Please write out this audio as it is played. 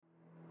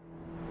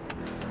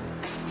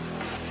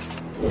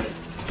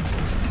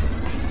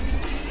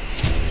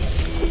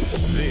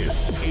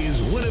This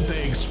is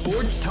Winnipeg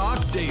Sports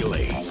Talk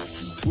Daily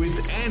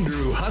with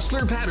Andrew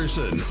Hustler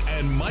Patterson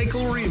and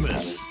Michael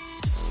Remis.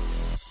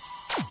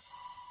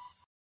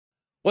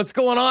 What's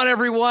going on,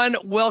 everyone?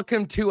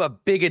 Welcome to a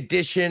big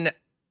edition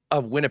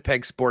of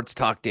Winnipeg Sports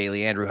Talk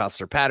Daily. Andrew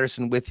Hustler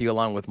Patterson with you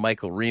along with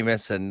Michael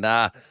Remis. And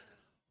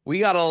we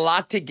got a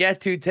lot to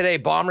get to today.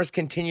 Bombers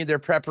continue their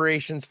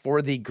preparations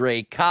for the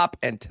Grey Cup.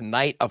 And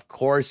tonight, of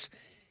course,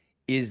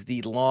 is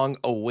the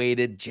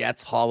long-awaited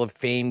Jets Hall of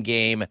Fame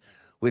game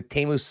with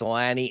Teemu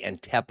Selanne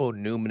and Teppo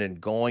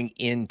Numminen going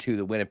into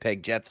the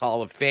Winnipeg Jets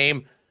Hall of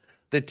Fame.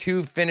 The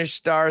two Finnish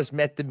stars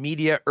met the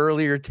media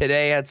earlier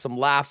today, had some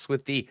laughs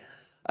with the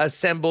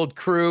assembled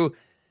crew,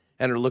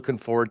 and are looking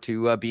forward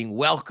to being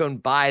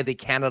welcomed by the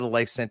Canada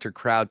Life Centre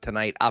crowd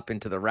tonight up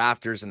into the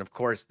rafters. And of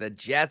course, the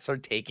Jets are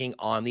taking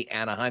on the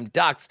Anaheim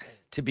Ducks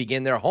to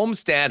begin their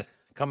homestand,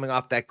 coming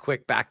off that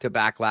quick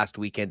back-to-back last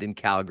weekend in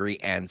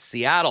Calgary and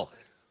Seattle.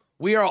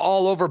 We are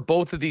all over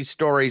both of these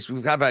stories.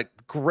 We have a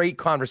great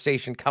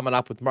conversation coming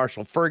up with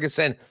Marshall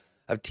Ferguson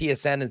of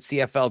TSN and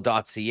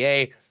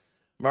CFL.ca.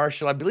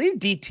 Marshall, I believe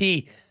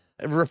DT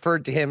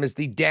referred to him as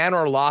the Dan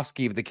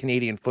Orlovsky of the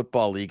Canadian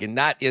Football League, and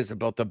that is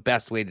about the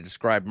best way to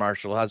describe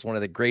Marshall. Has one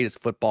of the greatest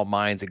football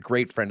minds, a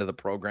great friend of the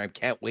program.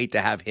 Can't wait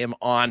to have him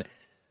on.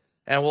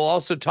 And we'll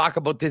also talk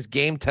about this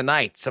game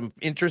tonight, some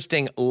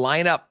interesting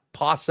lineup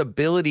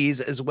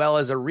possibilities, as well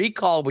as a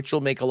recall, which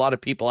will make a lot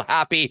of people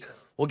happy.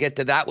 We'll get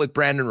to that with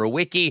Brandon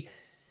Rowicki.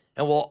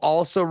 And we'll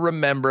also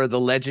remember the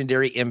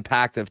legendary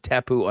impact of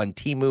Teppo on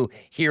Teemu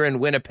here in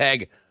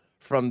Winnipeg,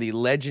 from the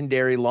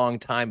legendary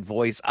longtime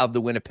voice of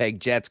the Winnipeg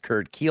Jets,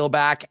 Kurt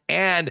Kielbach,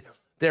 and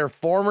their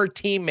former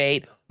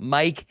teammate,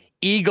 Mike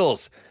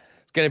Eagles.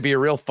 It's going to be a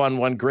real fun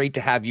one. Great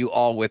to have you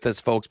all with us,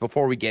 folks.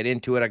 Before we get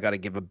into it, I got to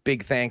give a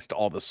big thanks to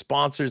all the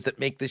sponsors that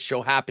make this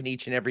show happen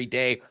each and every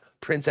day.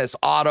 Princess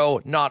Auto,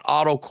 Not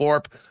Auto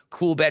Corp,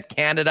 Coolbet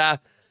Canada,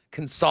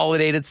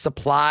 Consolidated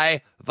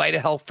Supply,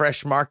 VitaHealth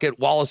Fresh Market,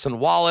 Wallace &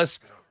 Wallace,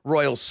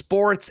 Royal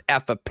Sports,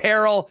 F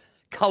Apparel,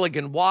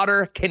 Culligan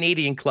Water,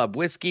 Canadian Club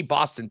Whiskey,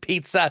 Boston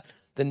Pizza,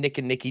 the Nick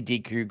and Nikki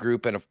DQ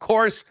Group, and of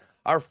course,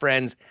 our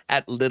friends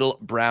at Little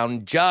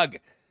Brown Jug.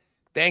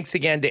 Thanks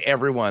again to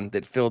everyone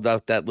that filled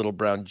out that Little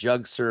Brown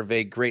Jug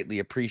survey. Greatly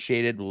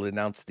appreciated. We'll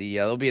announce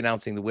they'll be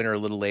announcing the winner a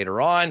little later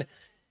on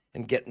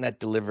and getting that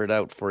delivered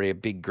out for a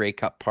big Grey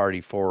Cup party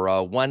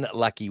for one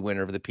lucky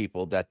winner of the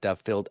people that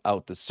filled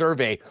out the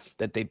survey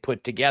that they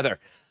put together.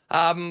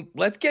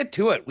 Let's get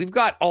to it. We've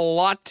got a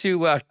lot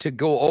to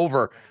go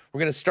over. We're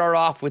going to start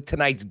off with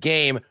tonight's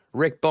game,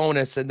 Rick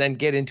Bowness, and then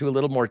get into a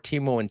little more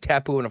Teemu and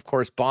Teppo, and of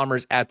course,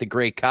 Bombers at the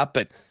Grey Cup.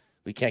 But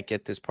we can't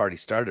get this party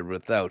started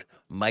without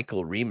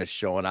Michael Remis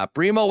showing up.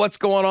 Remo, what's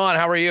going on?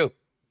 How are you?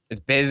 It's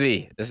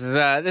busy. This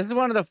is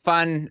one of the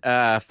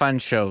fun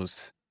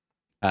shows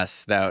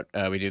that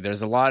we do.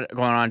 There's a lot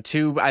going on.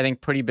 Two, I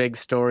think, pretty big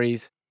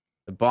stories.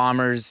 The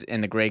Bombers in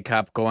the Grey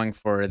Cup going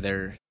for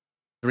their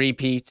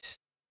three-peat,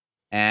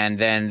 and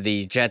then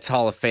the Jets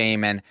Hall of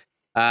Fame. And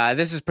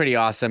this is pretty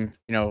awesome,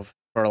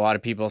 for a lot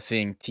of people,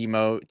 seeing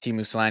Teemu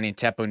Selanne and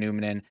Teppo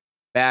Numminen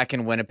back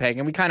in Winnipeg.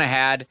 And we kind of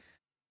had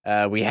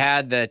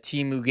the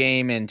Teemu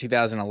game in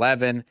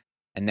 2011,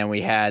 and then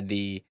we had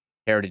the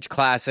Heritage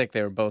Classic.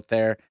 They were both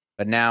there.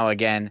 But now,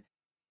 again,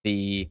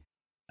 the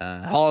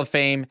Hall of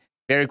Fame.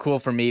 Very cool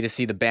for me to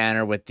see the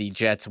banner with the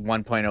Jets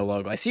 1.0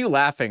 logo. I see you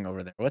laughing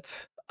over there.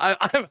 What's...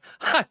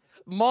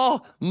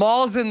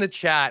 Maul's in the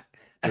chat.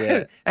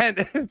 Yeah.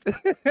 And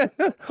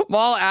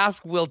Maul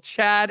asked, will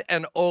Chad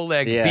and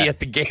Oleg be at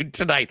the game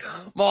tonight?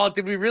 Maul,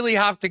 did we really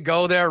have to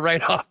go there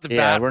right off the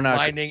bat,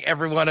 reminding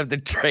everyone of the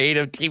trade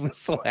of Teemu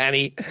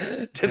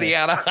Selanne to the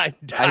Anaheim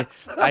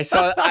Ducks? I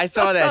saw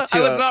that too.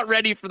 I was not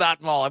ready for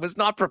that, Maul. I was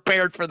not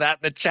prepared for that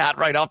in the chat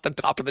right off the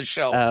top of the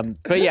show.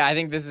 But yeah, I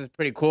think this is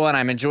pretty cool, and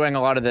I'm enjoying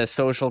a lot of the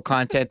social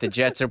content the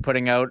Jets are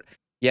putting out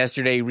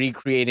yesterday,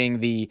 recreating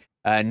the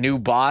new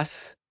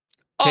boss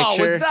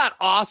picture. Oh, was that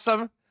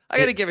awesome? I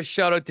got to give a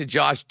shout out to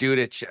Josh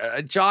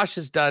Dudich. Josh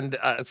has done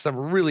some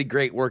really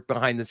great work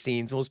behind the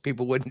scenes. Most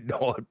people wouldn't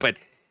know it, but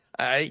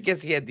I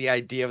guess he had the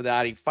idea of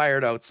that. He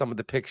fired out some of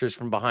the pictures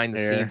from behind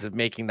the scenes of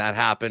making that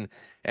happen.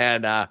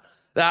 And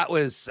that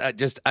was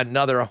just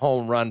another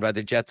home run by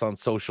the Jets on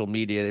social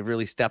media. They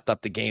really stepped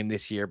up the game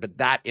this year, but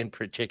that in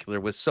particular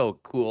was so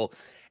cool.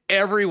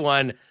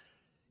 Everyone,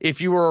 if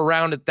you were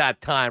around at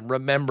that time,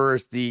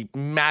 remembers the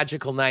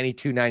magical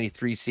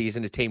 92-93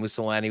 season of Teemu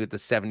Selanne with the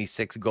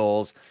 76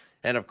 goals.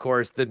 And, of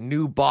course, the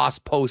new boss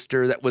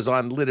poster that was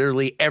on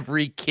literally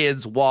every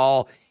kid's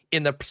wall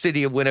in the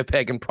city of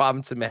Winnipeg and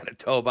province of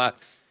Manitoba.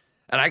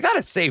 And I got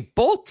to say,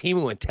 both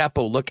Teemu and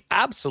Teppo look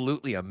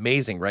absolutely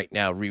amazing right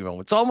now, Remo.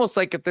 It's almost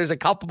like if there's a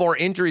couple more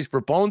injuries for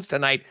Bones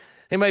tonight,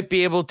 they might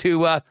be able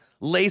to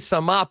lace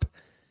them up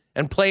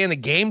and play in the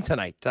game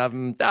tonight.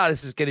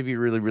 This is going to be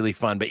really, really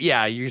fun. But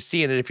yeah, you're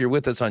seeing it if you're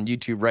with us on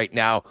YouTube right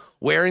now,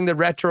 wearing the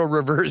retro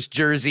reverse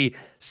jersey,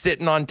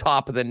 sitting on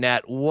top of the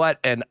net. What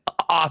an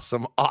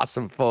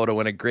awesome photo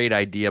and a great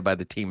idea by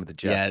the team of the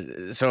Jets.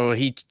 Yeah, so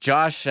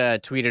Josh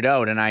tweeted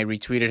out, and I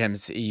retweeted him.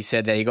 He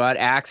said that he got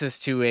access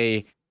to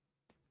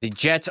the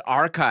Jets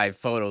archive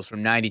photos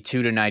from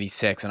 92 to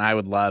 96, and I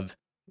would love,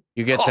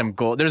 you get some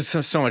gold. There's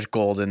so much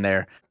gold in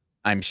there,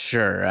 I'm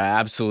sure.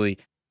 Absolutely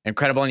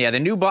incredible. And yeah, the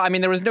new ball, I mean,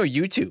 there was no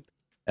YouTube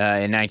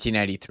in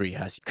 1993.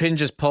 Huss. You couldn't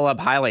just pull up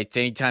highlights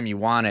anytime you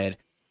wanted.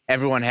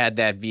 Everyone had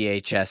that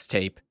VHS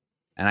tape.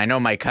 And I know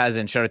my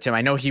cousin showed it to him.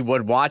 I know he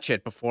would watch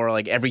it before,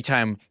 like every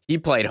time he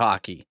played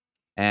hockey.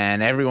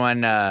 And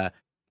everyone,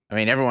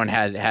 everyone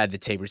had the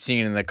tape. We're seeing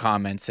it in the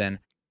comments. And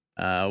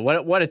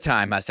what a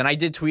time, Huss. And I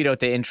did tweet out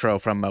the intro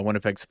from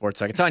Winnipeg Sports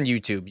Talk. It's on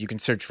YouTube. You can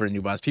search for a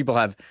new boss. People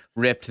have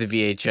ripped the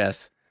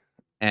VHS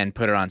and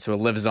put it on, so it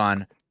lives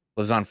on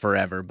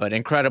forever. But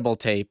incredible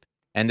tape.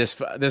 And this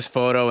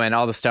photo and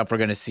all the stuff we're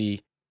going to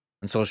see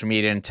on social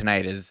media and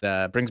tonight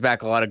brings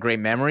back a lot of great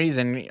memories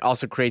and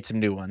also creates some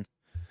new ones.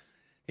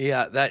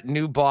 Yeah, that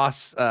new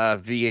boss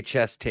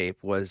VHS tape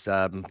was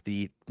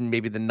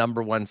maybe the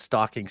number one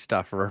stocking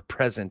stuffer or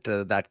present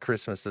that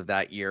Christmas of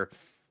that year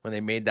when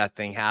they made that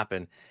thing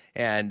happen.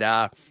 And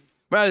as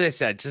I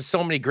said, just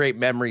so many great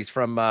memories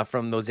from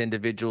those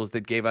individuals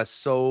that gave us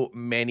so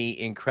many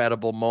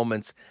incredible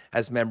moments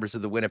as members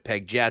of the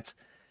Winnipeg Jets.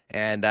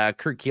 And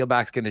Kurt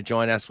Keelback's going to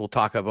join us. We'll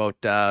talk about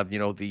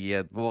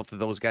the both of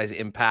those guys'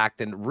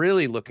 impact, and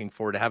really looking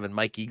forward to having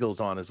Mike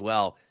Eagles on as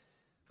well,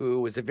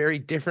 who was a very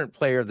different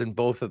player than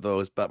both of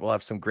those, but we'll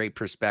have some great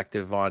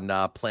perspective on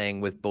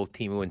playing with both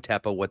Teemu and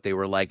Teppo, what they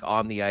were like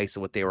on the ice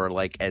and what they were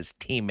like as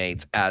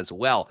teammates as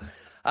well.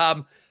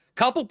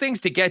 Couple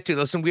things to get to.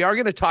 Listen, we are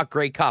going to talk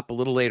Grey Cup a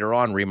little later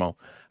on, Remo,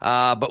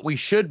 but we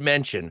should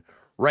mention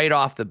right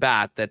off the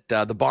bat that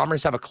the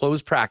Bombers have a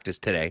closed practice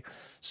today,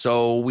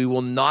 so we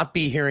will not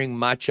be hearing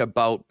much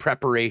about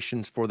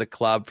preparations for the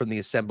club from the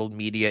assembled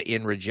media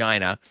in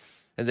Regina.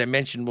 As I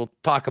mentioned, we'll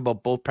talk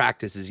about both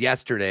practices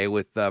yesterday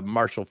with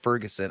Marshall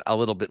Ferguson a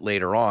little bit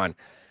later on.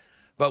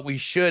 But we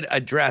should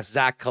address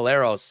Zach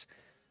Collaros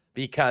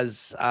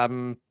because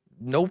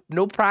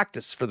no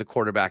practice for the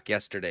quarterback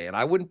yesterday. And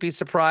I wouldn't be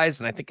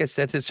surprised, and I think I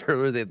said this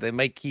earlier, that they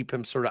might keep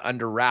him sort of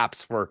under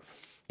wraps for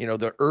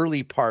the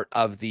early part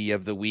of the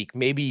week,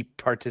 maybe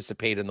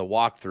participate in the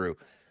walkthrough.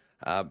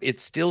 It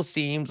still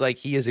seems like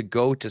he is a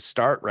go to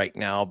start right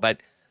now,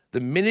 but the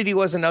minute he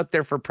wasn't out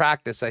there for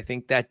practice, I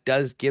think that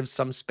does give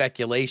some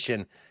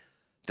speculation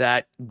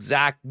that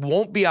Zach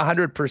won't be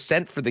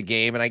 100% for the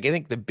game. And I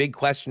think the big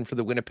question for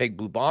the Winnipeg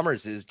Blue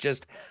Bombers is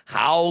just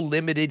how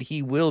limited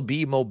he will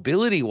be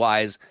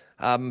mobility-wise,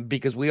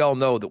 because we all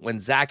know that when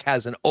Zach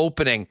has an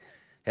opening,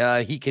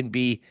 he can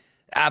be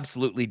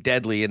absolutely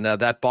deadly. And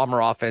that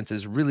Bomber offense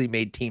has really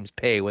made teams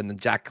pay when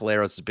Jack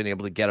Collaros has been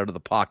able to get out of the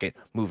pocket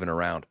moving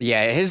around.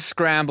 Yeah, his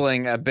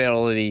scrambling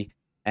ability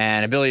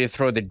and ability to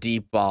throw the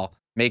deep ball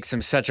makes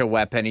him such a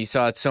weapon. You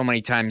saw it so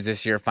many times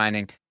this year,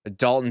 finding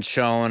Dalton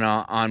Schoen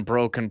on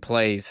broken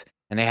plays,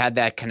 and they had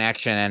that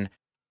connection.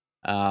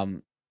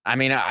 And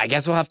I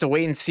guess we'll have to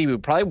wait and see. We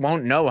probably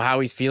won't know how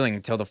he's feeling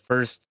until the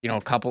first,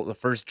 the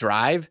first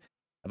drive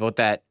about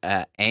that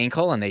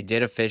ankle, and they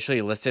did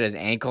officially list it as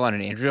ankle on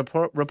an injury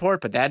report.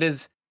 But that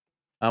is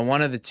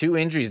one of the two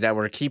injuries that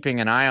we're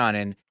keeping an eye on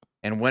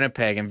in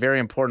Winnipeg, and very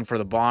important for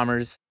the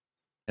Bombers.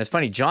 And it's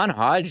funny, John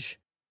Hodge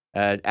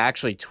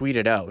actually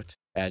tweeted out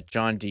at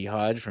John D.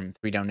 Hodge from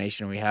 3 Down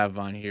Nation, we have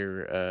on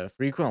here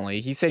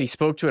frequently. He said he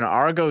spoke to an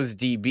Argos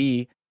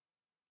DB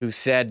who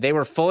said they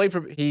were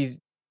he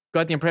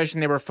got the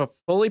impression they were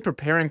fully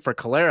preparing for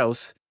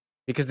Collaros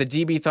because the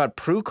DB thought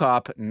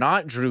Prukop,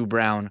 not Drew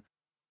Brown,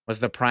 was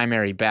the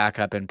primary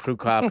backup, and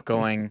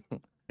Prukop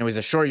it was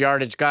a short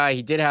yardage guy.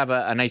 He did have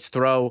a nice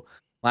throw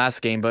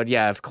last game, but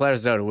yeah, if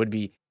Collaros out, it would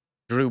be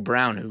Drew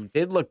Brown, who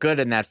did look good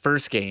in that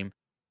first game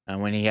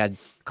when he had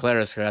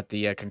Collaros got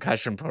the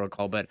concussion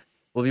protocol, but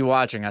we'll be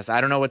watching us. I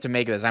don't know what to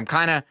make of this. I'm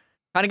kind of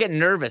getting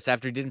nervous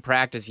after he didn't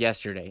practice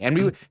yesterday. And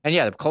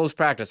the closed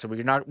practice, so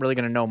we're not really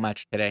going to know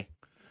much today.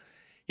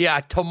 Yeah,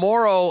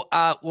 tomorrow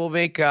I'll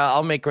make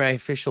my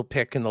official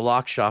pick in the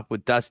lock shop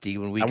with Dusty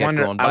when we get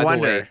going. By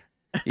the way,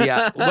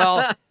 yeah,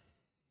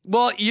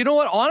 well, you know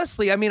what?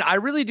 Honestly, I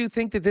really do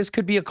think that this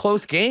could be a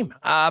close game.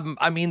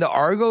 The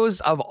Argos,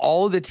 of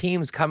all of the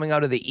teams coming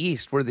out of the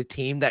East, were the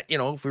team that,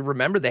 if we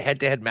remember the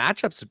head-to-head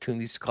matchups between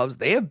these clubs,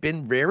 they have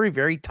been very,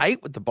 very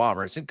tight with the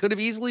Bombers and could have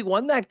easily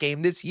won that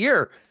game this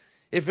year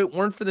if it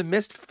weren't for the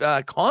missed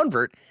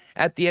convert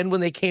at the end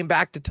when they came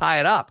back to tie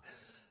it up.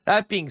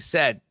 That being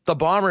said, the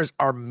Bombers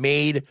are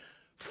made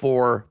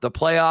for the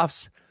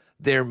playoffs.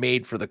 They're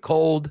made for the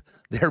cold.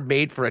 They're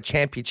made for a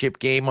championship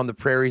game on the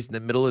prairies in the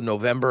middle of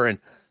November, and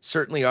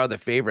certainly are the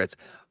favorites.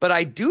 But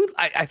I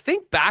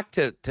think back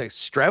to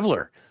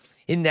Strevler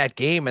in that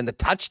game and the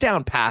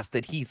touchdown pass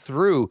that he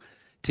threw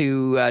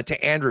to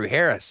Andrew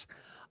Harris.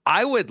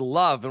 I would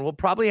love, and we'll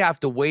probably have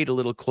to wait a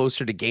little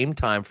closer to game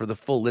time for the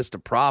full list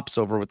of props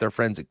over with their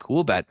friends at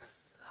CoolBet.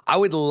 I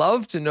would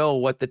love to know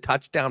what the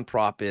touchdown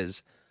prop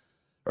is,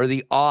 or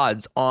the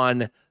odds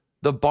on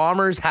the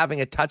Bombers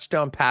having a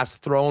touchdown pass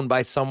thrown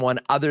by someone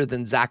other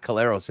than Zach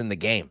Collaros in the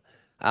game.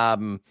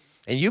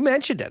 And you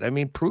mentioned it. I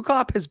mean,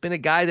 Prukop has been a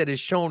guy that has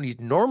shown he's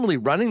normally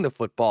running the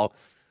football,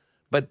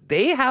 but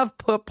they have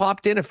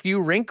popped in a few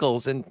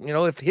wrinkles. And,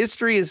 if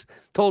history has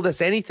told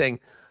us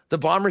anything, the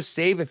Bombers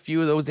save a few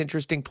of those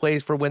interesting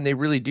plays for when they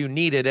really do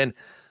need it. And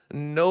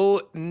no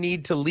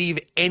need to leave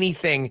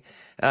anything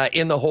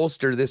in the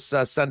holster this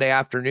Sunday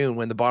afternoon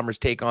when the Bombers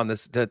take on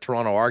the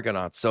Toronto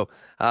Argonauts. So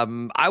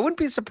I wouldn't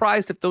be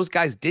surprised if those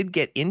guys did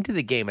get into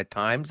the game at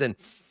times. And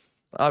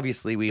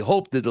obviously, we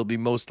hope that it'll be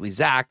mostly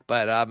Zach,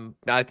 but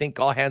I think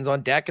all hands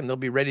on deck and they'll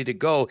be ready to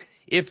go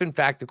if, in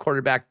fact, the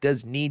quarterback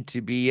does need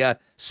to be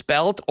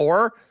spelt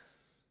or,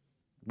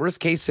 worst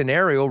case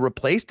scenario,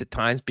 replaced at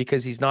times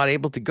because he's not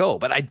able to go.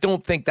 But I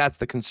don't think that's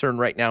the concern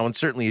right now. And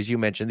certainly, as you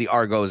mentioned, the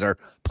Argos are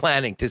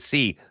planning to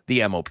see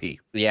the MOP.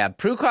 Yeah,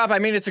 Prukop, I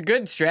mean, it's a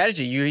good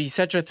strategy. He's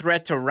such a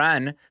threat to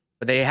run,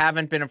 but they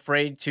haven't been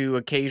afraid to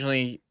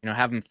occasionally,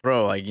 have him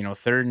throw. Like,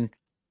 third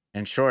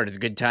and short is a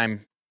good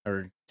time,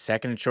 or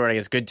second and short, I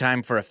guess, good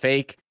time for a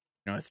fake.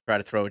 Try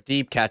to throw it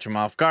deep, catch him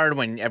off guard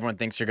when everyone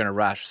thinks you're going to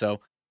rush.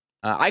 So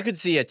I could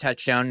see a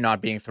touchdown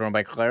not being thrown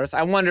by Collaros.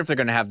 I wonder if they're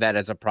going to have that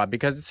as a prop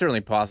because it's certainly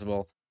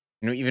possible.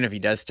 Even if he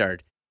does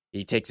start,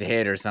 he takes a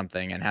hit or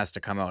something and has to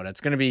come out. It's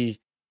going to be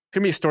a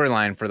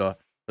storyline for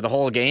the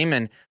whole game.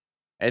 And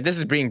this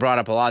is being brought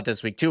up a lot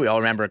this week too. We all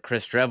remember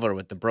Chris Drevler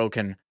with the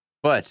broken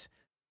foot.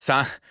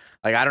 So,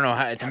 I don't know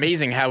how. It's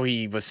amazing how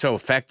he was so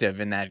effective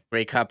in that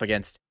Grey Cup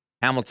against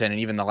Hamilton and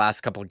even the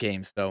last couple of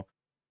games. So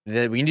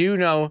we do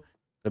know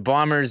the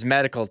Bombers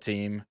medical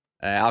team,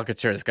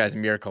 Alcacer, this guy's a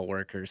miracle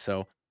worker.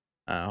 So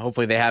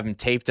hopefully they have him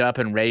taped up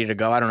and ready to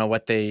go. I don't know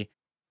what they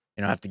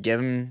have to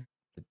give him.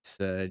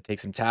 Take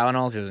some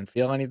Tylenols. He doesn't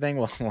feel anything.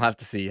 We'll have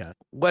to see.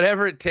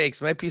 Whatever it takes.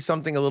 Might be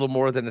something a little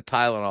more than a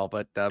Tylenol,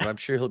 but I'm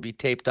sure he'll be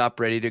taped up,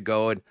 ready to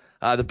go. And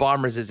the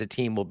Bombers as a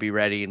team will be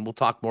ready. And we'll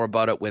talk more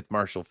about it with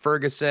Marshall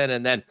Ferguson.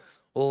 And then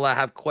we'll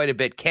have quite a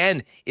bit.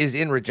 Ken is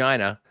in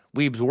Regina,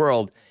 Weeb's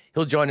World.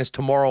 He'll join us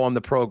tomorrow on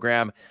the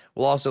program.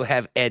 We'll also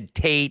have Ed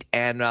Tate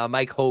and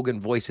Mike Hogan,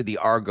 voice of the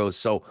Argos.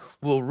 So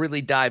we'll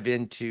really dive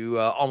into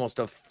almost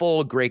a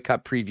full Grey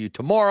Cup preview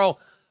tomorrow.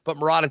 But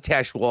Murat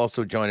Atesh will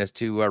also join us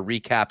to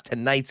recap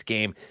tonight's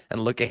game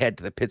and look ahead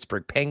to the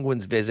Pittsburgh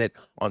Penguins visit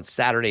on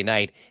Saturday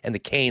night and the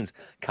Canes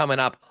coming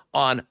up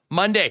on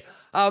Monday.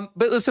 But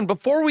listen,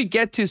 before we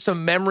get to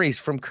some memories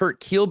from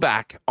Kurt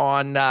Keelback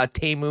on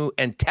Teemu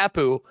and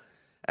Tepu,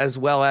 as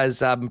well as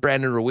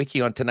Brandon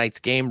Rowicki on tonight's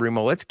game,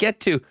 Remo, let's get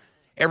to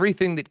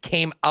everything that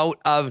came out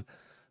of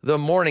the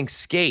morning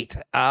skate.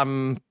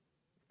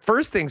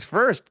 First things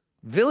first,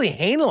 Ville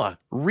Heinola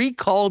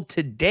recalled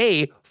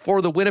today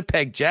for the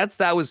Winnipeg Jets.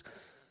 That was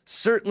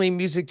certainly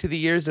music to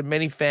the ears of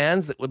many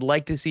fans that would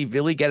like to see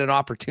Ville get an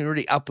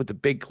opportunity up with the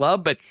big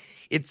club. But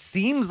it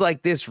seems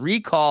like this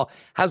recall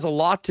has a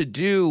lot to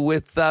do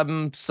with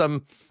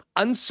some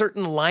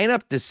uncertain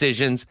lineup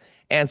decisions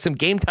and some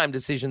game time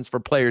decisions for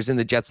players in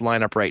the Jets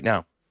lineup right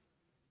now.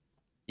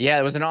 Yeah,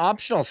 it was an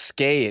optional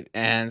skate,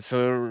 and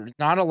so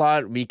not a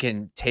lot we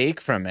can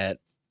take from it.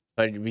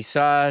 But we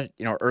saw,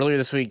 earlier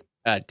this week,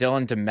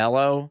 Dylan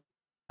DeMello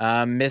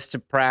missed a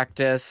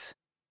practice.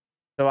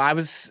 So it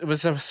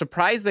was a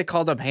surprise they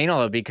called up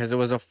Heinola because it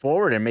was a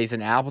forward and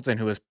Mason Appleton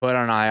who was put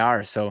on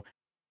IR. So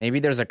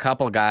maybe there's a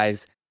couple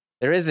guys.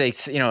 There is a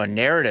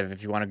narrative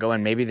if you want to go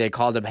in. Maybe they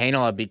called up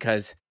Heinola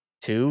because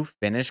 2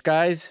 Finnish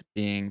guys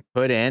being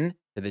put in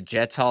to the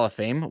Jets Hall of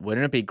Fame.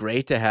 Wouldn't it be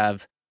great to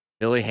have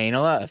Ville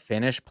Heinola, a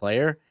Finnish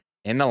player,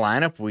 in the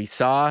lineup? We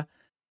saw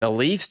the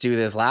Leafs do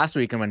this last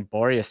week, and when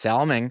Börje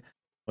Salming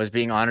was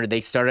being honored,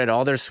 they started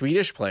all their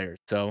Swedish players.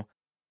 So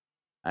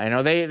I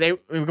know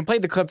we can play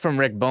the clip from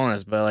Rick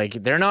Bowness,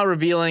 but they're not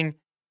revealing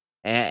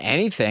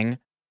anything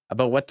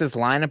about what this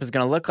lineup is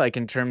going to look like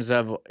in terms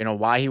of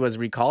why he was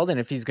recalled and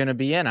if he's going to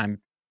be in.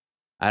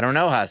 I don't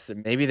know, Huss.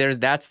 Maybe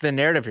that's the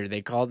narrative here.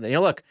 They called.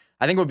 Look,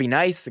 I think it would be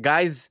nice. The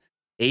guy's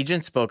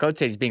agent spoke out,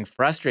 said he's being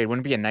frustrated.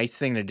 Wouldn't it be a nice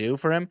thing to do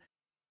for him?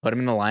 Put him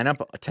in the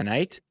lineup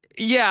tonight?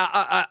 Yeah,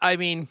 I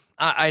mean,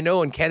 I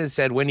know, and Ken has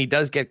said when he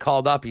does get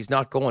called up, he's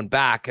not going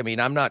back. I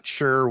mean, I'm not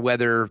sure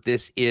whether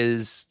this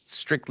is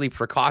strictly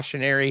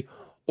precautionary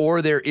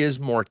or there is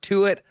more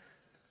to it.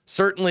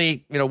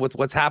 Certainly, with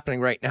what's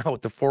happening right now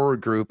with the forward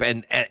group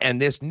and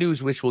this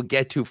news, which we'll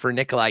get to for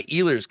Nikolai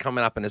Ehlers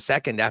coming up in a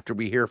second after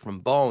we hear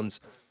from Bones.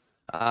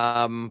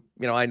 I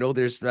know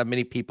there's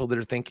many people that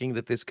are thinking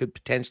that this could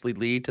potentially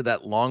lead to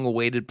that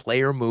long-awaited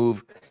player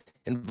move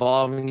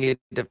involving a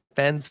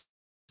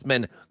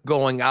defenseman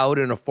going out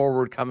and a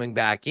forward coming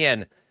back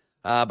in.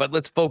 But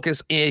let's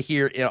focus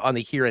here on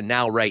the here and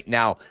now right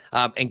now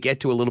and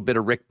get to a little bit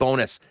of Rick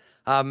Bowness.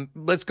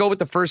 Let's go with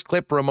the first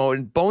clip, Ramo.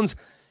 And Bones,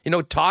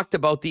 talked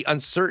about the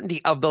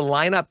uncertainty of the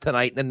lineup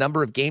tonight and the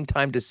number of game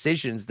time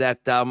decisions that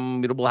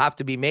will have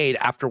to be made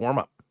after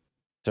warm-up.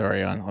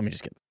 Sorry, let me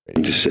just get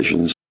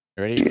decisions.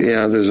 Ready?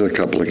 Yeah, there's a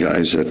couple of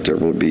guys that there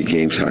will be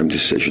game time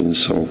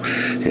decisions. So,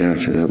 yeah,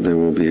 there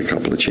will be a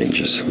couple of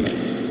changes.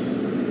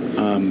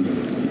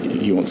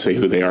 You won't say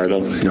who they are,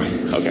 though? No.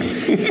 Okay.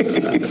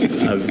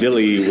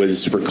 Vili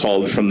was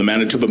recalled from the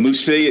Manitoba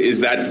Moose today. Is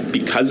that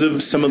because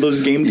of some of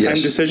those game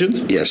time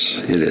decisions? Yes,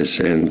 it is.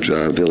 And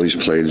Vili's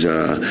played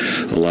a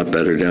lot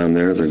better down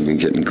there. They've been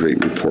getting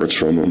great reports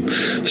from him.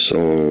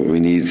 So we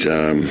need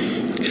a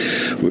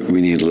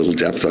little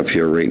depth up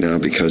here right now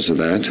because of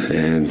that.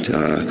 And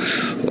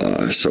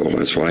so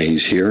that's why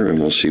he's here, and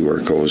we'll see where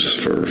it goes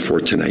for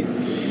tonight.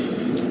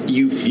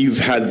 You've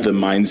had the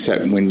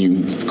mindset when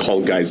you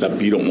call guys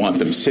up, you don't want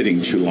them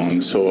sitting too long.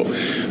 So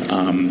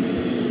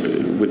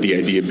would the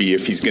idea be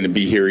if he's going to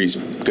be here, he's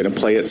going to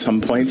play at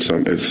some point?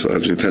 If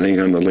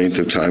depending on the length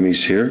of time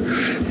he's here,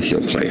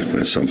 he'll play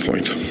at some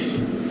point.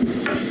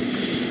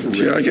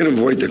 See, I can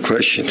avoid the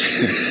question.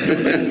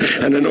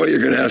 And I know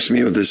you're going to ask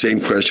me with the same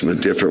question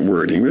with different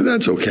wording, but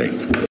that's okay.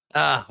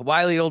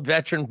 Wily old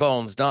veteran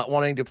Bones, not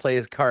wanting to play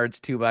his cards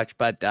too much,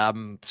 but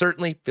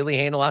certainly Ville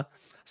Heinola,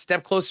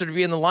 step closer to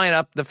be in the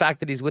lineup. The fact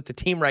that he's with the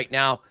team right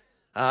now,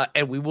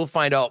 and we will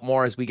find out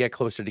more as we get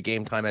closer to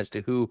game time as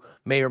to who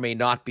may or may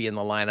not be in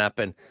the lineup.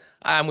 And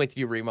I'm with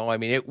you, Remo. I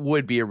mean, it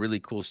would be a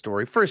really cool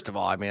story. First of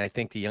all, I mean, I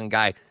think the young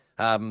guy,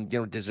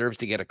 deserves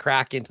to get a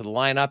crack into the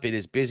lineup. It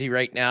is busy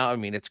right now. I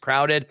mean, it's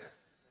crowded.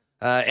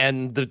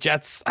 And the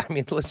Jets, I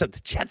mean, listen, the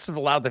Jets have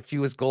allowed the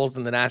fewest goals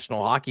in the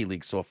National Hockey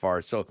League so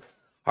far. So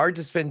hard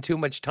to spend too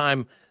much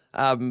time,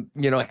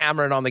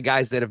 hammering on the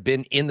guys that have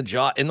been in the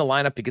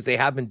lineup because they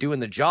have been doing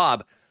the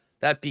job.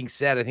 That being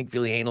said, I think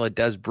Ville Heinola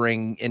does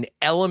bring an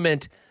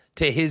element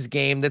to his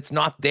game that's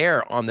not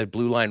there on the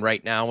blue line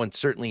right now, and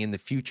certainly in the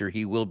future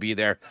he will be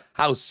there.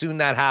 How soon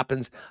that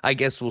happens, I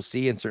guess we'll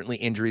see, and certainly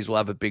injuries will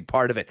have a big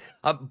part of it.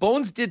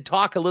 Bones did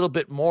talk a little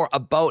bit more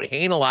about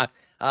Heinola,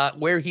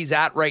 where he's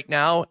at right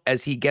now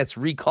as he gets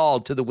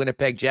recalled to the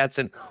Winnipeg Jets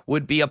and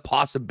would be a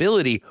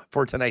possibility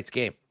for tonight's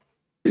game.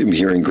 I'm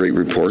hearing great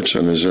reports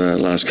on his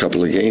last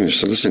couple of games.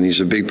 So listen, he's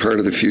a big part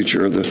of the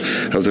future of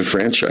the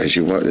franchise.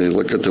 You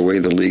look at the way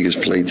the league is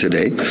played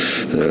today.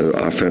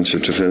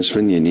 Offensive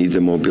defenseman, you need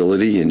the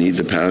mobility, you need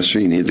the passer,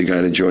 you need the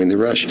guy to join the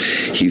rush.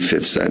 He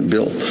fits that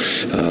bill.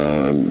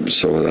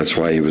 So that's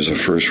why he was a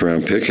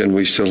first-round pick, and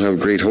we still have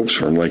great hopes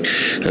for him. Like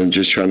I'm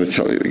just trying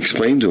to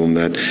explain to him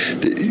that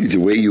the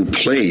way you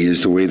play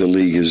is the way the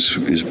league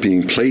is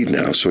being played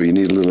now. So you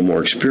need a little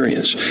more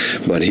experience.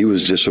 But he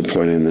was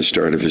disappointed in the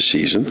start of his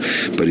season.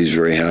 But he's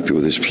very happy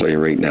with his play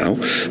right now.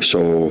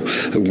 So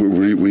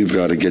we've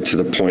got to get to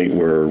the point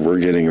where we're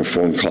getting a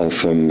phone call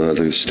from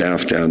the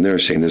staff down there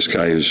saying this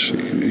guy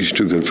he's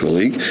too good for the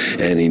league,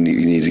 and you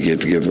need to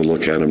give a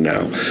look at him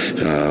now.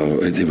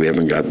 We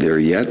haven't got there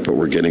yet, but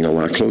we're getting a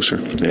lot closer.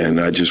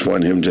 And I just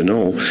want him to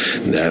know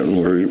that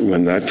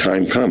when that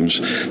time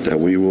comes, that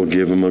we will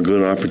give him a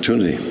good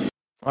opportunity.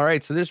 All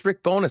right, so there's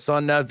Rick Bowness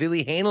on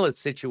Ville Heinola's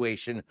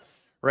situation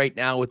right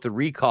now with the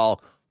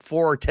recall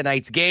for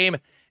tonight's game,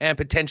 and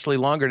potentially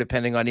longer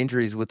depending on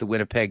injuries with the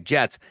Winnipeg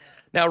Jets.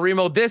 Now,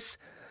 Remo, there's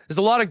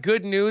a lot of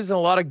good news and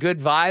a lot of good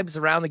vibes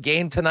around the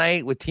game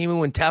tonight with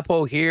Timu and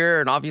Teppo here,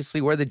 and obviously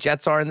where the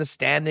Jets are in the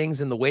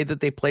standings and the way that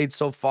they played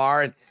so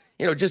far, and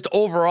just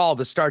overall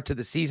the start to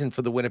the season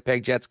for the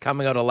Winnipeg Jets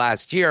coming out of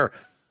last year.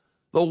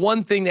 The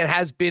one thing that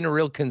has been a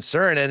real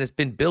concern and it's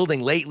been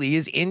building lately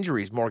is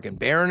injuries. Morgan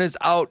Barron is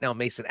out. Now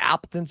Mason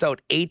Appleton's out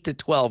 8 to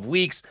 12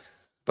 weeks.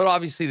 But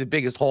obviously the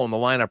biggest hole in the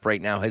lineup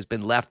right now has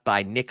been left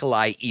by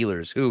Nikolai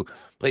Ehlers, who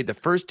played the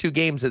first 2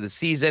 games of the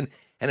season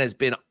and has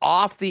been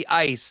off the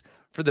ice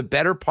for the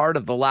better part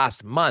of the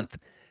last month.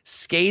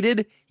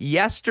 Skated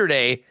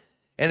yesterday,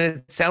 and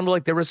it sounded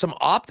like there was some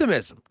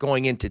optimism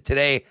going into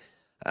today.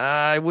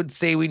 I would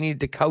say we need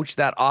to couch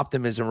that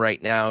optimism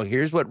right now.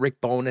 Here's what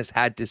Rick Bowness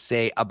had to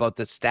say about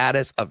the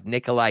status of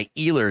Nikolai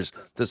Ehlers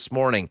this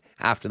morning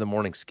after the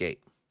morning skate.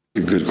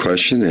 Good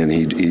question, and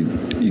he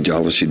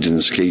obviously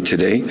didn't skate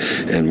today,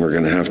 and we're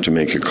going to have to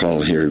make a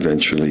call here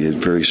eventually,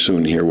 very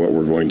soon here, what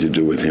we're going to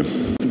do with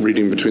him.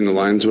 Reading between the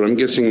lines, what I'm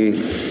guessing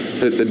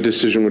that the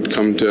decision would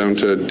come down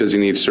to does he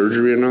need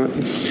surgery or not?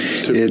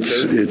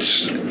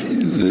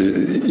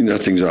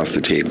 Nothing's off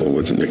the table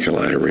with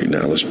Nikolai right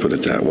now, let's put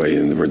it that way,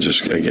 and we're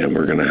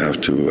going to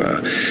have to,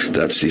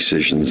 that's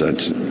decisions that,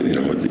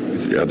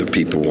 the other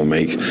people will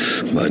make,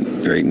 but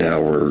right now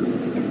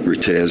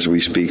as we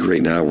speak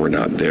right now, we're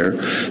not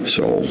there.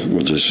 So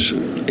I'm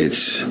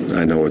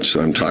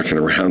talking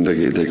around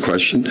the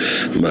question,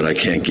 but I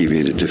can't give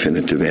you a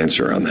definitive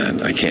answer on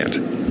that. I can't.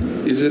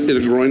 Is it a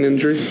groin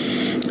injury?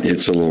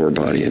 It's a lower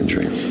body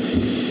injury.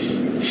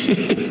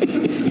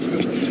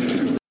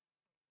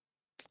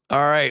 All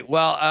right.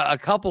 Well, a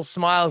couple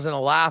smiles and a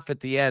laugh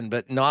at the end,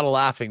 but not a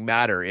laughing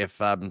matter if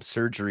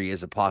surgery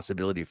is a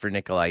possibility for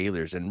Nikolai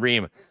Ehlers. And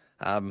Reem,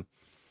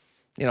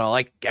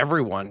 like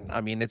everyone,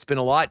 I mean, it's been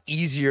a lot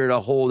easier to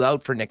hold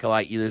out for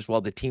Nikolai Ehlers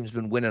while the team's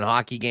been winning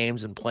hockey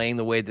games and playing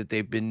the way that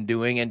they've been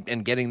doing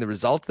and getting the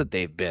results that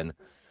they've been.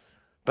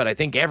 But I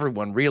think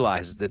everyone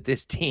realizes that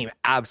this team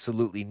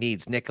absolutely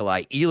needs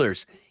Nikolai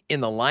Ehlers in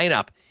the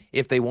lineup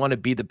if they want to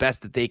be the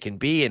best that they can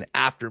be. And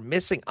after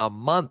missing a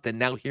month and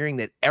now hearing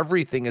that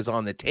everything is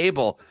on the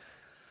table,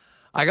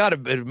 I got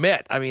to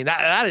admit, I mean,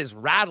 that is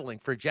rattling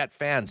for Jet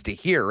fans to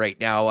hear right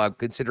now,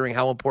 considering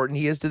how important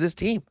he is to this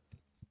team.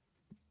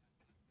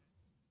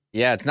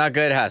 Yeah, it's not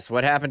good, Huss.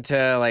 What happened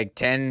to like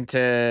 10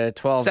 to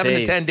 12 7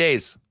 days? 7 to 10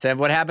 days.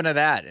 What happened to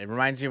that? It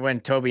reminds me of when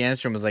Toby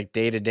Enstrom was like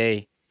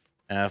day-to-day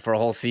for a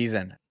whole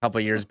season a couple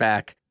of years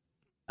back.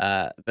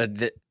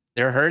 But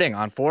they're hurting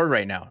on forward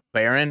right now.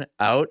 Barron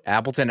out,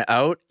 Appleton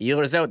out,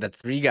 Ehlers out. That's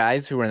 3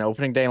 guys who were in the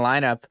opening day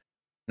lineup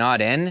not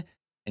in.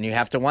 And you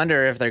have to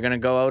wonder if they're going to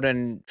go out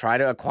and try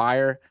to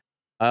acquire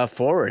a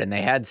forward. And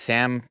they had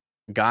Sam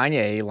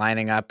Gagner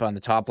lining up on the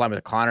top line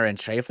with Connor and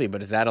Scheifele,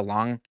 but is that a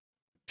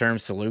long-term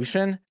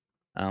solution?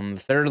 The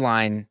third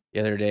line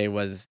the other day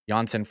was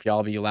Janssen,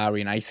 Fjallby,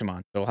 Lowry, and Iserman.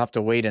 So we'll have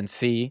to wait and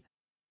see,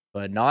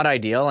 but not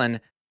ideal. And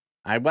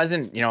I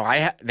wasn't,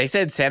 they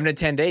said 7 to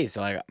 10 days.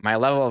 So my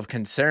level of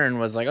concern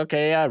was like,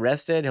 okay, yeah,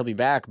 rested, he'll be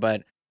back.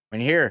 But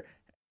when you hear,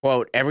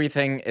 quote,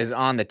 everything is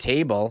on the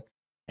table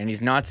and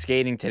he's not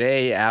skating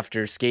today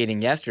after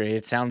skating yesterday,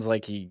 it sounds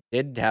like he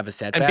did have a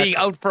setback. And being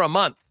out for a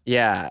month.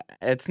 Yeah,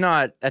 that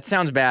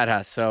sounds bad,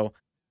 Huss. So,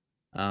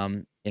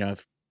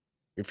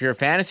 if you're a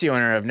fantasy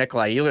owner of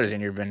Nikolai Ehlers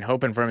and you've been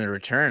hoping for him to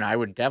return, I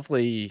would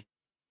definitely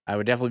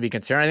be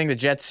concerned. I think the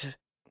Jets,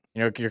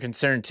 you're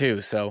concerned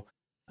too. So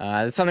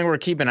that's something we're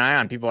keeping an eye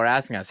on. People are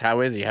asking us, how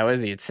is he? How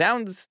is he? It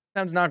sounds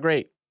not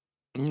great.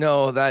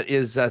 No, that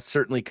is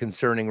certainly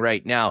concerning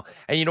right now.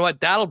 And you know what?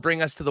 That'll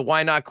bring us to the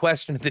why not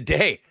question of the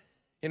day.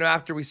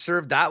 After we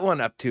served that one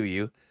up to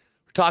you,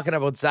 we're talking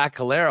about Zach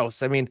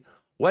Collaros. I mean,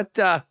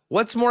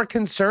 what's more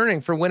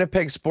concerning for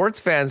Winnipeg sports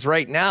fans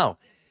right now?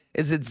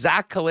 Is it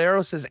Zach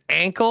Collaros'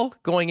 ankle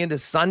going into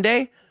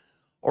Sunday,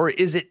 or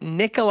is it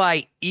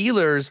Nikolai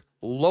Ehlers'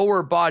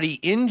 lower body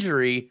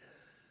injury,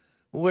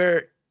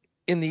 where,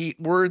 in the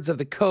words of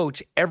the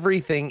coach,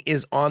 everything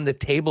is on the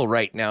table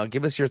right now?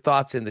 Give us your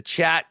thoughts in the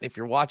chat. If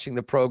you're watching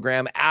the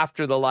program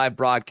after the live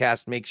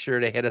broadcast, make sure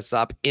to hit us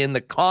up in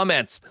the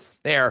comments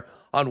there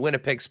on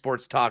Winnipeg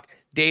Sports Talk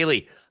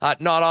Daily. Not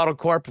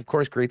AutoCorp, of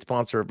course, great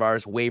sponsor of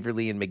ours,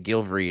 Waverly and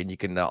McGillivray, and you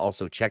can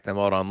also check them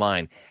out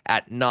online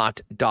at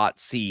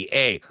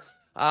not.ca.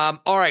 All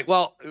right,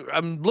 well,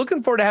 I'm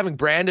looking forward to having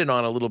Brandon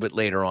on a little bit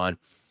later on,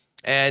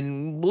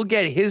 and we'll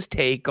get his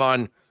take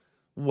on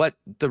what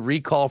the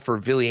recall for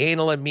Ville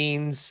Heinola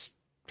means,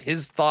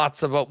 his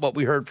thoughts about what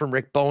we heard from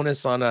Rick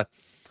Bowness on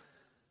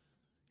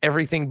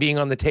everything being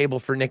on the table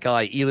for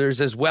Nikolai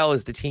Ehlers, as well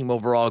as the team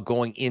overall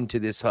going into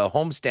this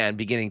homestand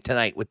beginning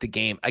tonight with the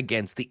game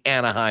against the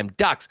Anaheim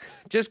Ducks.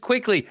 Just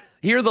quickly,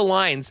 here are the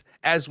lines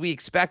as we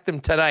expect them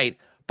tonight,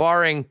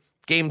 barring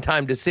game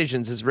time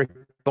decisions, as Rick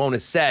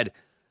Bowness said.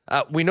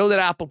 We know that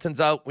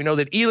Appleton's out. We know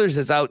that Ehlers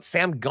is out.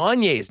 Sam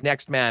Gagner is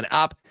next man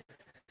up.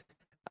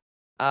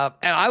 And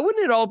I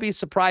wouldn't at all be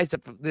surprised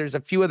if there's a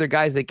few other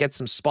guys that get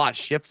some spot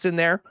shifts in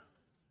there.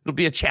 It'll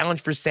be a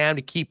challenge for Sam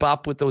to keep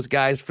up with those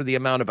guys for the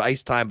amount of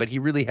ice time, but he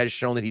really has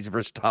shown that he's a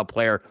versatile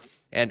player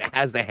and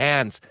has the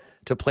hands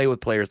to play with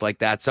players like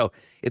that. So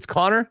it's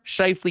Connor,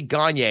 Scheifele,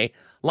 Gagner.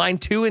 Line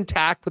 2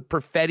 intact with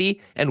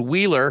Perfetti and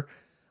Wheeler,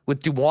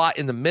 with Dubois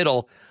in the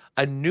middle.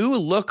 A new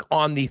look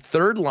on the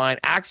third line.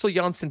 Axel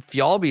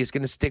Jonsson-Fjallby is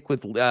going to stick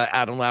with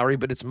Adam Lowry,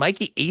 but it's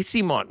Mikey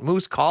Eyssimont.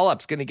 Moose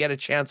Call-Up's going to get a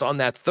chance on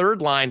that third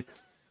line,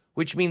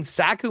 which means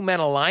Saku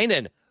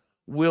Menelainen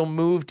will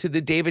move to the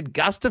David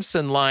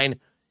Gustafsson line.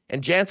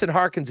 And Jansen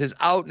Harkins is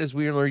out, and as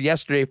we learned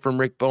yesterday from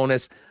Rick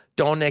Bowness,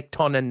 Dominic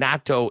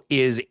Toninato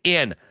is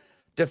in.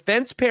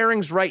 Defense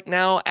pairings right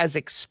now, as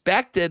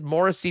expected,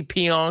 Morrissey,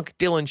 Pionk,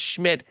 Dylan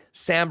Schmidt,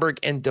 Sandberg,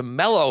 and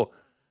DeMello.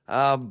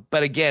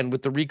 But again,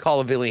 with the recall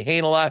of Ville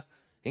Heinola, I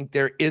think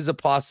there is a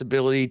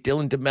possibility.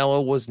 Dylan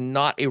DeMello was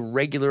not a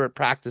regular at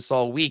practice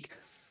all week,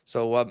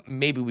 so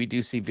maybe we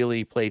do see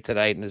Ville play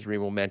tonight, and as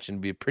Remo mentioned,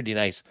 it'd be a pretty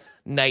nice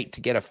night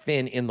to get a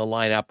Finn in the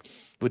lineup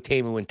with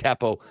Teemu and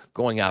Teppo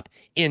going up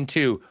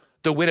into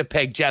the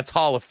Winnipeg Jets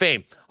Hall of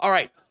Fame. All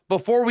right,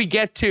 before we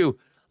get to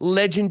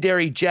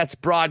legendary Jets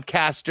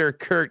broadcaster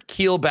Kurt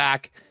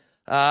Kielbach,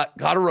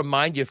 got to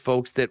remind you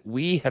folks that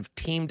we have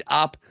teamed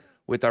up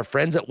with our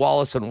friends at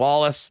Wallace &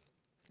 Wallace,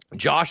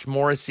 Josh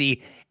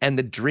Morrissey, and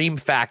the Dream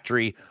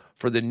Factory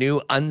for the new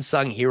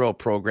Unsung Hero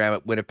program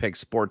at Winnipeg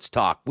Sports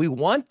Talk. We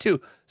want to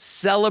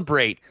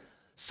celebrate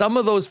some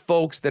of those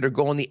folks that are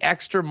going the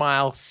extra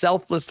mile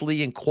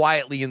selflessly and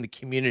quietly in the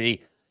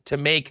community to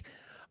make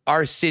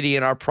our city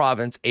and our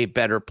province a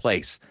better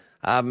place.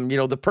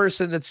 The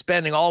person that's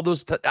spending all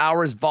those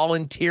hours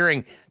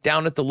volunteering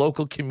down at the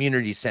local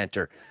community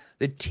center,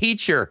 the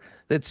teacher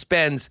that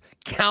spends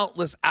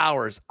countless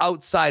hours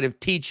outside of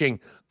teaching,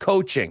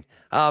 coaching,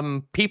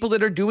 people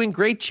that are doing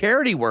great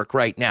charity work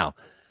right now.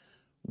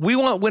 We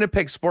want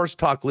Winnipeg Sports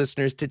Talk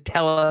listeners to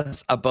tell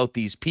us about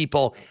these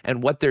people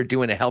and what they're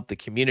doing to help the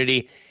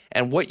community.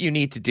 And what you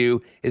need to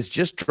do is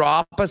just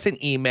drop us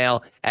an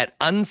email at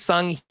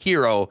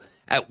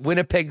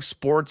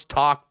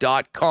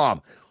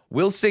unsunghero@winnipegsportstalk.com.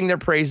 We'll sing their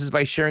praises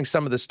by sharing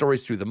some of the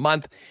stories through the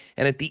month.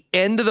 And at the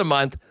end of the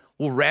month,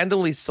 we'll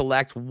randomly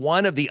select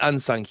one of the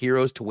unsung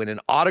heroes to win an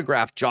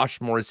autographed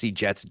Josh Morrissey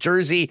Jets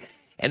jersey.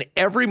 And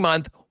every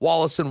month,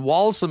 Wallace &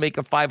 Wallace will make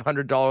a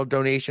 $500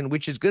 donation,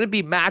 which is going to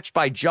be matched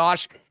by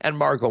Josh and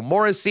Margot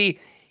Morrissey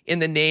in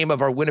the name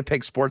of our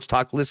Winnipeg Sports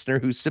Talk listener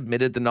who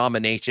submitted the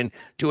nomination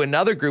to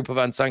another group of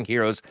unsung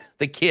heroes,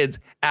 the kids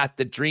at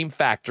the Dream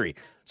Factory.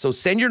 So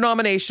send your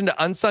nomination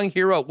to unsung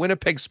hero at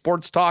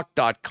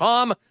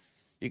winnipegsportstalk.com.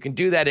 You can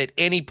do that at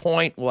any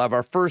point. We'll have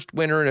our first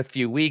winner in a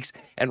few weeks.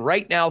 And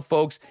right now,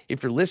 folks,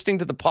 if you're listening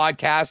to the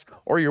podcast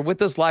or you're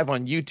with us live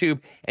on YouTube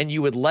and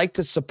you would like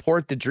to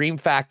support the Dream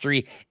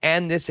Factory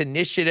and this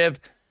initiative,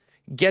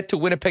 get to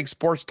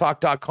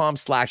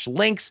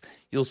winnipegsportstalk.com/links.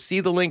 You'll see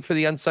the link for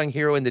the Unsung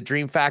Hero in the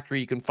Dream Factory.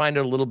 You can find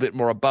out a little bit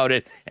more about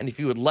it. And if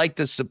you would like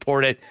to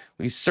support it,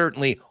 we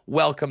certainly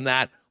welcome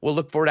that. We'll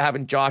look forward to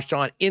having Josh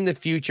on in the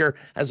future,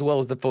 as well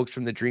as the folks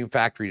from the Dream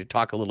Factory to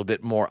talk a little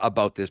bit more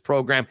about this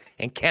program.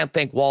 And can't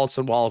thank Wallace &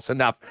 Wallace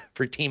enough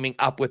for teaming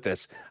up with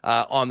us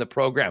on the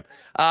program.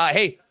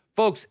 Hey,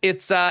 folks,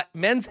 it's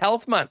Men's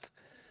Health Month.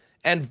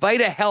 And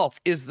Vita Health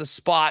is the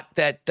spot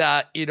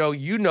that, you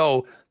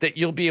know that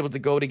you'll be able to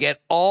go to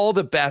get all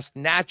the best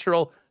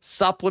natural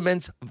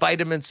supplements,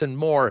 vitamins, and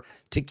more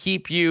to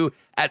keep you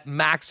at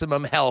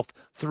maximum health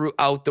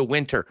throughout the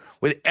winter.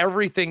 With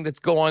everything that's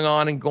going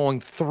on and going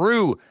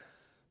through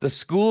the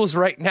schools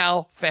right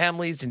now,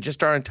 families, and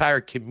just our entire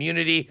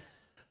community,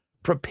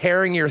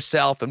 preparing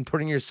yourself and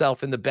putting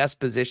yourself in the best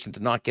position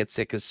to not get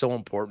sick is so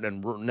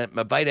important.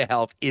 And Vita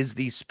Health is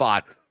the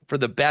spot for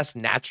the best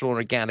natural and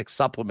organic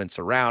supplements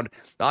around,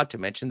 not to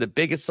mention the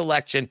biggest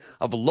selection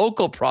of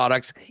local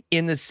products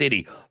in the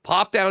city.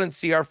 Pop down and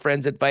see our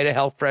friends at Vita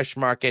Health Fresh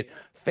Market,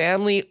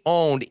 family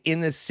owned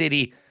in the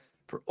city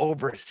for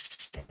over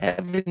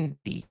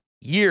 70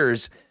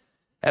 years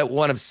at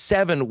one of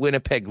 7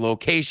 Winnipeg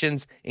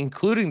locations,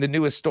 including the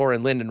newest store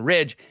in Linden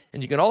Ridge.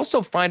 And you can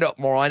also find out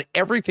more on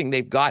everything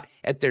they've got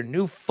at their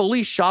new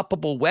fully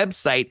shoppable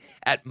website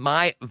at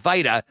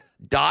myvita.ca.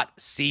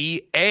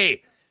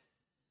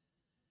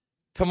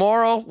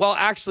 Tomorrow, well,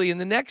 actually, in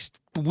the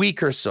next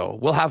week or so,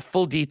 we'll have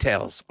full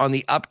details on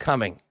the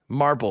upcoming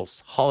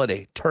Marbles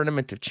Holiday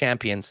Tournament of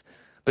Champions.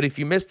 But if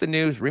you missed the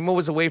news, Remo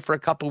was away for a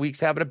couple of weeks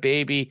having a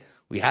baby.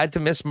 We had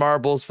to miss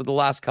Marbles for the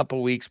last couple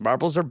of weeks.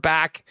 Marbles are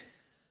back,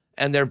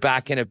 and they're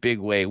back in a big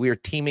way. We are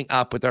teaming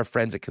up with our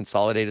friends at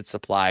Consolidated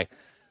Supply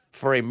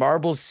for a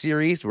Marbles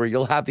series where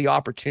you'll have the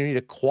opportunity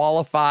to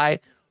qualify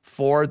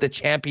for the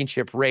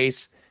championship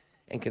race.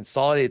 And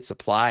Consolidated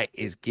Supply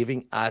is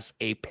giving us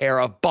a pair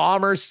of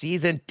Bomber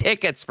season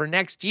tickets for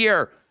next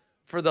year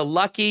for the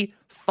lucky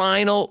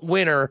final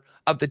winner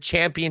of the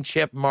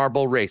championship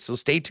marble race. So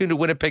stay tuned to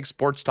Winnipeg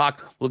Sports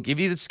Talk. We'll give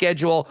you the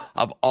schedule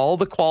of all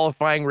the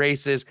qualifying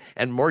races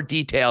and more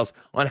details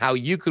on how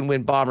you can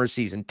win Bomber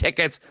season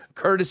tickets,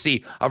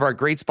 courtesy of our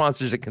great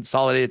sponsors at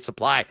Consolidated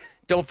Supply.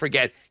 Don't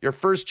forget, your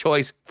first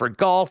choice for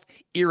golf,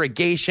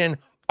 irrigation,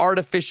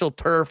 artificial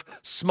turf,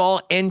 small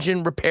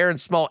engine repair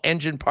and small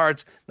engine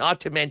parts, not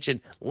to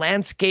mention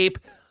landscape,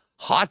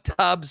 hot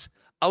tubs,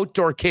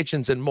 outdoor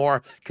kitchens, and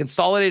more.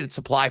 Consolidated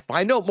Supply.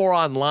 Find out more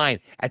online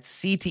at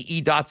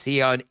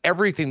cte.ca on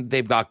everything that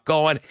they've got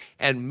going,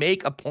 and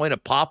make a point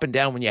of popping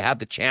down when you have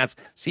the chance.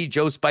 See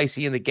Joe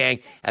Spicy and the gang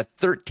at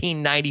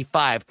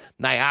 1395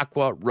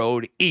 Niagara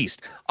Road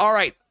East. All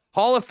right,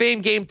 Hall of Fame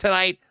game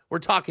tonight. We're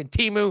talking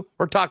Teemu.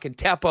 We're talking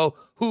Teppo.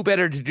 Who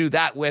better to do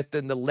that with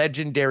than the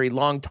legendary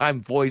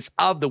longtime voice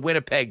of the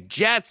Winnipeg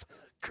Jets,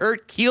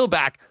 Kurt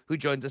Kielbach, who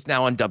joins us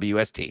now on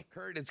WST.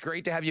 Kurt, it's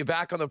great to have you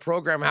back on the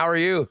program. How are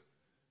you?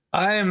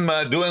 I'm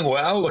doing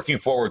well. Looking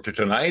forward to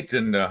tonight,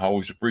 and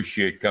always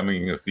appreciate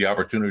coming with the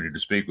opportunity to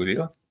speak with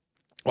you.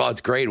 Well,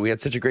 it's great. We had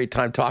such a great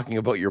time talking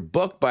about your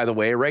book, by the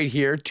way, right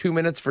here. 2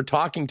 minutes for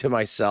talking to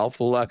myself.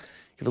 We'll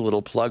give a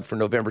little plug for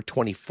November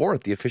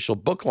 24th, the official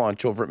book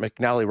launch over at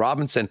McNally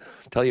Robinson.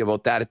 I'll tell you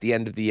about that at the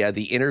end of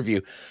the interview.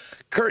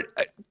 Kurt,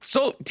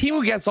 so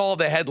Teemu gets all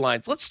the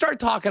headlines. Let's start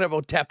talking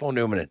about Teppo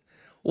Numminen.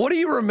 What do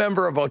you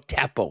remember about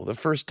Teppo the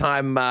first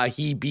time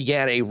he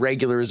began a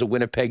regular as a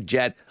Winnipeg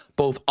Jet,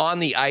 both on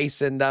the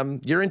ice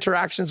and your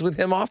interactions with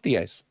him off the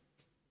ice?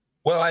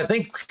 Well, I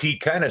think he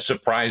kind of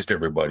surprised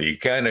everybody. He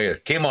kind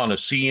of came on the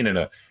scene in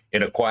a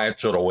quiet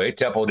sort of way.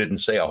 Teppo didn't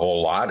say a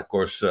whole lot. Of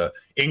course,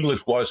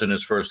 English wasn't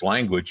his first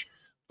language,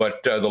 but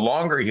the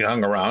longer he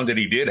hung around, and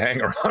he did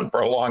hang around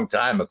for a long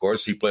time, of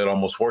course, he played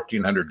almost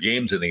 1,400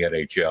 games in the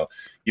NHL.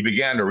 You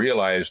began to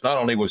realize not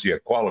only was he a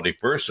quality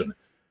person,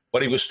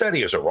 but he was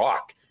steady as a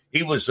rock.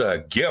 He was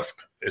a gift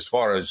as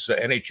far as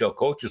NHL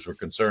coaches were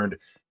concerned,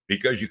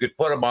 because you could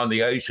put him on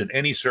the ice in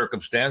any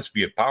circumstance,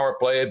 be it power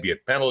play, be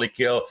it penalty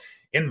kill.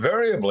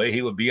 Invariably,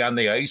 he would be on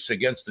the ice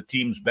against the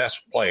team's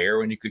best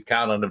player, and you could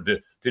count on him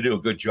to do a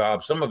good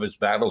job. Some of his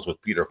battles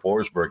with Peter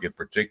Forsberg in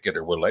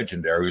particular were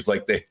legendary. It was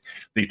like they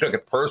took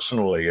it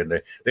personally,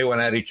 and they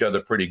went at each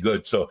other pretty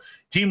good. So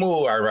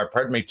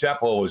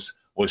Teppo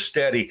was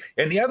steady.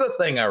 And the other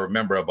thing I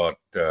remember about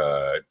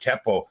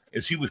Teppo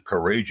is he was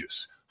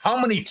courageous. How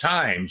many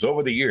times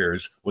over the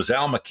years was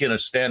Al McInnes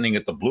standing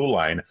at the blue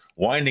line,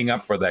 winding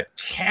up for that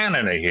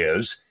cannon of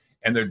his,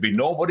 and there'd be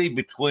nobody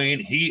between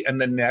he and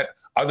the net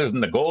other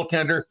than the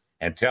goaltender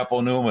and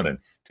Teppo Numminen.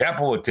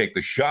 Teppo would take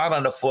the shot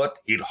on the foot.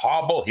 He'd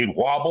hobble, he'd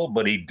wobble,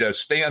 but he'd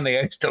stay on the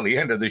ice till the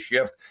end of the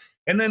shift.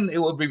 And then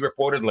it would be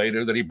reported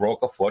later that he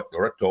broke a foot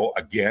or a toe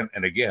again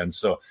and again.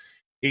 So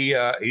he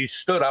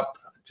stood up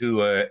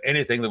to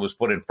anything that was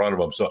put in front of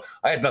him. So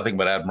I had nothing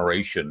but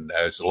admiration,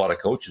 as a lot of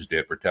coaches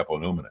did, for Teppo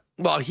Numminen.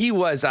 Well, he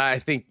was, I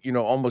think,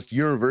 almost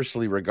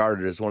universally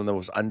regarded as one of the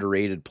most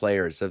underrated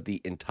players of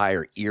the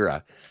entire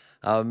era.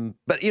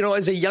 But,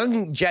 as a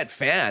young Jet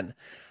fan,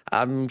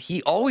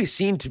 he always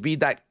seemed to be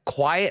that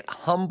quiet,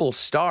 humble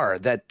star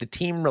that the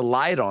team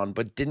relied on,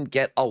 but didn't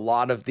get a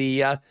lot of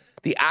the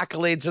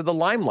accolades or the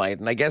limelight.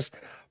 And I guess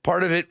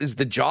part of it is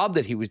the job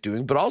that he was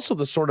doing, but also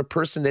the sort of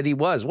person that he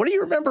was. What do you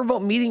remember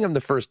about meeting him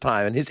the first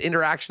time and his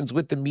interactions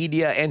with the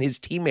media and his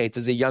teammates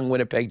as a young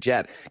Winnipeg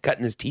Jet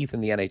cutting his teeth in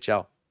the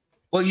NHL?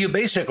 Well, you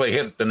basically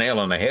hit the nail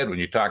on the head when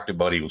you talked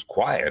about he was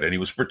quiet, and he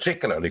was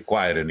particularly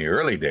quiet in the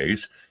early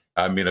days.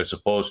 I mean, as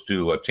opposed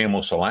to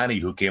Teemu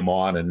Selanne, who came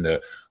on and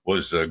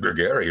was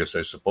gregarious,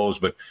 I suppose.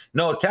 But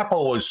no,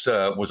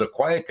 Teppo was a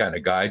quiet kind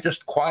of guy,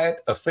 just quiet,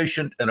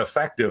 efficient, and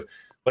effective.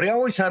 But he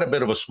always had a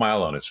bit of a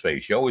smile on his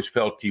face. You always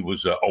felt he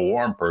was a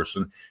warm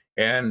person,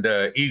 and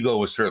ego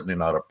was certainly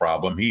not a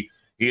problem. He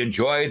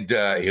enjoyed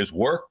his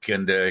work,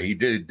 and he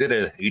did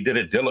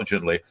it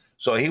diligently.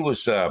 So he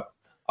was a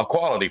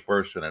quality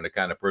person and the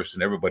kind of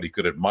person everybody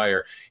could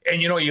admire.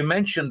 And you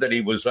mentioned that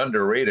he was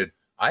underrated.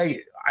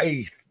 I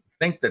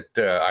think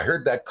that I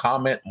heard that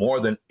comment more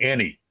than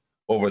any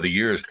over the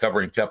years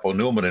covering Teppo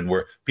Numminen,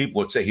 where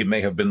people would say he may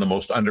have been the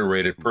most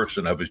underrated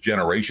person of his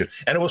generation.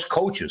 And it was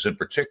coaches in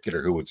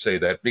particular who would say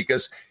that,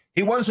 because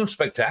he wasn't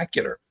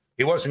spectacular.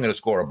 He wasn't going to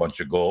score a bunch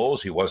of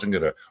goals. He wasn't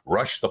going to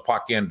rush the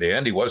puck end to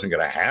end. He wasn't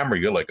going to hammer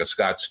you like a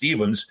Scott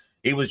Stevens.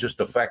 He was just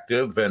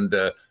effective and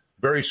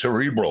very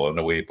cerebral in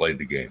the way he played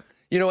the game.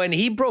 And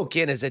he broke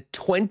in as a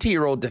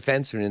 20-year-old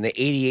defenseman in the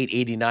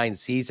 88-89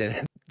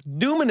 season.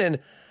 Numminen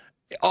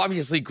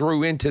obviously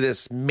grew into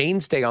this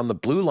mainstay on the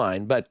blue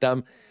line, but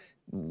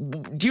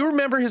do you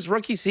remember his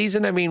rookie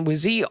season? I mean,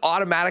 was he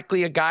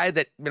automatically a guy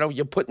that,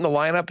 you put in the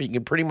lineup and you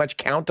can pretty much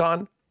count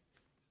on?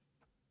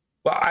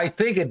 Well, I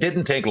think it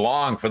didn't take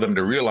long for them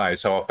to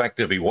realize how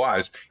effective he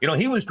was.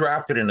 He was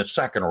drafted in the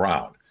second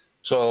round,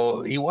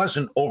 so he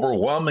wasn't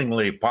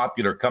overwhelmingly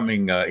popular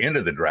coming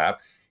into the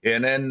draft.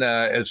 And then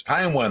as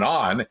time went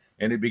on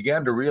and he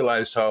began to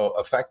realize how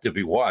effective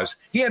he was,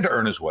 he had to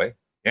earn his way.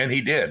 And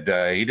he did.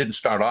 He didn't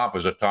start off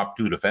as a top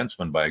two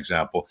defenseman, by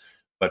example.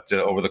 But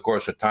over the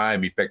course of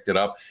time, he picked it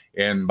up.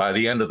 And by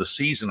the end of the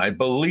season, I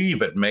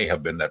believe it may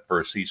have been that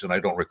first season, I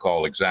don't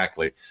recall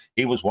exactly,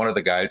 he was one of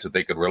the guys that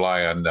they could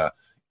rely on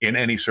in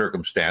any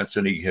circumstance.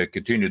 And he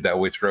continued that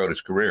way throughout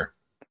his career.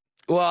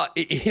 Well,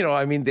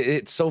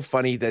 it's so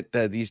funny that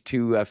these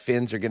two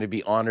Finns are going to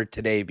be honored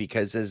today,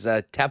 because as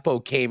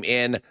Teppo came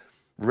in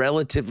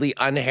relatively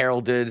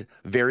unheralded,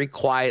 very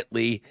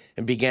quietly,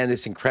 and began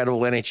this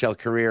incredible NHL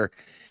career,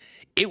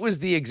 it was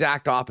the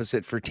exact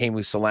opposite for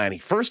Teemu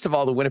Selanne. First of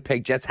all, the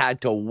Winnipeg Jets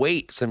had to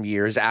wait some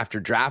years after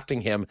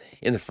drafting him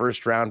in the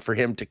first round for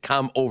him to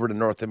come over to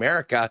North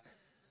America.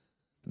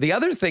 The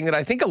other thing that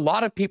I think a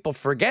lot of people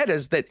forget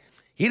is that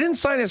he didn't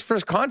sign his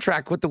first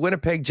contract with the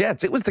Winnipeg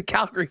Jets. It was the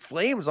Calgary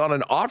Flames on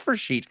an offer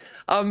sheet.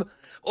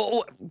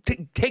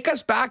 Take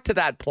us back to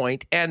that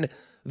point and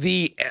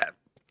the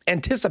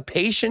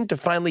anticipation to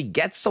finally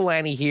get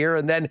Selanne here,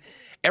 and then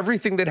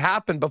everything that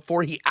happened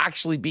before he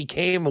actually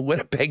became a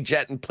Winnipeg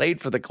Jet and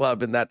played for the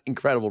club in that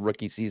incredible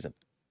rookie season.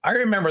 I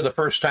remember the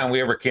first time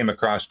we ever came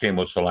across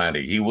Teemu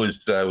Selanne. He was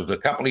it was a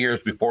couple of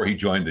years before he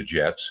joined the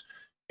Jets,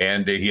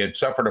 and he had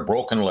suffered a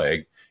broken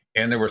leg.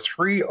 And there were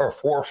 3 or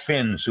 4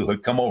 Finns who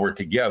had come over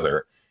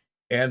together,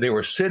 and they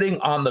were sitting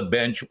on the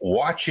bench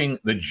watching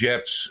the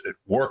Jets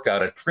work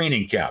out at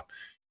training camp.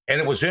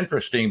 And it was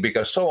interesting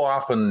because so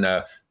often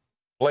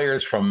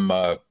players from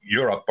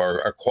Europe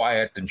are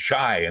quiet and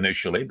shy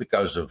initially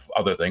because of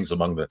other things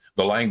among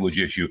the language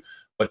issue.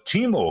 But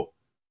Teemu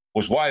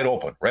was wide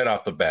open right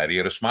off the bat. He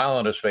had a smile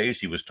on his face.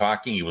 He was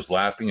talking. He was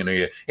laughing. And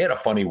he had a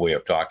funny way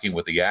of talking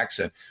with the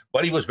accent.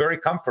 But he was very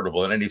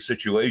comfortable in any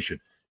situation.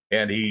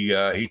 And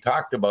he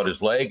talked about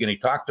his leg, and he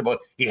talked about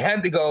he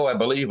had to go, I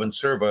believe, and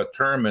serve a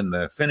term in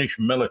the Finnish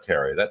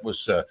military. That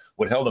was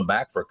what held him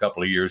back for a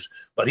couple of years.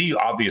 But he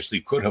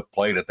obviously could have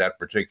played at that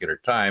particular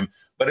time.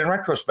 But in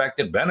retrospect,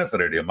 it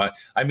benefited him.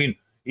 I mean,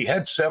 he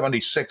had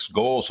 76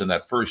 goals in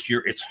that first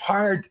year. It's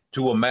hard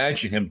to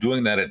imagine him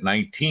doing that at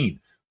 19,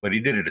 but he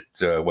did it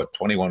at,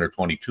 21 or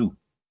 22?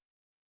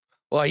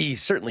 Well, he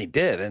certainly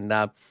did. And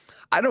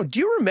do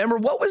you remember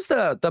what was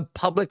the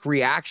public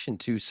reaction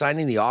to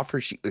signing the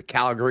offer sheet with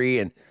Calgary?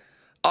 And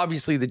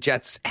obviously the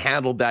Jets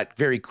handled that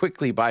very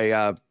quickly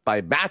by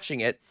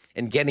matching it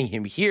and getting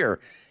him here.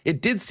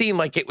 It did seem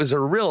like it was a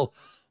real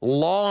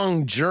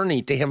long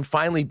journey to him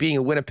finally being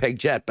a Winnipeg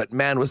Jet, but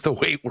man, was the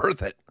wait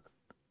worth it.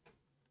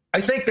 I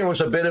think there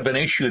was a bit of an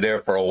issue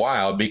there for a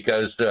while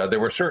because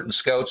there were certain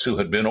scouts who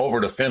had been over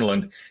to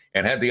Finland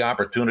and had the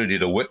opportunity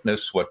to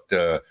witness what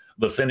the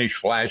Finnish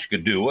Flash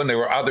could do. And there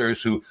were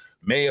others who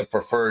may have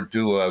preferred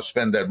to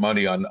spend that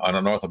money on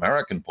a North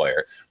American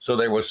player. So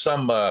there was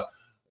some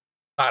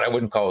I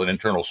wouldn't call it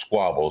internal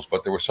squabbles,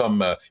 but there were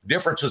some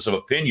differences of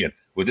opinion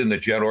within the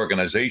Jet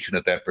organization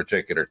at that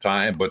particular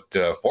time. But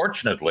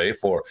fortunately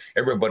for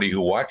everybody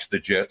who watched the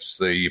Jets,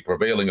 the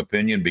prevailing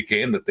opinion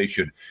became that they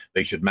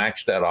should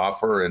match that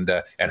offer and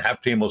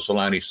have Teemu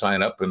Selanne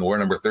sign up and wear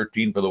number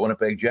 13 for the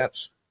Winnipeg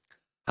Jets.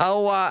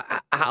 How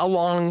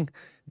long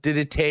did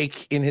it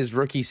take in his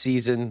rookie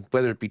season,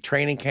 whether it be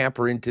training camp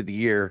or into the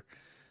year,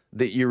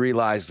 that you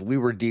realized we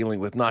were dealing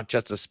with not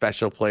just a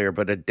special player,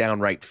 but a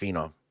downright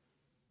phenom?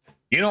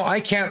 You know, I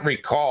can't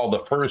recall the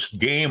first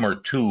game or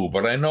two,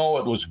 but I know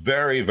it was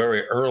very,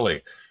 very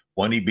early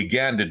when he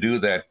began to do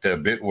that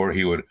bit where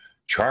he would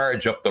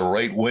charge up the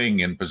right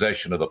wing in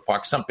possession of the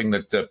puck, something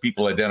that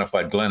people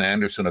identified Glenn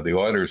Anderson of the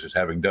Oilers as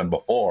having done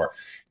before.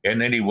 And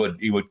then he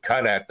would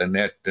cut at the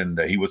net and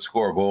he would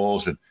score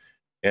goals.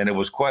 And it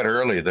was quite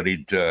early that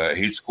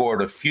he'd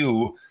scored a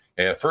few.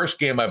 First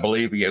game, I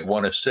believe he had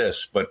 1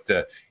 assist, but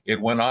it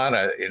went on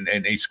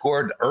and he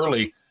scored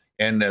early.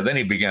 And then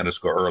he began to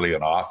score early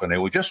and often. It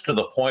was just to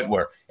the point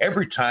where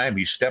every time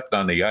he stepped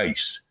on the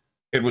ice,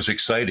 it was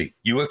exciting.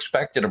 You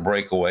expected a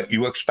breakaway.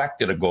 You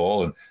expected a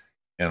goal.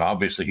 And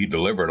obviously he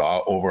delivered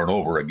over and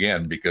over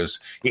again because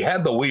he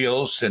had the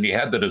wheels and he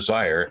had the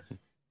desire.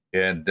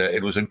 And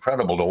it was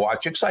incredible to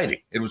watch. Exciting.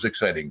 It was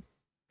exciting.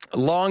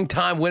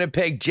 Longtime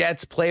Winnipeg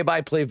Jets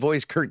play-by-play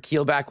voice Kurt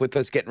Keelback with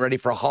us, getting ready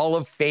for Hall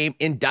of Fame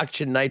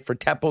induction night for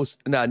Teppo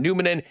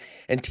Numminen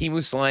and Teemu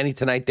Selanne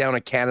tonight down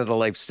at Canada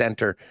Life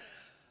Center.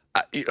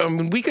 I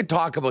mean, we could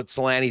talk about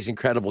Selanne's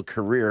incredible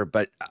career,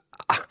 but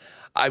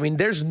I mean,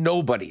 there's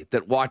nobody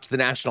that watched the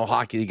National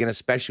Hockey League, and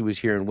especially was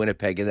here in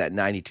Winnipeg in that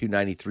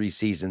 92-93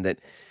 season, that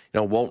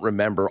won't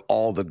remember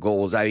all the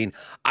goals. I mean,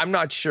 I'm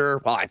not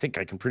sure. Well, I think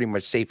I can pretty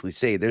much safely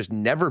say there's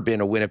never been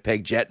a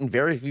Winnipeg Jet and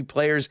very few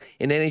players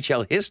in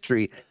NHL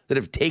history that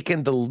have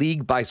taken the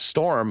league by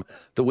storm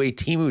the way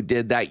Teemu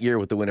did that year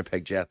with the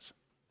Winnipeg Jets.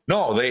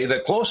 No,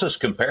 the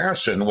closest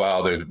comparison,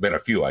 well, there's been a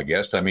few, I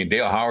guess. I mean,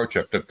 Dale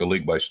Hawerchuk took the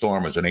league by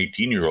storm as an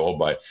 18-year-old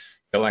by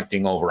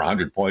collecting over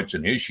 100 points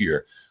in his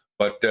year.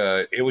 But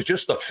it was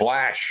just the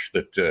flash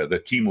that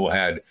Teemu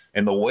had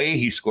and the way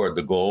he scored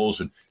the goals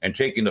and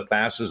taking the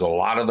passes, a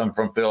lot of them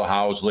from Phil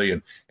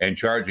Housley and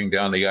charging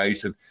down the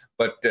ice.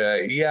 But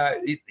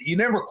you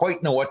never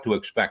quite know what to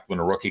expect when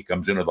a rookie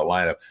comes into the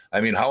lineup. I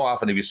mean, how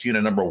often have you seen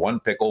a number 1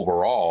 pick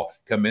overall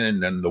come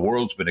in and the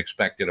world's been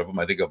expected of him?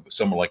 I think of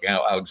someone like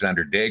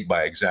Alexander Daigle,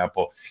 by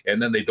example,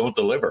 and then they don't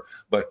deliver.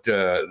 But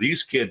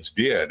these kids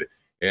did,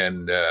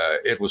 and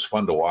it was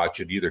fun to watch.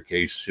 In either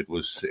case, it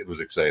was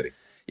exciting.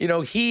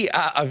 He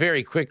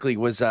very quickly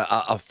was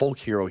a folk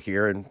hero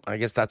here, and I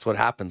guess that's what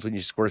happens when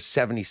you score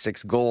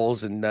 76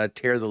 goals and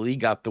tear the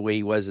league up the way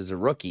he was as a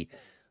rookie.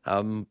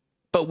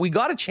 But we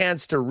got a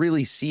chance to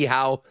really see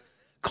how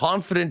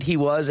confident he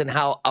was and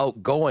how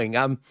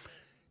outgoing.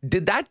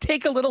 Did that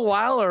take a little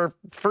while, or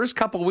first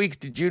couple of weeks,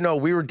 did you know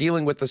we were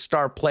dealing with a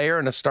star player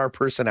and a star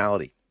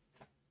personality?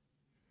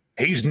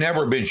 He's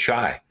never been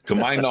shy. To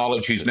my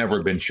knowledge, he's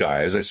never been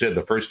shy. As I said,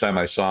 the first time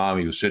I saw him,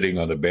 he was sitting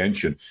on the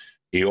bench and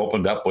he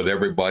opened up with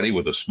everybody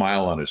with a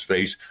smile on his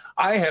face.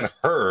 I had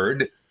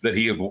heard that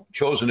he had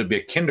chosen to be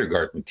a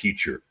kindergarten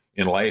teacher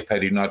in life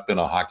had he not been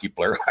a hockey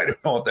player. I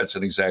don't know if that's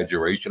an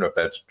exaggeration or if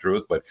that's the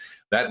truth, but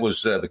that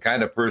was the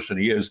kind of person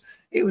he is.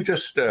 He was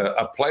just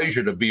a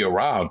pleasure to be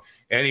around,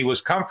 and he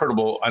was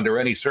comfortable under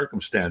any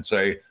circumstance.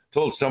 I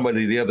told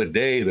somebody the other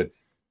day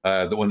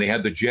that when they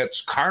had the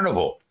Jets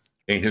Carnival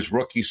in his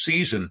rookie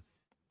season,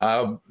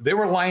 they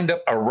were lined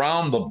up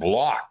around the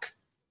block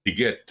to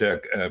get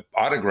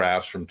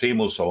autographs from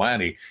Teemu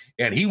Selanne,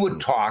 and he would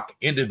talk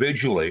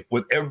individually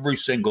with every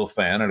single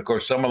fan. And of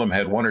course, some of them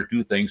had 1 or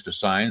 2 things to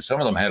sign.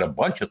 Some of them had a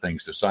bunch of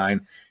things to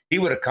sign. He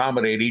would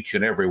accommodate each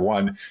and every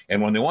one.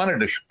 And when they wanted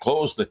to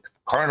close the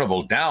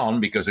carnival down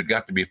because it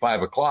got to be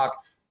 5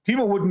 o'clock,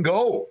 Teemu wouldn't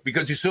go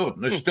because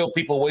there's still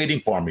people waiting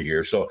for me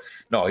here. So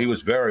no, he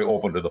was very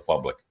open to the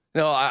public.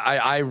 No,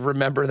 I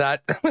remember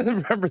that. I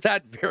remember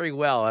that very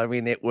well. I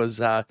mean, it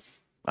was.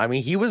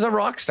 He was a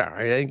rock star.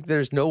 I think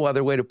there's no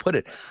other way to put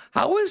it.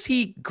 How was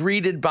he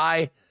greeted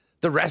by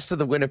the rest of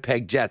the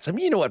Winnipeg Jets? I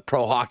mean, you know what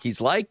pro hockey's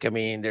like. I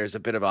mean, there's a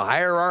bit of a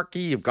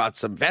hierarchy. You've got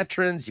some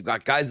veterans. You've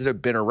got guys that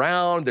have been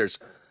around. There's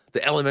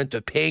the element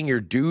of paying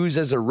your dues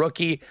as a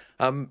rookie.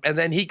 And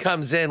then he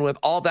comes in with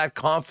all that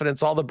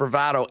confidence, all the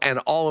bravado, and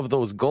all of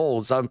those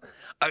goals.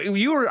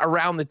 You were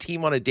around the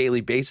team on a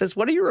daily basis.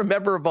 What do you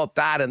remember about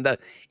that and the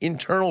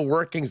internal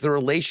workings, the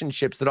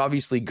relationships that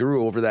obviously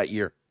grew over that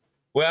year?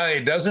 Well,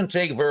 it doesn't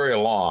take very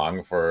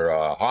long for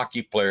a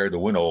hockey player to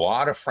win a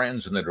lot of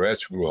friends in the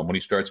dressing room when he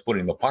starts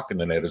putting the puck in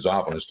the net as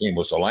often as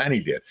Teemu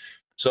Selanne did.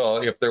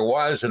 So if there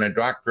was an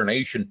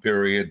indoctrination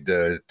period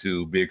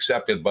to be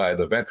accepted by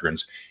the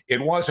veterans,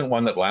 it wasn't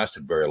one that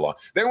lasted very long.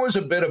 There was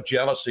a bit of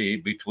jealousy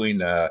between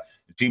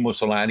Teemu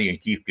Selanne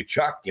and Keith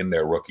Tkachuk in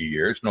their rookie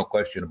years, no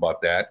question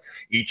about that.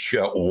 Each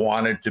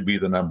wanted to be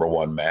the number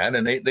 1 man,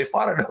 and they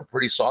fought it out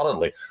pretty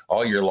solidly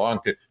all year long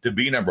to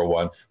be number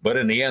 1. But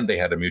in the end, they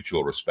had a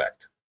mutual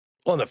respect.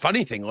 Well, and the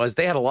funny thing was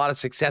they had a lot of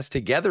success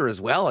together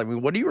as well. I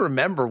mean, what do you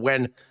remember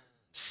when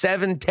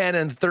 7, 10,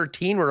 and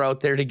 13 were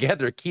out there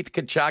together. Keith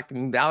Tkachuk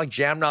and Alex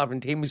Jamnov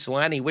and Teemu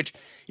Selanne, which,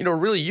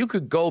 really you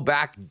could go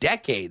back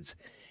decades,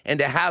 and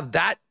to have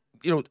that,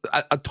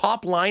 a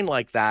top line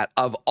like that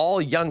of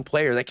all young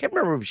players. I can't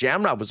remember if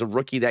Jamnov was a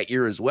rookie that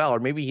year as well, or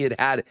maybe he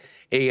had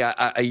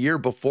a year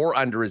before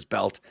under his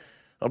belt.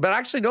 But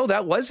actually, no,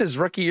 that was his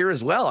rookie year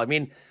as well. I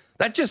mean,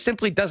 that just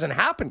simply doesn't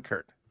happen,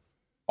 Kurt.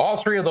 All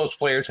three of those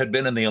players had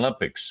been in the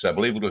Olympics. I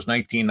believe it was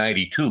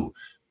 1992.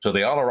 So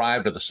they all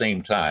arrived at the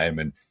same time,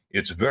 and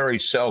it's very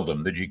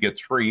seldom that you get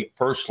three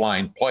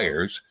first-line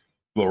players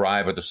to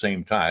arrive at the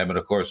same time. And,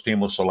 of course,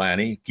 Teemu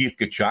Selanne, Keith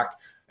Tkachuk,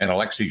 and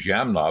Alexei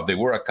Jamnov, they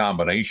were a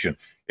combination.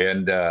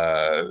 And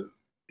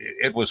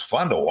it was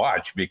fun to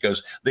watch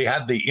because they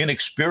had the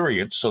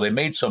inexperience, so they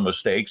made some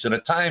mistakes. And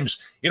at times,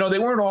 they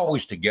weren't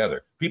always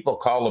together. People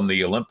call them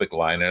the Olympic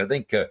line, and I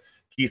think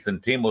Keith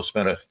and Teemu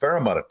spent a fair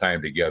amount of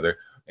time together.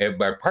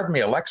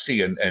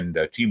 Alexei and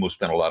Teemu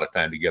spent a lot of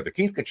time together.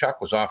 Keith Tkachuk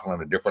was often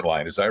on a different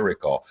line, as I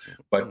recall.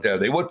 But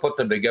they would put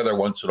them together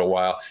once in a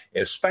while,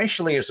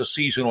 especially as the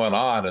season went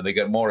on and they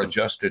got more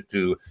adjusted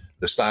to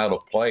the style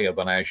of play of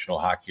the National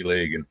Hockey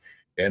League.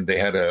 And they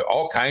had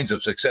all kinds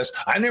of success.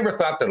 I never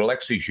thought that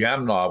Alexei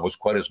Jamnov was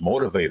quite as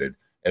motivated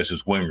as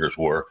his wingers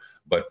were,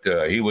 but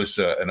he was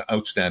an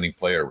outstanding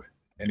player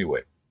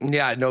anyway.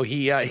 Yeah, no,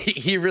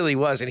 he really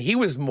was. And he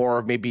was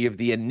more maybe of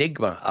the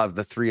enigma of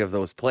the three of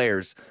those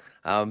players.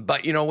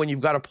 But, when you've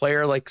got a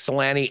player like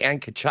Selanne and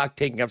Tkachuk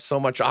taking up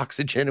so much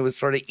oxygen, it was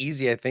sort of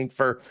easy, I think,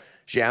 for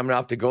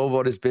Jamnov to go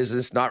about his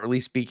business, not really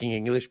speaking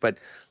English, but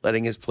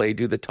letting his play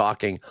do the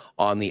talking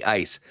on the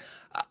ice.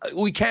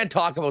 We can't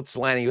talk about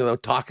Selanne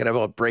without talking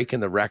about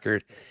breaking the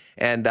record.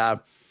 And,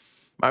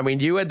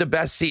 you had the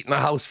best seat in the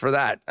house for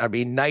that.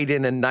 Night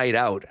in and night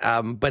out.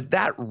 But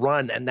that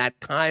run and that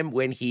time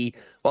when it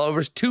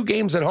was 2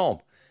 games at home.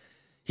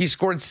 He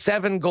scored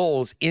 7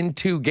 goals in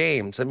 2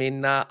 games.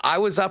 I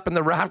was up in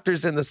the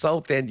rafters in the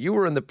South End. You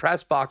were in the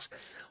press box.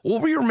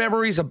 What were your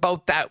memories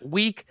about that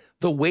week,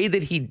 the way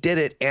that he did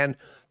it, and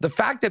the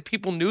fact that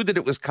people knew that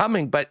it was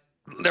coming, but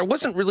there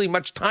wasn't really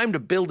much time to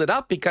build it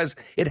up because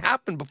it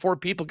happened before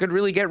people could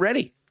really get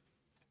ready?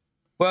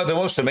 Well, the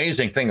most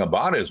amazing thing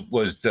about it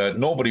was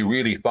nobody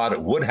really thought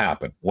it would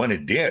happen when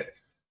it did.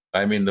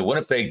 The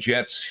Winnipeg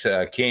Jets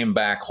came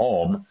back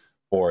home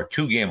for a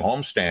 2-game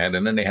homestand,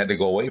 and then they had to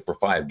go away for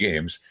 5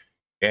 games.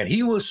 And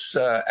he was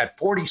at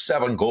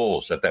 47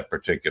 goals at that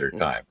particular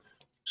time.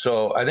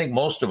 So I think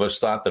most of us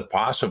thought that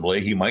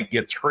possibly he might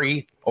get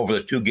 3 over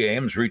the 2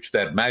 games, reach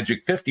that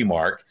magic 50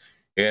 mark,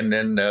 and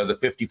then the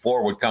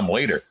 54 would come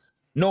later.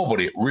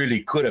 Nobody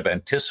really could have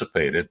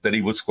anticipated that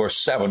he would score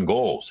 7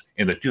 goals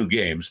in the 2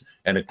 games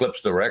and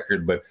eclipse the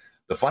record. But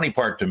the funny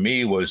part to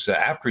me was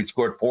after he'd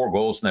scored 4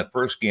 goals in that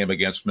first game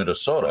against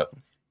Minnesota,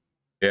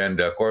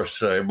 and, of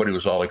course, everybody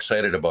was all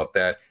excited about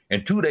that.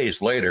 And 2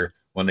 days later,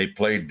 when they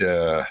played,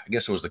 I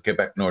guess it was the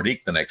Quebec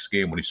Nordique the next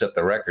game when he set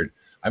the record,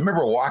 I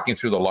remember walking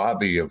through the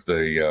lobby of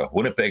the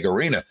Winnipeg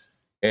Arena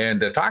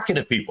and talking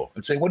to people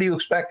and saying, what do you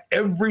expect?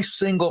 Every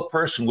single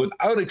person,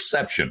 without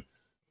exception,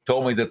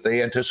 told me that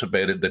they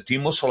anticipated that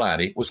Teemu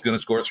Selanne was going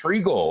to score 3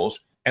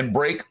 goals and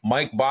break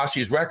Mike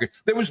Bossy's record.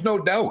 There was no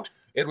doubt.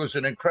 It was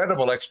an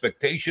incredible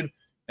expectation,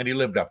 and he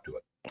lived up to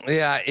it.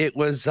 Yeah, it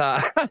was,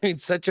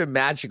 such a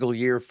magical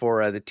year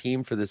for the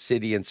team, for the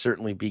city, and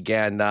certainly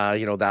began,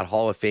 that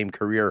Hall of Fame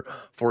career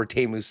for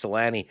Teemu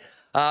Selanne.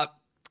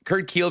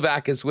 Kurt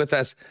Keelback is with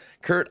us.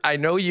 Kurt, I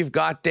know you've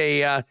got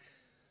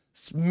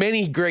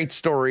many great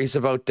stories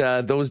about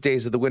those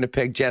days of the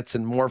Winnipeg Jets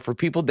and more. For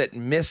people that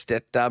missed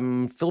it,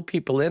 fill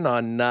people in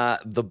on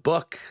the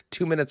book,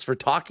 2 Minutes for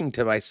Talking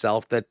to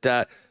Myself,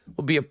 that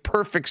will be a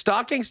perfect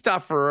stocking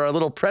stuffer, a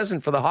little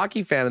present for the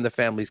hockey fan and the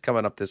families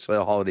coming up this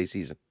holiday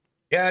season.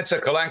 Yeah, it's a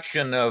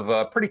collection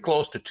of pretty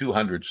close to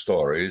 200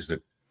 stories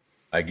that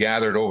I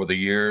gathered over the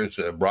years,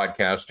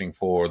 broadcasting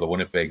for the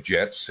Winnipeg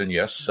Jets, and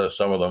yes,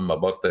 some of them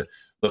about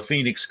the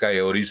Phoenix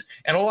Coyotes,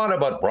 and a lot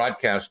about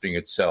broadcasting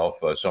itself,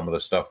 some of the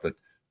stuff that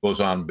goes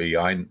on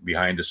behind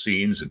the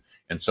scenes,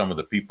 and some of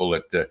the people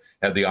that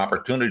had the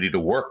opportunity to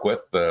work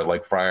with,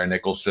 like Fryer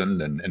Nicholson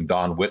and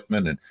Don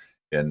Whitman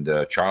and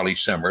Charlie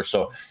Simmer.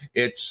 So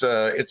it's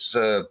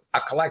a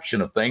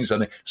collection of things.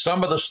 And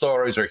some of the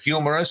stories are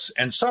humorous,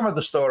 and some of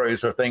the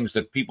stories are things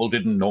that people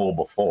didn't know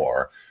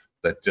before.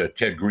 That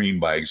Ted Green,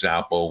 by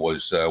example,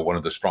 was one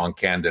of the strong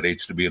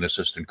candidates to be an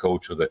assistant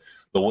coach of the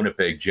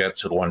Winnipeg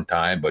Jets at one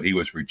time, but he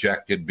was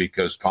rejected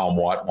because Tom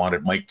Watt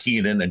wanted Mike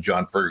Keenan and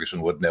John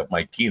Ferguson wouldn't have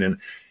Mike Keenan,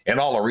 and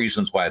all the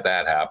reasons why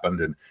that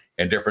happened,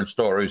 and different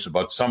stories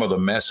about some of the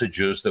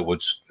messages that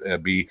would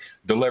be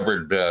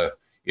delivered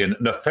in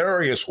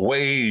nefarious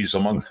ways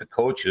among the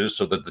coaches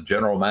so that the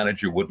general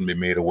manager wouldn't be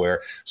made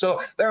aware. So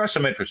there are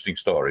some interesting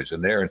stories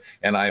in there,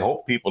 and I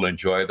hope people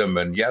enjoy them.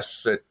 And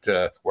yes,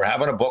 we're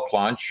having a book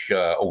launch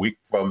a week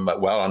from,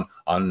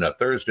 on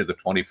Thursday the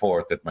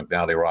 24th at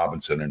McNally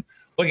Robinson, and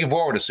looking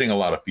forward to seeing a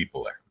lot of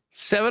people there.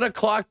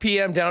 7:00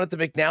 p.m. down at the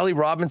McNally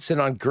Robinson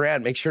on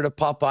Grant. Make sure to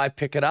pop by,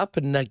 pick it up,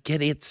 and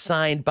get it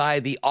signed by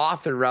the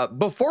author.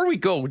 Before we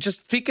go,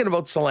 just speaking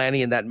about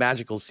Selanne and that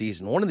magical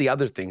season, one of the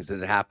other things that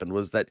had happened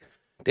was that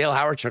Dale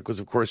Hawerchuk was,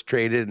 of course,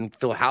 traded, and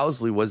Phil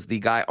Housley was the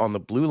guy on the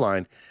blue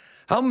line.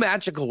 How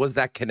magical was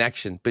that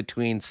connection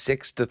between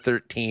 6 to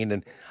 13?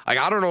 And I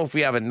don't know if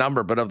we have a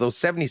number, but of those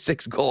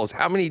 76 goals,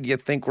 how many do you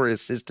think were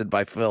assisted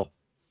by Phil?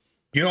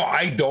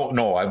 I don't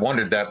know. I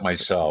wondered that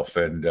myself,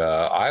 and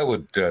I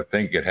would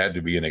think it had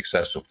to be in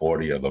excess of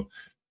 40 of them.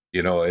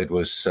 It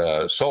was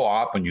so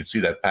often you'd see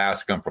that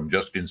pass come from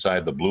just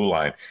inside the blue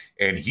line,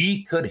 and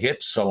he could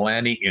hit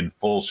Selanne in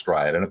full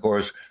stride. And, of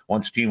course,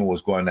 once Timo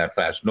was going that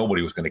fast,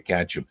 nobody was going to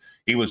catch him.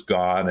 He was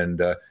gone,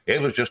 and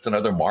it was just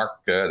another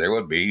mark. There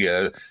would be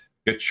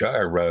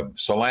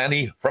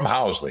Selanne from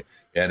Housley.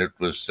 And it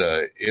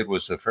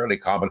was a fairly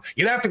common.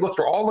 You'd have to go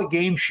through all the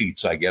game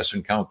sheets, I guess,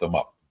 and count them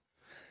up.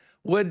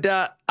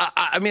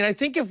 I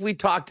think if we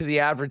talk to the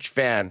average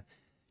fan,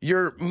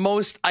 your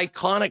most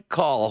iconic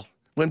call,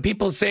 when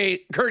people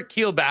say Kurt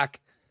Keelback,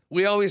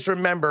 we always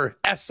remember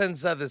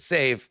essence of the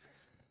save.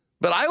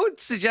 But I would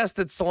suggest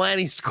that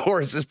Selanne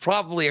scores is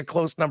probably a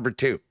close number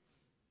 2.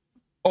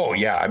 Oh,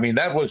 yeah. I mean,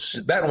 that was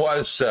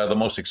the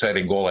most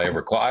exciting goal I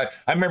ever called.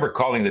 I remember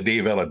calling the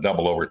Dave Ellett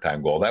double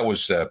overtime goal. That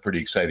was a pretty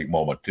exciting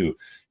moment, too.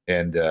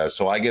 And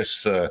so I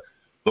guess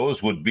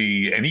those would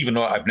be, and even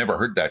though I've never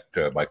heard that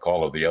my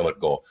call of the Ellett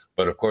goal,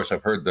 but of course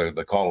I've heard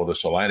the call of the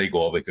Selanne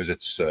goal because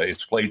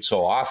it's played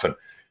so often.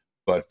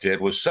 But it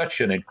was such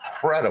an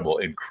incredible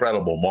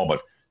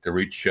moment to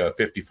reach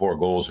 54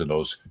 goals in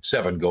those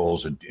 7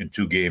 goals in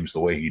 2 games the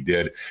way he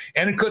did.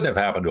 And it couldn't have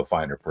happened to a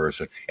finer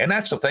person. And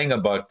that's the thing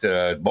about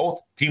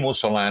both Timo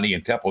Selanne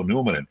and Teppo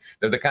Numminen.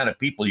 They're the kind of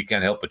people you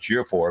can't help but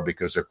cheer for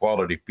because they're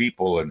quality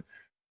people. And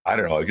I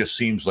don't know, it just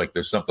seems like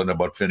there's something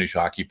about Finnish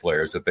hockey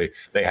players that they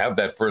have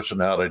that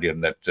personality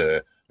and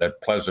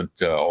that pleasant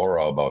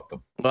aura about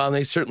them. Well,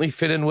 they certainly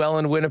fit in well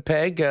in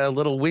Winnipeg, a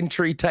little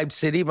wintry type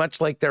city, much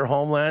like their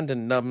homeland.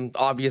 And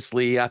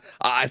obviously,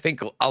 I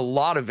think a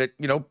lot of it,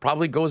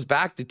 probably goes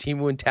back to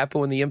Timo and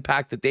Teppo and the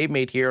impact that they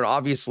made here. And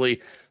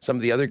obviously, some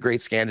of the other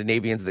great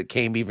Scandinavians that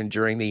came even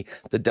during the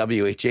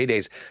WHA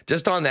days.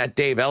 Just on that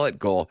Dave Ellett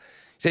goal,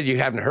 said you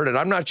haven't heard it.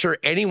 I'm not sure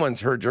anyone's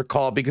heard your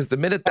call because the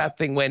minute that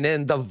thing went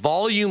in, the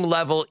volume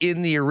level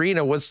in the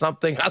arena was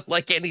something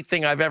unlike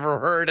anything I've ever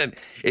heard. And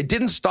it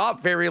didn't stop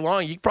very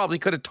long. You probably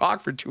could have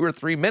talked for 2 or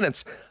 3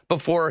 minutes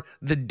before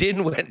the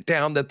din went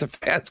down that the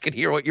fans could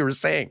hear what you were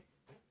saying.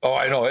 Oh,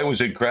 I know. It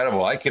was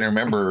incredible. I can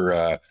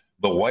remember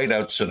the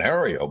whiteout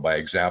scenario, by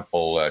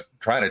example,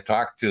 trying to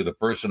talk to the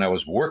person I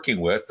was working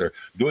with or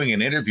doing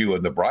an interview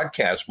in the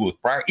broadcast booth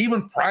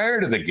even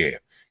prior to the game.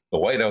 The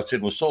whiteouts,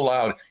 it was so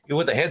loud,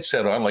 with the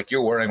headset on like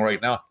you're wearing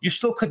right now, you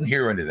still couldn't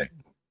hear anything.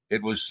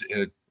 It was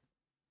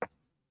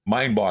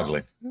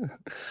mind-boggling.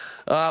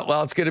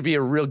 Well, it's going to be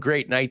a real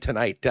great night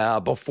tonight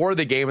before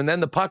the game, and then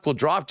the puck will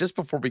drop just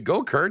before we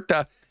go, Kurt.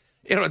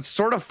 It's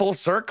sort of full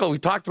circle. We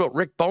talked about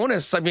Rick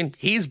Bowness. I mean,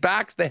 he's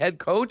back, the head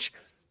coach.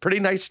 Pretty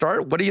nice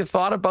start. What do you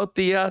thought about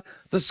the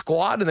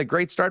squad and the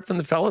great start from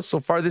the fellas so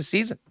far this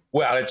season?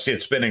 Well,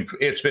 it's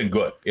been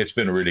good. It's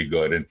been really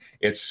good, and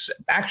it's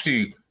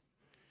actually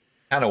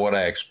kind of what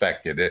I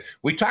expected.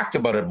 We talked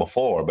about it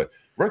before, but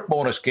Rick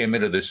Bowness came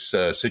into this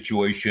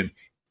situation.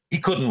 He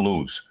couldn't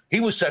lose. He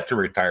was set to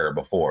retire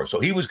before, so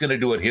he was going to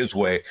do it his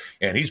way,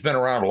 and he's been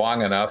around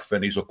long enough,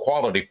 and he's a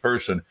quality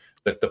person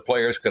that the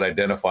players could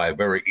identify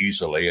very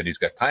easily, and he's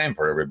got time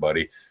for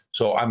everybody.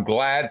 So I'm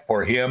glad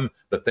for him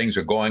that things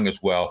are going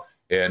as well.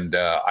 And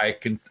I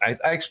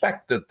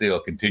expect that they'll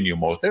continue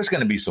most. There's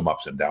going to be some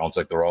ups and downs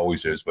like there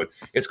always is, but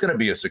it's going to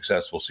be a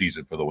successful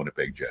season for the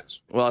Winnipeg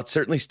Jets. Well, it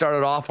certainly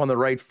started off on the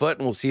right foot,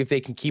 and we'll see if they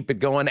can keep it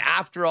going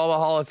after all the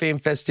Hall of Fame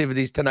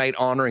festivities tonight,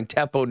 honoring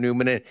Teppo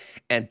Numminen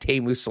and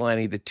Teemu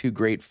Selanne, the 2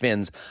 great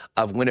Finns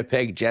of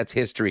Winnipeg Jets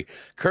history.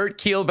 Kurt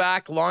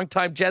Keelback,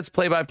 longtime Jets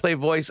play-by-play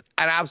voice.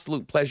 An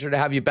absolute pleasure to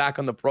have you back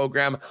on the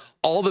program.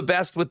 All the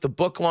best with the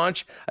book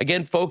launch.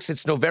 Again, folks,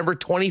 it's November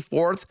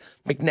 24th,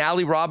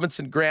 McNally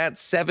Robinson Grant,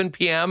 7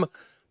 p.m.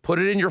 Put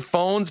it in your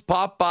phones,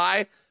 pop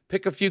by,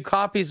 pick a few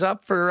copies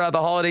up for the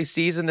holiday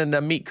season,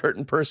 and meet Kurt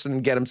in person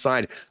and get him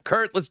signed.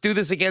 Kurt, let's do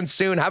this again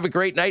soon. Have a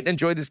great night and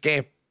enjoy this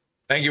game.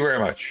 Thank you very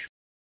much.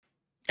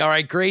 All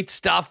right, great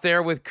stuff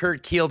there with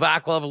Kurt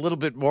Keelback. We'll have a little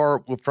bit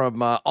more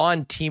from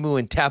on Teemu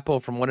and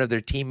Teppo from one of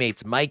their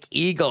teammates, Mike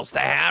Eagles, the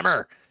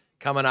Hammer,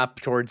 coming up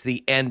towards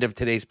the end of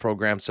today's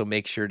program, so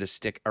make sure to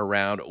stick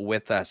around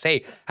with us.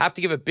 Hey, have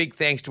to give a big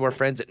thanks to our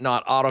friends at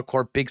Knott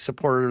Autocorp, big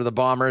supporter of the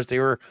Bombers. They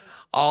were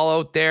all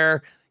out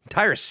there,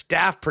 entire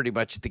staff pretty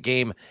much at the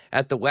game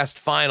at the West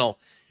Final.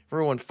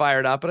 Everyone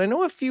fired up, and I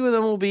know a few of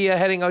them will be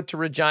heading out to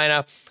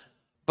Regina,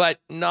 but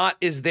Knott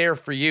is there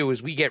for you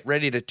as we get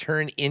ready to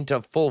turn into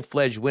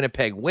full-fledged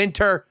Winnipeg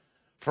winter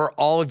for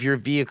all of your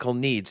vehicle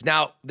needs.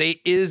 Now,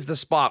 they is the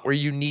spot where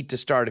you need to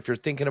start. If you're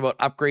thinking about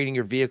upgrading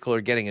your vehicle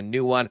or getting a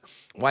new one,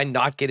 why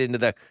not get into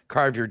the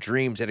car of your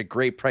dreams at a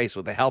great price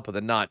with the help of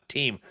the Knott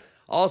team?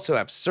 Also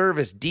have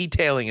service,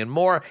 detailing, and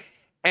more.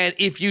 And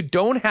if you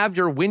don't have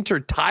your winter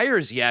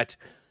tires yet,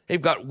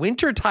 they've got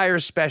winter tire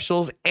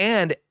specials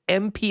and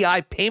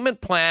MPI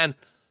payment plan.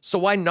 So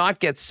why not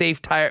get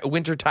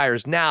winter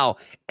tires now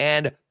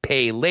and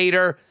pay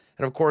later?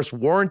 And of course,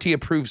 warranty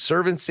approved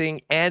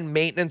servicing and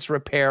maintenance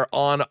repair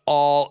on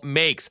all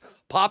makes.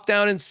 Pop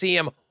down and see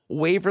them.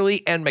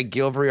 Waverly and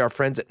McGillivray, our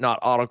friends at Knott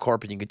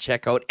Autocorp, and you can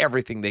check out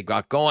everything they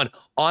got going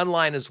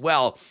online as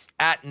well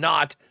at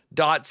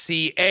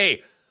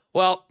knott.ca.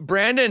 Well,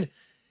 Brandon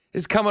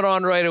is coming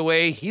on right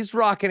away. He's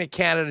rocking a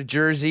Canada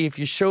jersey.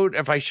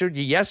 If I showed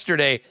you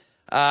yesterday,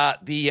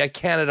 the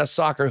Canada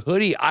soccer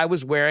hoodie I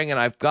was wearing, and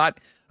I've got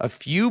a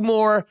few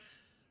more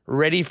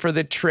ready for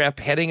the trip.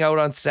 Heading out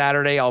on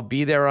Saturday. I'll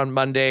be there on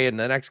Monday, and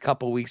the next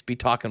couple of weeks be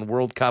talking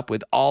World Cup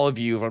with all of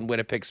you on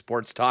Winnipeg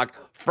Sports Talk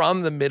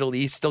from the Middle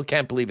East. Still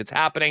can't believe it's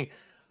happening.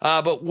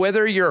 But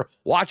whether you're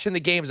watching the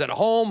games at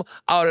home,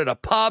 out at a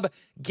pub,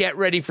 get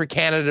ready for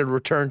Canada to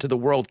return to the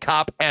World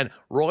Cup. And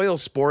Royal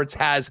Sports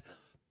has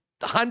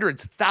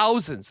hundreds,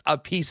 thousands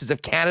of pieces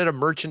of Canada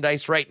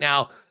merchandise right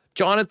now.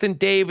 Jonathan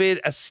David,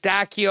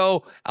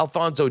 Eustáquio,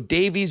 Alphonso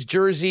Davies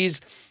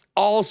jerseys,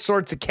 all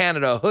sorts of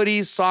Canada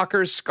hoodies,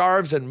 soccer,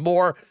 scarves, and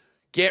more.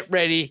 Get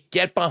ready.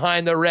 Get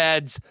behind the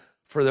Reds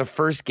for the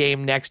first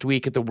game next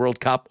week at the World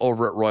Cup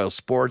over at Royal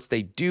Sports.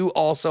 They do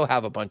also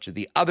have a bunch of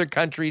the other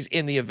countries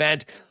in the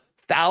event.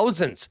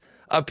 Thousands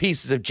of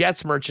pieces of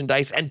Jets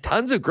merchandise and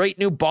tons of great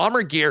new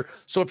Bomber gear.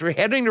 So if you're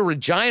heading to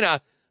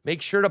Regina,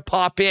 make sure to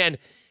pop in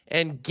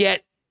and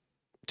get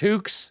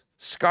toques,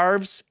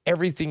 scarves,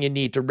 everything you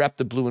need to rep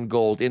the blue and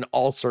gold in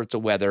all sorts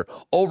of weather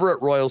over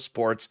at Royal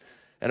Sports.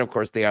 And of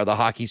course, they are the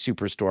hockey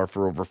superstore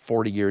for over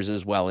 40 years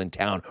as well in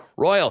town.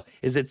 Royal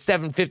is at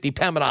 750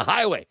 Pembina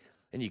Highway.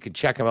 And you can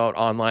check them out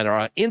online or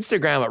on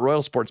Instagram at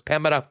Royal Sports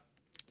Pembina.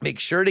 Make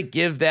sure to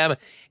give them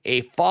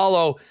a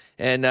follow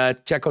and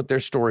check out their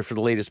story for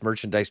the latest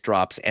merchandise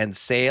drops and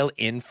sale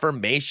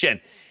information.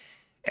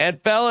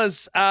 And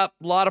fellas, a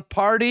lot of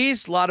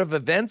parties, a lot of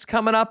events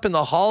coming up in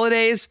the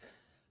holidays.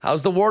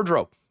 How's the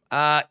wardrobe?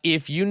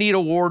 If you need a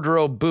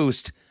wardrobe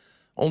boost,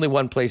 only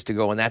one place to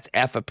go, and that's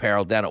F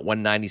Apparel down at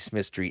 190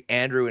 Smith Street.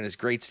 Andrew and his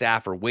great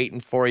staff are waiting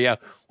for you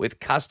with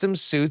custom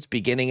suits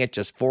beginning at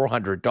just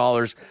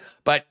 $400.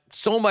 But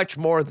so much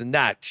more than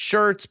that.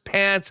 Shirts,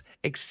 pants,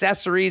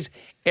 accessories,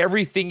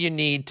 everything you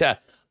need to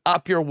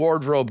up your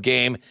wardrobe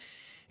game.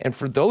 And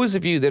for those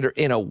of you that are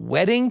in a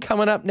wedding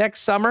coming up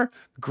next summer,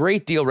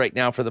 great deal right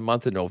now for the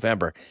month of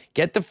November.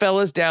 Get the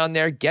fellas down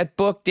there, get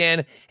booked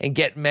in, and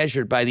get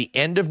measured. By the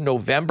end of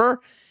November,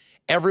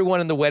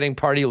 everyone in the wedding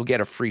party will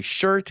get a free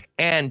shirt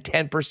and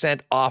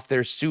 10% off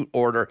their suit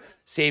order,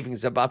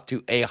 savings of up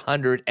to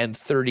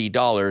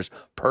 $130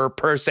 per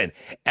person.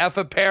 F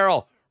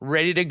Apparel,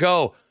 ready to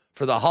go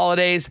for the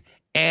holidays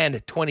and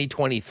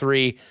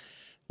 2023.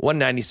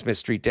 190 Smith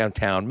Street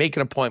downtown. Make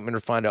an appointment or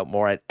find out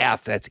more at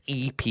that's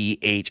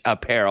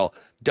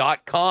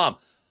EPHapparel.com.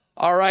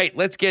 All right,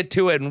 let's get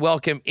to it and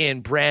welcome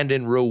in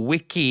Brandon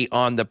Rowicki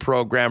on the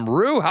program.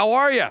 Roo, how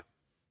are you?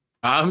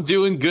 I'm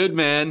doing good,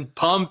 man.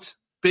 Pumped.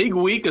 Big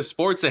week of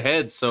sports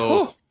ahead,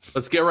 so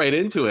let's get right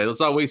into it. Let's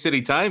not waste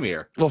any time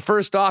here. Well,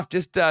 first off,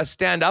 just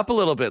stand up a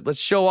little bit. Let's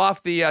show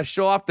off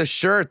the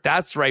shirt.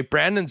 That's right.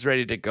 Brandon's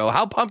ready to go.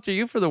 How pumped are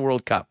you for the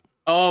World Cup?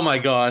 Oh my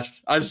gosh,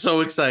 I'm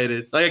so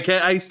excited! Like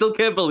I still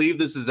can't believe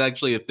this is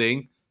actually a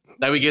thing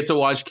that we get to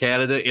watch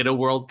Canada in a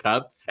World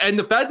Cup, and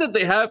the fact that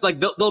they have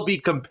they'll be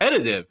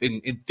competitive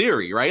in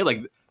theory, right?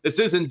 Like this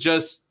isn't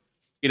just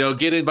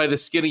get in by the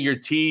skin of your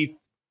teeth,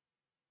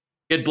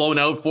 get blown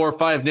out 4 or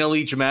 5-0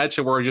 each match,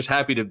 and we're just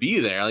happy to be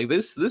there. Like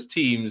this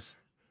team's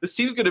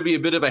going to be a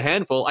bit of a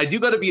handful. I do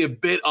got to be a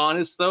bit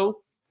honest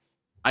though.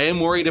 I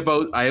am worried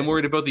about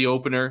the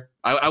opener.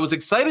 I was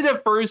excited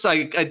at first.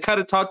 I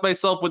kind of talked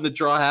myself when the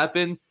draw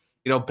happened.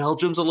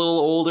 Belgium's a little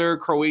older,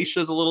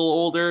 Croatia's a little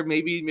older.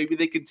 Maybe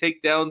they can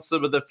take down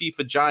some of the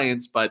FIFA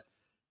giants, but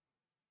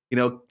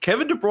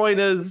Kevin De Bruyne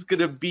is going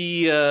to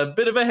be a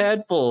bit of a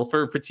handful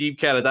for Team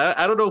Canada.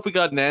 I don't know if we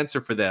got an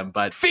answer for them,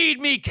 but feed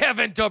me,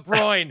 Kevin De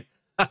Bruyne.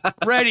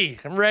 Ready.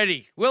 I'm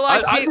ready. Will I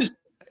see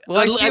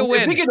a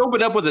win? If we can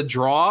open up with a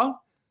draw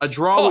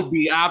would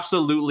be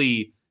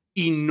absolutely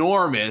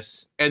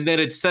enormous, and then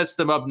it sets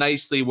them up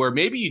nicely where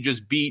maybe you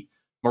just beat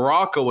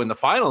Morocco in the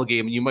final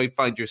game and you might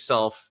find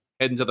yourself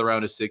heading to the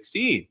round of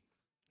 16.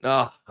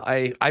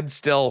 I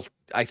still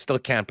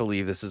can't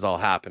believe this is all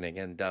happening,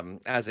 and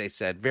as I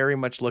said, very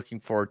much looking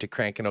forward to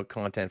cranking out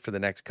content for the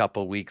next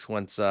couple of weeks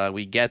once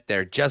we get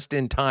there, just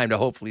in time to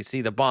hopefully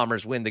see the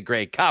Bombers win the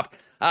Grey Cup.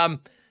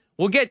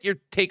 We'll get your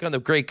take on the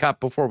Grey Cup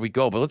before we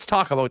go, but let's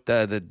talk about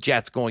the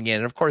Jets going in.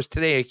 And, of course,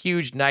 today a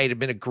huge night. It's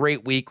been a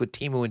great week with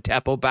Timu and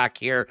Teppo back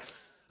here.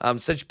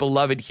 Such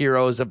beloved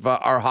heroes of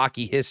our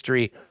hockey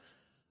history.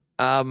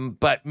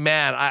 But,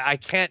 man, I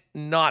can't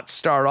not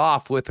start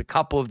off with a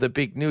couple of the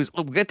big news.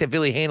 We'll get to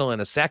Ville Heinola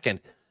in a second.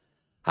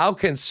 How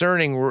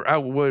concerned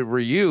were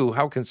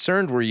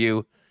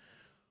you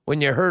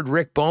when you heard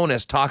Rick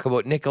Bowness talk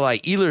about Nikolai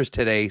Ehlers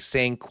today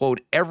saying, quote,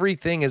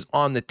 everything is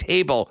on the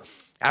table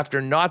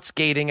after not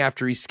skating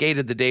after he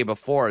skated the day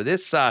before?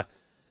 This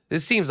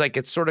this seems like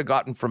it's sort of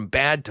gotten from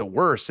bad to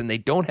worse, and they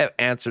don't have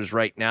answers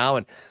right now.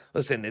 And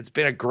listen, it's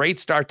been a great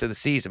start to the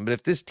season, but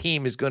if this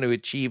team is going to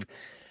achieve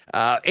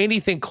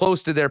anything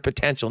close to their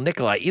potential,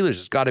 Nikolai Ehlers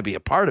has got to be a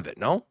part of it,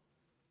 no?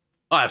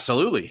 Oh,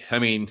 absolutely. I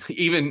mean,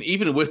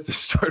 even with the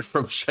start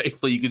from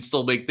Scheifele, you could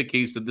still make the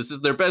case that this is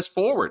their best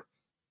forward,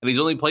 and he's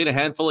only played a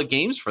handful of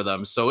games for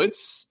them. So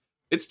it's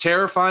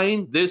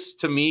terrifying. This,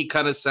 to me,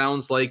 kind of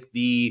sounds like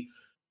the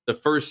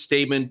first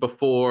statement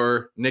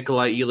before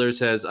Nikolai Ehlers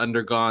has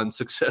undergone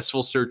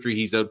successful surgery.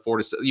 He's out 4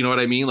 to, you know what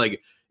I mean?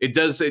 Like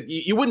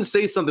you wouldn't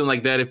say something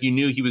like that if you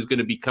knew he was going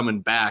to be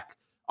coming back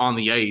on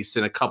the ice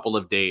in a couple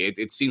of days.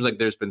 It seems like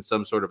there's been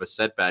some sort of a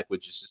setback,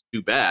 which is just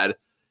too bad.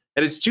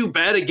 And it's too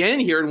bad again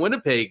here in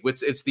Winnipeg.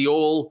 It's the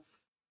old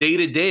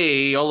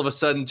day-to-day all of a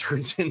sudden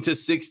turns into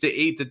 6 to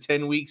 8 to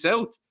 10 weeks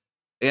out.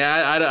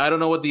 Yeah, I don't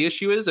know what the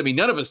issue is. I mean,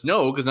 none of us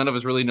know because none of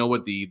us really know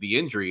what the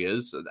injury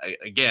is.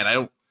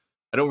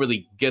 I don't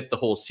really get the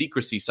whole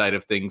secrecy side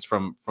of things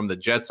from the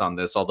Jets on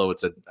this, although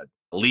it's a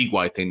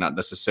league-wide thing, not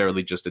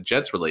necessarily just a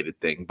Jets-related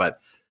thing. But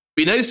it'd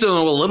be nice to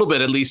know a little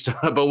bit, at least,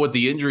 about what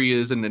the injury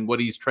is and what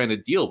he's trying to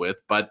deal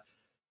with. But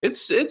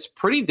it's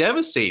pretty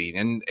devastating,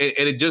 and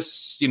it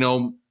just,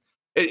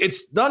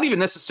 it's not even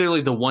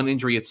necessarily the one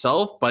injury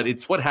itself, but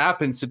it's what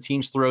happens to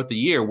teams throughout the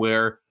year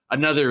where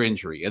another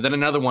injury and then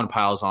another one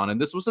piles on. And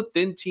this was a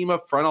thin team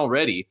up front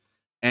already.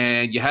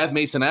 And you have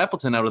Mason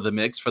Appleton out of the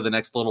mix for the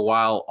next little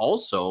while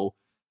also.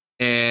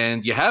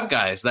 And you have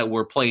guys that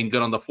were playing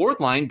good on the fourth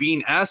line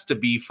being asked to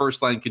be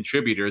first line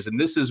contributors. And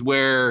this is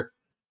where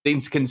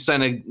things can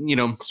kind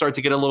of, start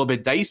to get a little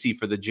bit dicey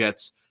for the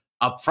Jets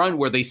up front,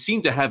 where they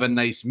seem to have a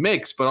nice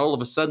mix, but all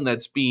of a sudden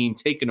that's being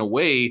taken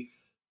away.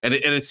 And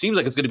it seems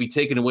like it's going to be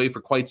taken away for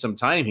quite some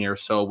time here.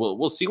 So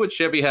we'll see what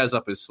Chevy has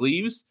up his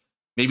sleeves.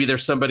 Maybe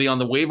there's somebody on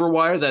the waiver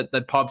wire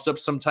that pops up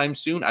sometime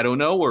soon. I don't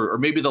know. Or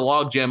maybe the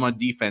logjam on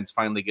defense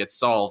finally gets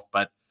solved.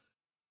 But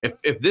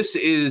if this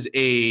is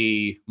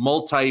a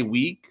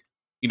multi-week,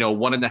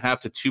 1.5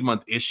 to 2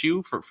 month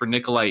issue for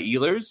Nikolai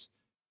Ehlers,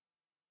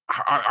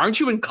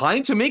 aren't you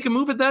inclined to make a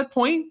move at that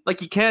point?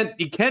 Like you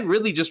can't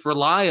really just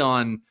rely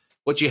on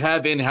what you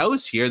have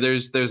in-house here.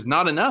 There's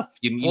not enough.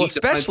 You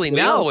especially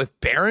now with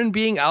Barron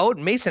being out,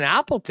 Mason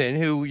Appleton,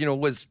 who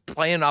was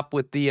playing up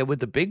with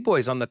the big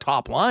boys on the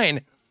top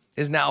line,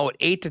 is now at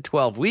 8 to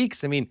 12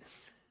 weeks. I mean,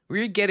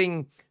 we're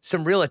getting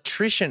some real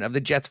attrition of the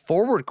Jets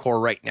forward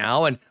core right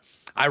now, and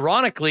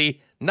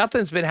ironically,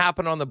 nothing's been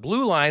happening on the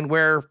blue line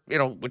where,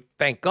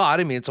 thank God.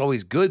 I mean, it's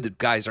always good that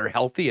guys are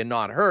healthy and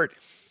not hurt.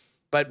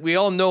 But we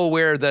all know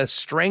where the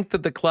strength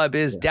of the club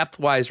is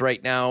depth-wise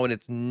right now, and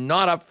it's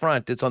not up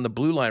front. It's on the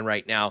blue line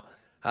right now.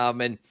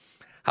 And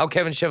how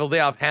Kevin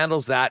Cheveldayoff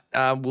handles that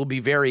will be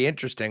very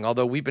interesting,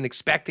 although we've been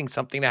expecting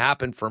something to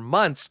happen for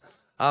months.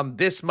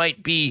 This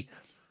might be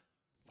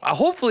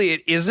hopefully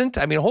it isn't.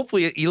 I mean,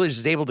 hopefully Ehlers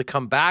is able to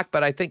come back,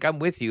 but I think I'm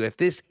with you. If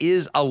this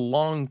is a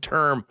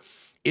long-term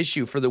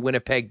issue for the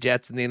Winnipeg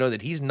Jets and they know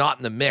that he's not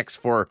in the mix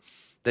for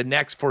the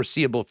next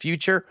foreseeable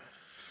future,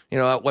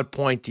 at what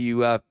point do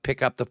you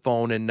pick up the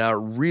phone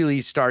and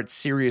really start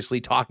seriously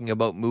talking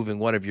about moving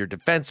one of your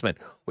defensemen,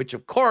 which,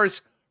 of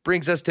course,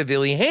 brings us to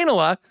Ville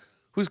Heinola,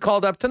 who's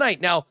called up tonight.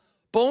 Now,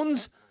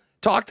 Bones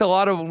talked a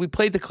lot when we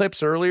played the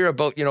clips earlier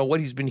about, what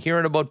he's been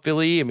hearing about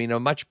Ville. I mean, a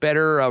much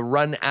better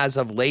run as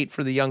of late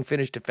for the young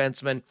Finnish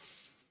defenseman.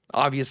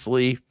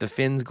 Obviously, the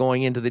Finns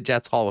going into the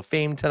Jets Hall of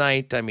Fame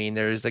tonight. I mean,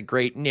 there's a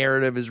great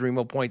narrative, as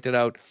Remo pointed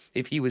out,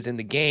 if he was in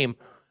the game.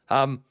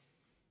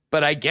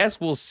 But I guess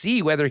we'll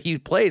see whether he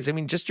plays. I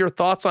mean, just your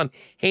thoughts on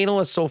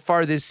Heinola so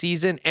far this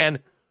season and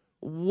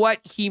what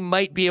he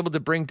might be able to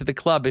bring to the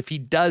club if he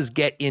does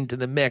get into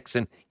the mix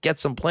and get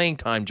some playing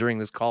time during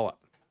this call-up.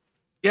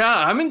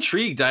 Yeah, I'm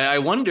intrigued. I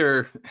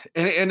wonder,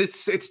 and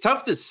it's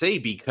tough to say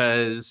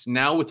because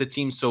now with the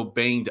team so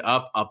banged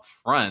up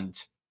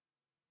front,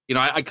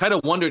 I kind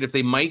of wondered if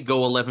they might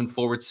go 11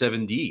 forward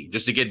 7D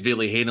just to get Ville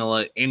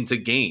Heinola into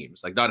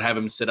games, like not have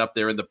him sit up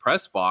there in the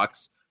press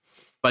box.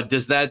 But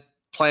does that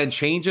plan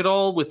change at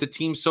all with the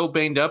team so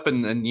banged up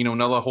and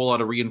not a whole lot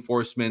of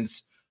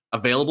reinforcements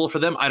available for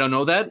them? I don't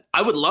know that.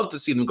 I would love to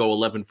see them go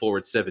 11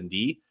 forward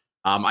 7D.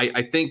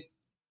 I think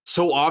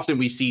so often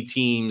we see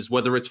teams,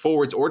 whether it's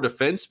forwards or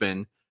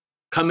defensemen,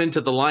 come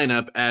into the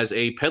lineup as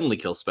a penalty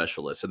kill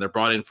specialist, and they're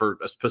brought in for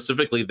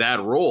specifically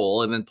that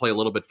role and then play a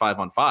little bit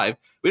 5-on-5.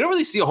 We don't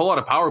really see a whole lot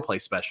of power play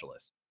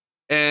specialists.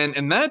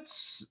 And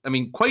that's, I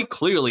mean, quite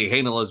clearly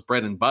Heinola's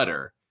bread and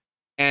butter.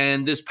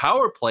 And this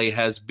power play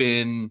has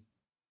been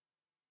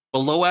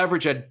below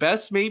average at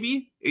best,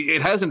 maybe.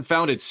 It hasn't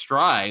found its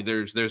stride.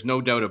 There's no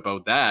doubt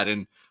about that.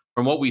 And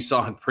from what we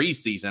saw in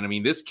preseason, I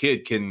mean, this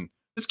kid can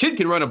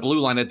run a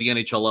blue line at the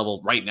NHL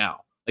level right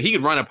now. Like, he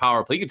could run a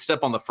power play. He could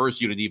step on the first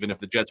unit even if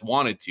the Jets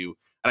wanted to.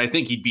 And I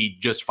think he'd be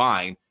just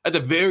fine. At the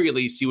very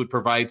least, he would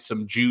provide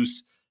some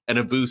juice and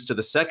a boost to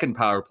the second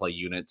power play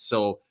unit.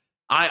 So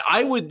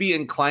I would be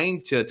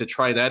inclined to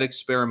try that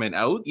experiment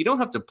out. You don't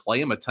have to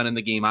play him a ton in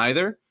the game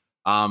either.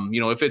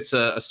 If it's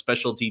a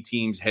specialty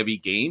team's heavy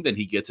game, then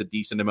he gets a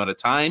decent amount of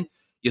time.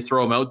 You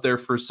throw him out there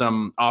for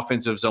some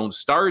offensive zone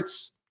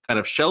starts, kind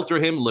of shelter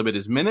him, limit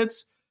his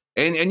minutes,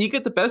 and you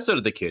get the best out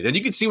of the kid. And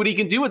you can see what he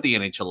can do at the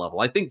NHL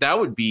level. I think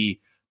that'd be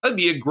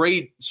a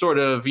great sort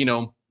of,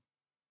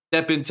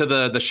 step into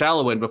the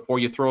shallow end before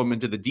you throw him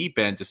into the deep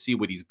end to see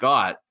what he's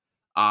got.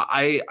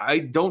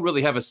 I don't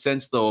really have a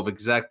sense, though, of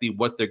exactly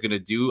what they're going to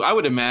do. I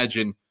would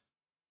imagine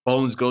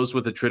Bones goes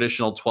with a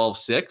traditional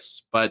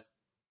 12-6, but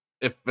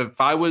if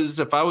I was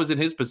in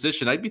his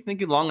position, I'd be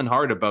thinking long and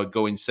hard about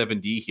going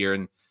 7D here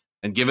and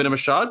giving him a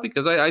shot,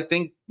 because I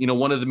think,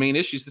 one of the main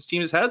issues this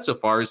team has had so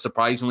far is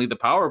surprisingly the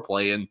power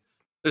play. And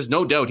there's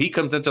no doubt he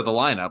comes into the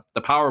lineup,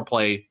 the power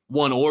play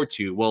 1 or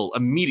 2 will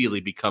immediately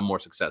become more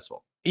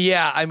successful.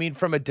 Yeah, I mean,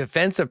 from a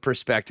defensive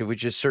perspective,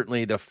 which is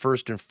certainly the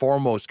first and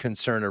foremost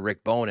concern of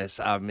Rick Bowness,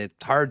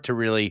 it's hard to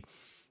really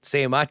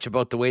say much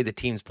about the way the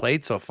team's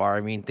played so far.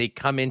 I mean, they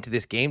come into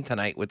this game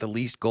tonight with the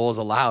least goals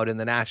allowed in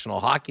the National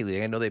Hockey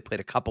League. I know they played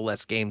a couple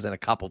less games than a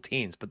couple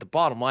teams, but the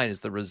bottom line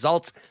is the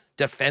results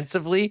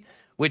defensively,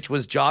 which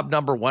was job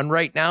number 1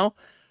 right now,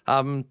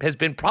 has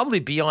been probably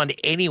beyond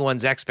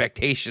anyone's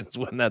expectations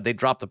when they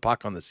dropped the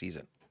puck on the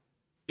season.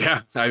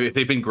 Yeah, I mean,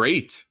 they've been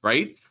great,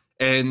 right?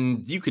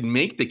 And you could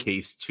make the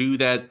case, too,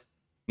 that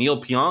Neil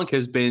Pionk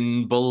has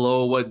been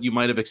below what you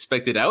might have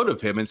expected out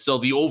of him. And still,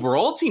 the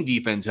overall team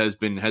defense has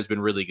been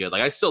really good.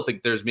 Like, I still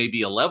think there's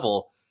maybe a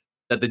level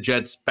that the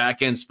Jets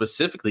back end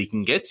specifically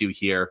can get to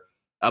here.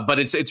 But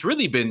it's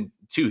really been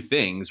 2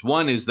 things.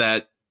 One is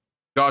that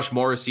Josh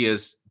Morrissey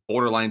has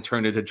borderline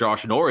turned into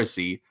Josh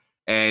Norrisy,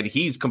 and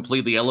he's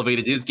completely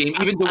elevated his game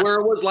even to where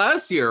it was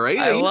last year, right?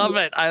 I love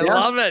it. I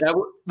love it.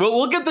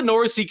 We'll get the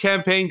Norrisy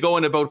campaign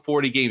going about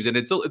 40 games, and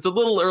it's a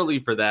little early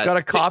for that. Got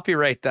to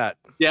copyright that.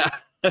 Yeah.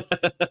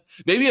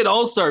 Maybe an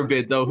all-star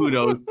bid, though. Who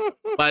knows?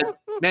 But,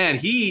 man,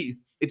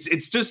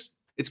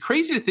 it's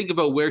crazy to think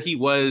about where he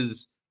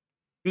was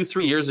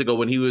 2-3 years ago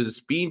when he was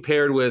being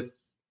paired with,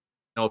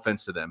 no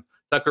offense to them,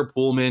 Tucker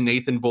Poolman,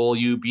 Nathan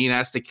Beaulieu, being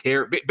asked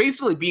to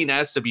basically being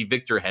asked to be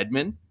Victor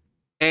Hedman.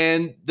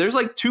 And there's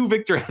like 2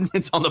 Victor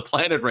Hedmans on the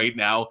planet right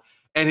now.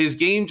 And his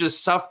game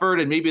just suffered,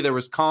 and maybe there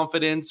was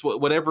confidence,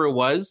 whatever it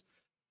was.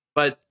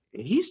 But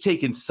he's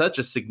taken such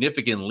a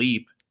significant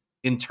leap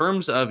in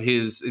terms of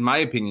his, in my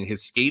opinion,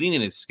 his skating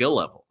and his skill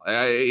level.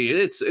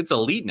 It's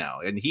elite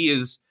now. And he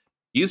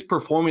is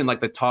performing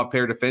like the top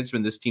pair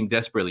defenseman this team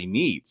desperately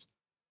needs.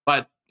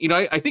 But,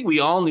 I think we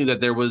all knew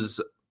that there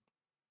was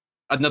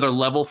another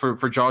level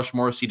for Josh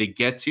Morrissey to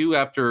get to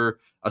after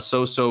a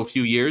so-so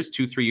few years,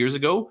 2-3 years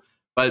ago.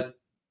 But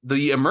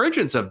the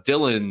emergence of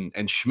Dylan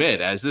and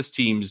Schmidt as this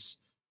team's,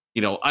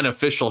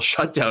 unofficial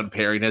shutdown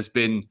pairing has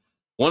been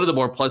one of the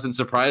more pleasant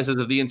surprises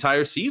of the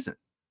entire season.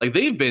 Like,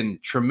 they've been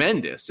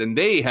tremendous, and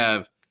they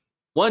have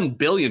 1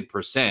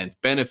 billion%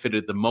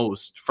 benefited the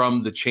most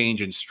from the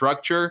change in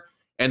structure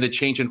and the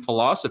change in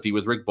philosophy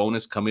with Rick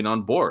Bowness coming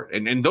on board.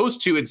 And those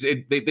two,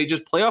 they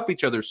just play off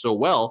each other so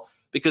well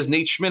because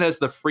Nate Schmidt has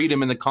the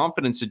freedom and the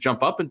confidence to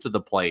jump up into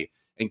the play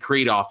and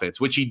create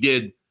offense, which he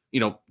did,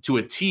 to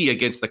a T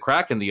against the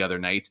Kraken the other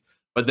night.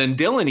 But then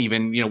Dylan,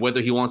 even,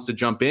 whether he wants to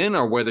jump in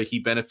or whether he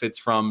benefits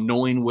from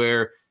knowing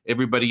where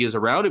everybody is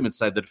around him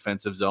inside the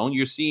defensive zone,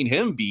 you're seeing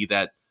him be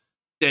that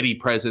steady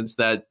presence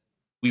that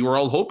we were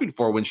all hoping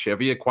for when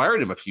Chevy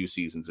acquired him a few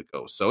seasons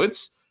ago. So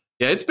it's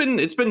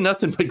been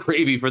nothing but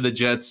gravy for the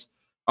Jets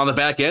on the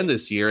back end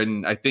this year.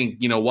 And I think,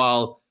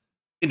 while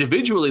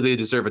individually they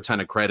deserve a ton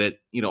of credit,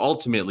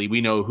 ultimately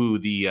we know who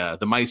the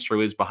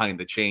maestro is behind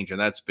the change, and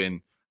that's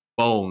been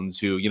Bones,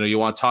 who, you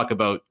want to talk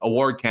about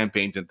award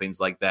campaigns and things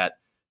like that.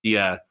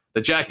 The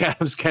Jack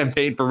Adams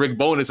campaign for Rick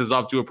Bowness is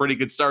off to a pretty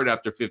good start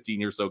after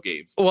 15 or so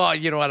games. Well,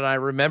 you know what? I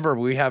remember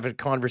we have a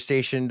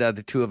conversation,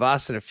 the 2 of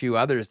us and a few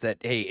others, that,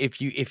 hey,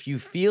 if you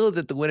feel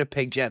that the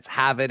Winnipeg Jets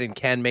have it and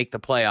can make the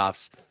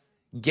playoffs,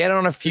 get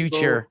on a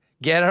future,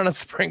 get on a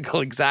sprinkle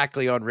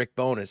exactly on Rick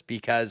Bowness,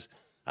 because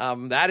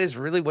that is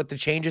really what the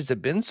changes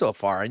have been so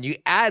far. And you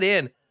add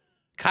in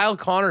Kyle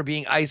Connor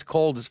being ice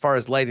cold as far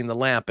as lighting the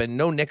lamp, and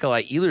no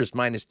Nikolai Ehlers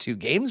 -2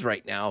 games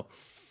right now.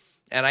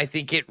 And I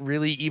think it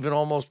really even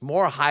almost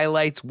more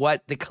highlights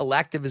what the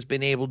collective has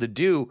been able to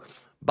do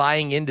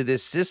buying into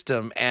this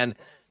system and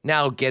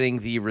now getting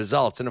the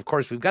results. And of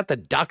course, we've got the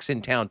Ducks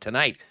in town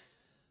tonight.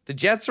 The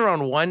Jets are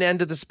on one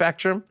end of the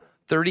spectrum,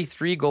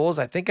 33 goals.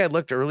 I think I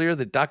looked earlier,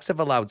 the Ducks have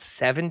allowed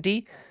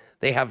 70.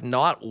 They have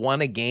not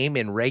won a game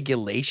in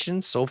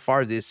regulation so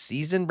far this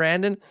season,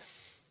 Brandon.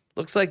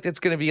 Looks like that's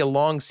going to be a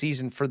long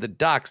season for the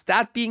Ducks.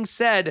 That being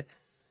said,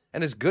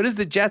 and as good as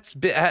the Jets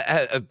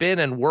have been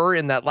and were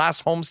in that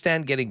last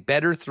homestand, getting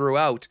better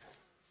throughout,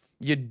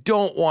 you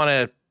don't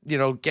want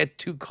to, get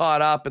too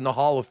caught up in the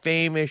Hall of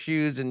Fame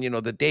issues and,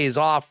 the days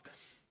off.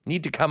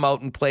 Need to come out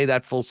and play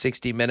that full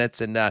 60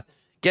 minutes and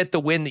get the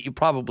win that you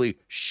probably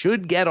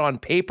should get on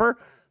paper.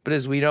 But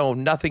as we know,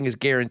 nothing is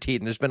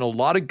guaranteed. And there's been a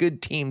lot of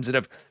good teams that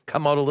have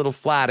come out a little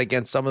flat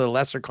against some of the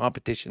lesser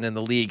competition in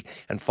the league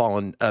and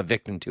fallen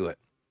victim to it.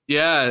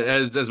 Yeah,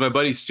 as my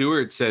buddy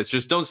Stuart says,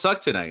 just don't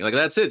suck tonight. Like,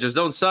 that's it. Just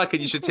don't suck,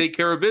 and you should take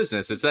care of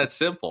business. It's that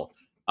simple.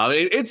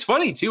 It's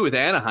funny, too, with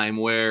Anaheim,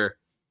 where,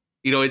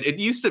 it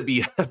used to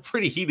be a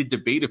pretty heated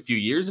debate a few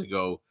years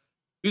ago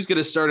who's going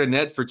to start a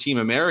net for Team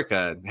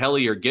America,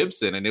 Helly or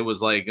Gibson? And it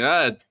was like,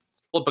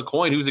 flip a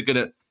coin. Who's it going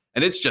to?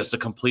 And it's just a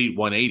complete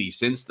 180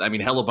 since. I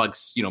mean,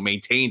 Hellebuck's,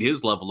 maintained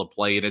his level of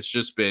play, and it's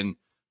just been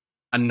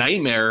a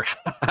nightmare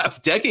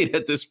half decade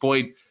at this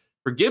point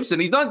for Gibson.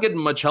 He's not getting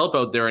much help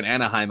out there in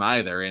Anaheim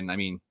either. And I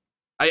mean,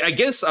 I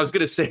guess I was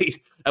going to say,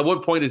 at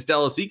what point does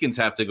Dallas Eakins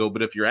have to go?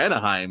 But if you're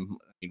Anaheim,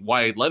 I mean,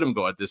 why let him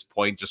go at this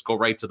point? Just go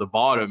right to the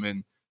bottom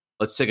and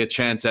let's take a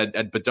chance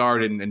at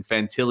Bedard and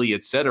Fantilli,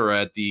 et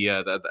cetera, at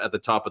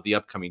the top of the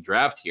upcoming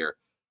draft here.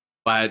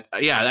 But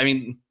yeah, I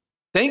mean,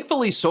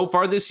 thankfully, so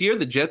far this year,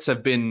 the Jets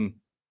have been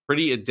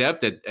pretty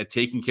adept at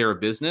taking care of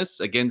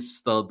business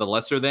against the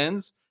lesser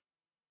thans.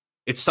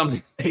 It's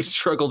something they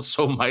struggled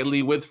so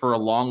mightily with for a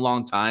long,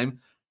 long time.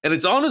 And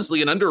it's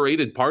honestly an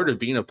underrated part of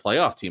being a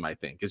playoff team, I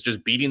think, is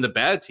just beating the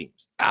bad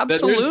teams.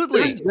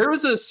 Absolutely. There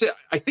was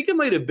I think it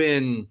might have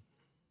been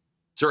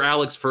Sir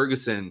Alex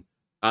Ferguson,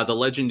 the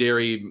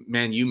legendary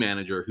Man U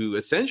manager, who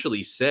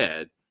essentially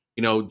said,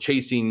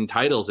 chasing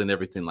titles and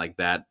everything like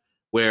that,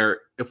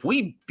 where if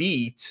we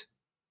beat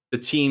the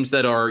teams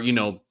that are,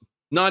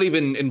 not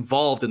even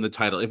involved in the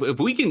title, if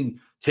we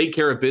can take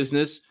care of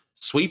business,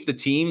 sweep the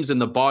teams in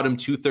the bottom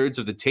 2/3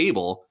 of the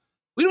table,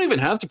 we don't even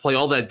have to play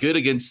all that good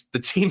against the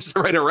teams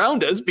right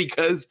around us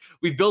because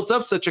we've built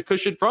up such a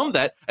cushion from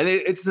that. And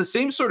it's the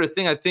same sort of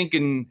thing, I think,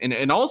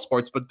 in all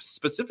sports, but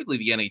specifically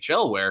the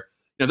NHL, where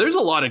there's a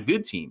lot of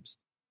good teams.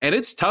 And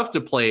it's tough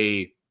to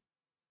play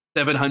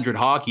 700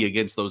 hockey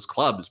against those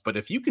clubs. But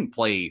if you can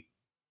play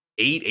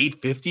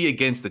 850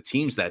 against the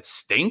teams that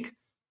stink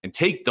and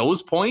take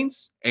those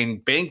points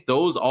and bank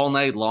those all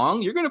night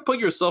long, you're going to put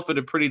yourself in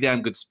a pretty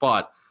damn good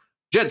spot.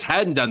 Jets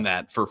hadn't done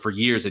that for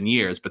years and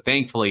years, but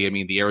thankfully, I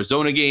mean, the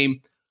Arizona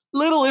game,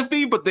 little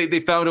iffy, but they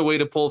found a way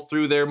to pull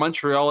through there.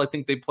 Montreal, I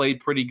think they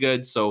played pretty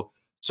good. So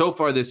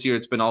far this year,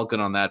 it's been all good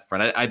on that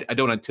front. I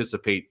don't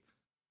anticipate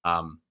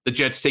the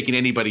Jets taking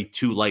anybody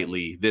too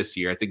lightly this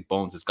year. I think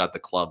Bones has got the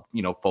club,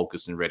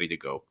 focused and ready to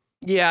go.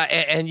 Yeah,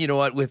 and you know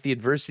what? With the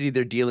adversity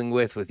they're dealing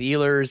with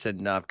Ehlers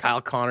and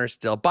Kyle Connor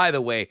still. By the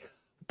way,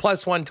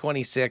 plus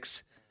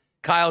 126,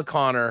 Kyle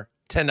Connor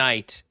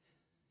tonight.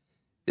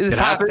 This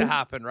has to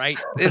happen, right?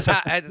 It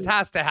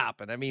has to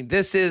happen. I mean,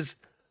 this is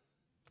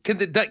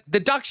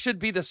the Ducks should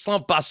be the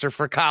slump buster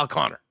for Kyle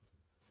Connor.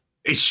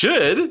 It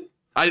should.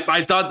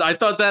 I thought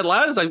that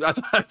last. I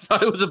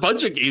thought it was a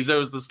bunch of games that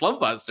was the slump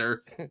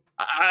buster.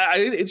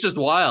 It's just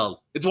wild.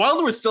 It's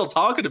wild we're still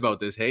talking about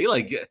this. Hey,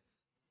 like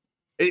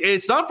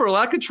it's not for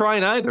lack of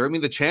trying either. I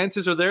mean, the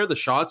chances are there, the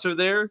shots are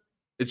there.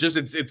 It's just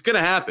it's gonna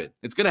happen.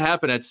 It's gonna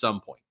happen at some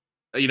point.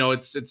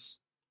 It's.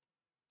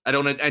 I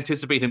don't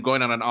anticipate him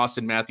going on an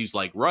Austin Matthews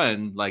like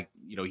run like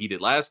he did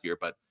last year,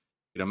 but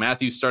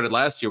Matthews started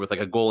last year with like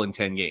a goal in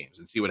 10 games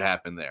and see what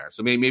happened there.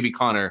 So maybe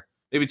Connor,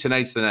 maybe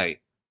tonight's the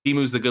night.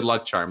 Timu's the good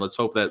luck charm. Let's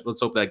hope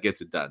that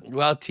gets it done.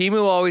 Well,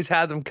 Timu always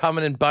had them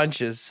coming in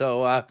bunches,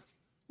 so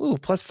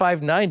plus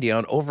 590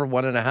 on over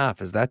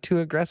 1.5. Is that too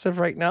aggressive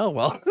right now?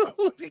 Well,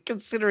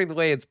 considering the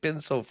way it's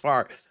been so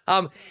far.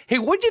 Hey,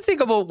 what do you think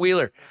about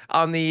Wheeler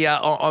on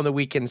the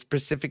weekend,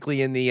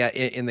 specifically in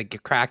the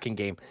Kraken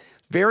game?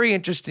 Very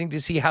interesting to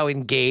see how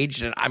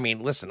engaged, and I mean,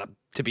 listen,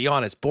 to be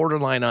honest,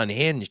 borderline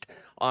unhinged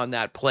on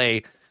that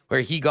play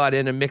where he got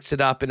in and mixed it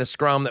up in a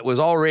scrum that was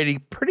already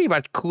pretty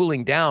much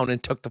cooling down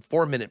and took the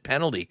 4-minute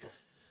penalty.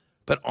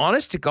 But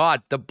honest to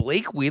God, the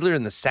Blake Wheeler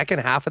in the second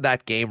half of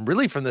that game,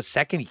 really from the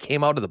second he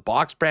came out of the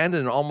box,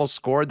 Brandon, and almost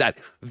scored that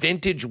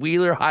vintage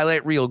Wheeler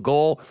highlight reel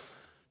goal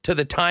to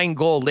the tying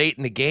goal late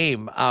in the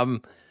game.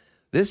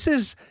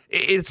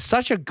 It's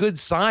such a good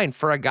sign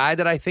for a guy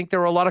that I think there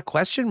were a lot of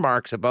question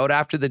marks about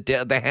after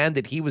the hand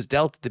that he was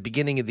dealt at the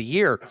beginning of the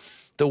year,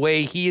 the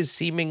way he is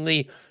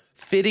seemingly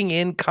fitting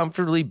in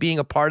comfortably, being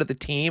a part of the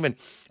team. And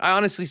I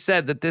honestly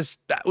said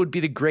that would be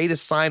the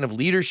greatest sign of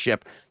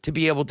leadership, to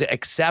be able to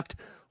accept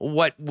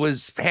what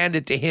was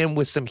handed to him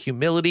with some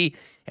humility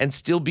and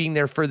still being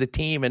there for the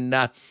team. And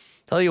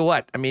tell you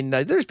what, I mean,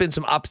 there's been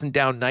some ups and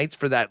down nights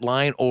for that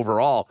line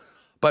overall.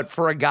 But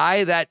for a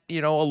guy that, a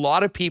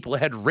lot of people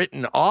had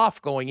written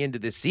off going into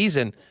this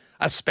season,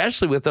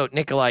 especially without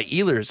Nikolai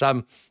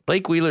Ehlers,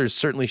 Blake Wheeler is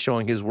certainly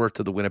showing his worth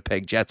to the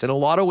Winnipeg Jets in a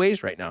lot of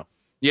ways right now.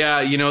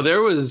 Yeah,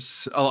 there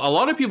was a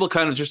lot of people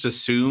kind of just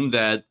assumed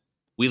that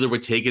Wheeler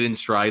would take it in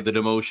stride, the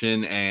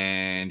demotion,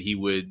 and he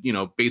would,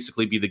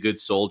 basically be the good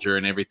soldier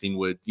and everything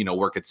would,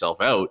 work itself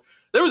out.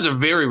 There was a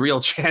very real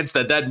chance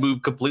that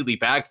move completely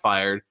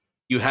backfired.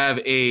 You have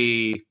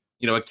a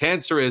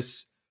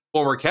cancerous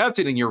former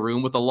captain in your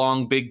room with a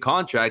long, big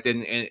contract,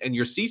 and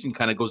your season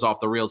kind of goes off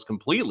the rails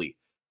completely.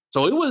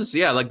 So it was,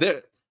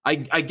 I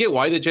get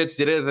why the Jets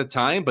did it at the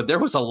time, but there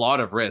was a lot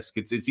of risk.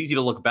 It's easy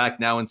to look back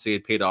now and say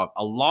it paid off.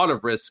 A lot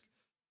of risk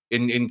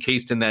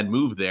encased in that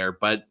move there,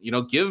 but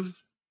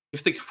give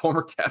the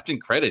former captain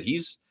credit.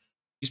 He's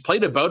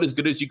played about as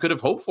good as you could have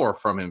hoped for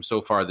from him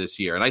so far this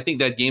year. And I think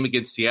that game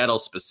against Seattle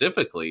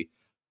specifically,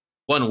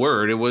 one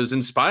word, it was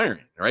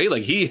inspiring, right?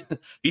 Like he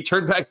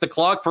turned back the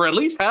clock for at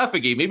least half a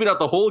game, maybe not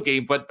the whole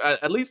game, but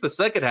at least the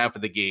second half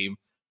of the game.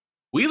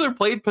 Wheeler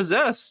played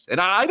possessed, and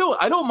I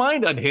don't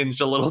mind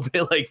unhinged a little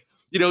bit. Like,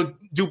 you know,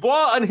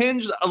 Dubois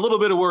unhinged, a little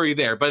bit of worry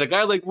there, but a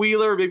guy like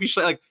Wheeler, maybe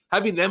like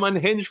having them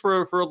unhinged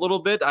for a little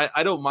bit,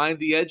 I don't mind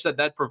the edge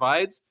that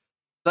provides.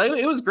 So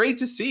it was great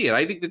to see it.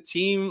 I think the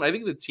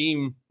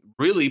team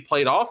really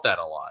played off that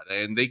a lot,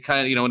 and they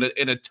kind of, you know,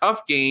 in a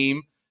tough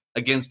game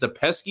against a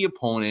pesky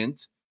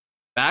opponent,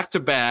 back to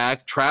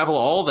back, travel,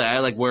 all that,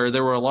 like where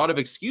there were a lot of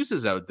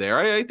excuses out there.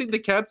 I think the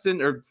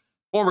captain or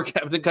former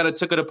captain kind of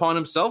took it upon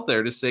himself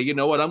there to say, you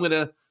know what, I'm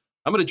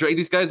gonna drag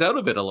these guys out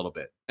of it a little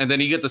bit. And then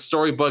you get the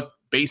storybook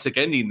basic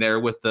ending there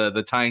with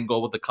the tying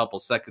goal with a couple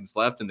seconds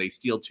left, and they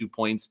steal 2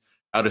 points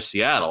out of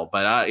Seattle.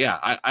 But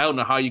I don't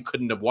know how you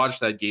couldn't have watched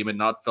that game and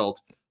not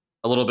felt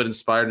a little bit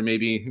inspired, and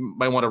maybe you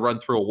might want to run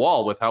through a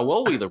wall with how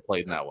well Wheeler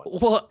played in that one.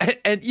 Well,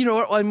 and you know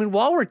what, I mean,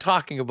 while we're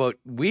talking about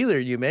Wheeler,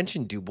 you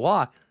mentioned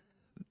Dubois.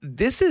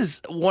 This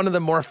is one of the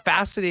more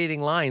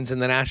fascinating lines in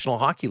the National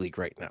Hockey League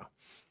right now.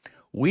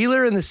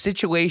 Wheeler, in the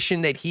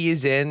situation that he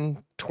is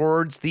in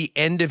towards the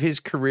end of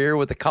his career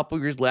with a couple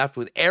years left,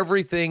 with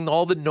everything,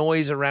 all the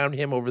noise around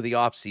him over the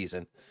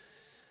offseason.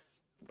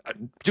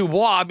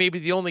 Dubois, maybe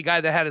the only guy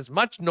that had as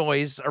much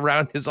noise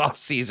around his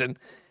offseason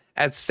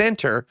at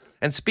center.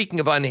 And speaking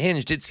of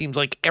unhinged, it seems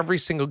like every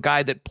single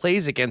guy that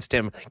plays against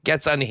him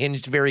gets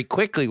unhinged very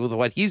quickly with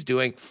what he's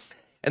doing.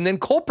 And then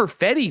Cole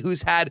Perfetti,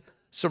 who's had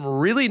some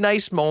really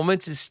nice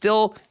moments, is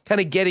still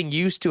kind of getting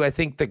used to, I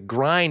think, the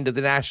grind of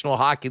the National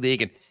Hockey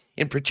League, and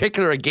in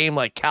particular, a game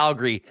like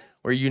Calgary,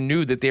 where you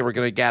knew that they were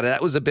going to get it.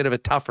 That was a bit of a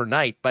tougher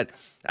night. But,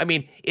 I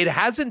mean, it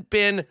hasn't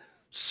been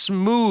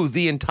smooth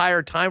the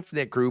entire time for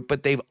that group,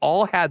 but they've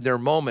all had their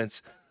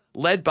moments,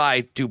 led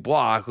by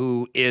Dubois,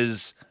 who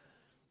is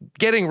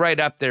getting right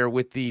up there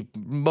with the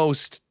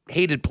most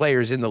hated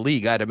players in the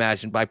league, I'd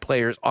imagine, by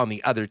players on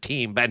the other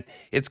team. But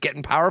it's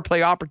getting power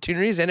play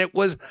opportunities, and it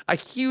was a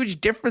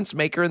huge difference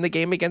maker in the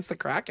game against the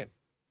Kraken.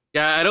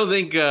 Yeah, I don't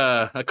think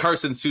a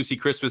Carson Soucy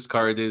Christmas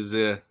card is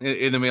in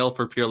the mail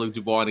for Pierre-Luc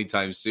Dubois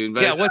anytime soon.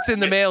 But yeah, what's in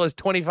the mail is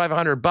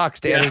 $2,500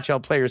 to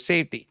NHL player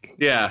safety.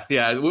 Yeah,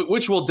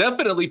 which will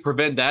definitely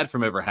prevent that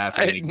from ever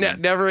happening.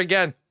 Never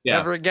again. Yeah.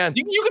 Never again.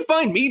 You can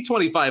find me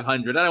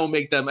 $2,500, and I will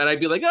make them, and I'd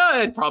be like,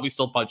 I'd probably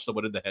still punch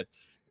someone in the head.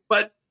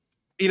 But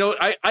you know,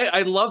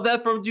 I love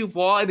that from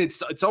Dubois, and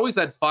it's always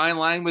that fine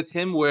line with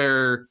him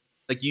where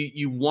like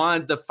you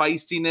want the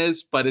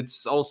feistiness, but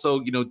it's also,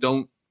 you know,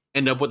 don't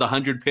end up with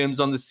 100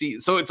 pims on the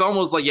seat. So it's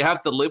almost like you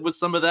have to live with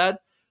some of that.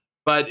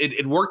 But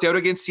it worked out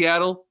against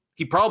Seattle.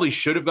 He probably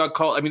should have got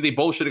called. I mean, they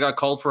both should have got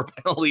called for a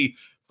penalty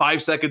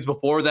 5 seconds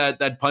before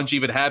that punch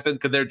even happened,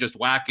 because they're just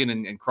whacking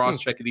and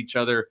cross-checking each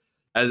other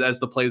as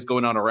the play's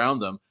going on around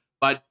them.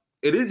 But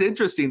it is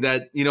interesting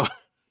that, you know,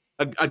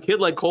 a kid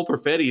like Cole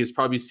Perfetti has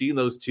probably seen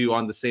those two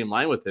on the same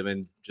line with him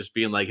and just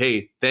being like,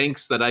 hey,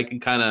 thanks that I can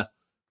kind of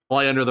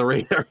fly under the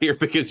radar here,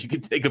 because you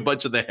can take a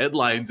bunch of the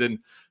headlines, and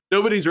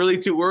nobody's really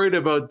too worried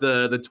about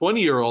the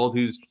 20-year-old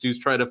who's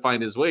trying to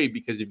find his way,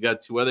 because you've got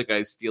two other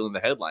guys stealing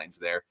the headlines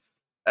there.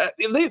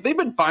 They've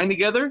been fine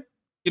together.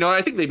 You know,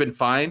 I think they've been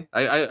fine.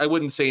 I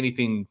wouldn't say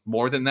anything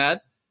more than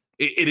that.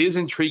 It is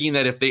intriguing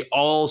that if they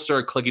all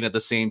start clicking at the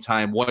same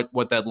time,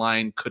 what that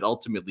line could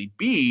ultimately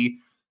be.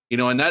 You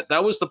know, and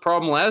that was the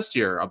problem last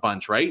year a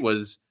bunch, right?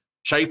 Was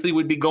Scheifele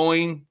would be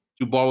going,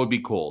 Dubois would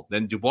be cool.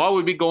 Then Dubois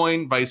would be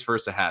going, vice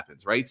versa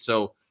happens, right?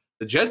 So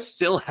the Jets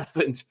still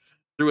haven't,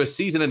 through a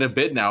season and a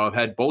bit now, have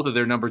had both of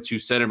their number two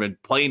centermen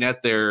playing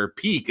at their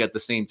peak at the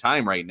same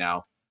time right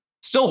now.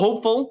 Still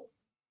hopeful.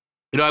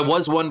 You know, I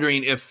was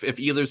wondering if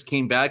Ehlers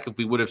came back, if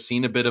we would have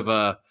seen a bit of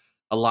a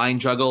line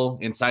juggle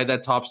inside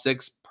that top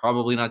six.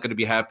 Probably not going to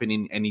be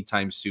happening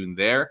anytime soon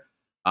there.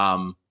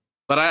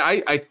 But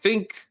I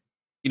think,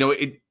 you know,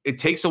 it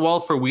takes a while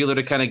for Wheeler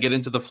to kind of get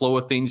into the flow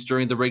of things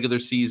during the regular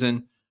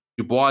season.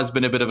 Dubois has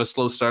been a bit of a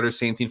slow starter.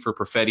 Same thing for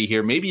Perfetti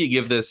here. Maybe you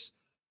give this,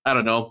 I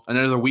don't know,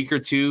 another week or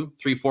two,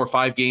 3, 4,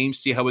 5 games,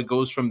 see how it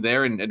goes from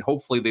there. And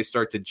hopefully they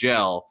start to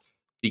gel,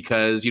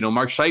 because, you know,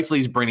 Mark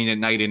Scheifele's bringing it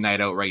night in, night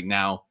out right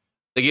now.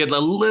 They get a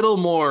little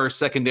more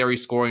secondary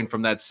scoring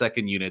from that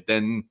second unit,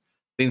 then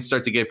things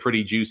start to get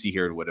pretty juicy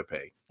here in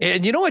Winnipeg.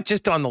 And you know what?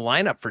 Just on the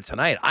lineup for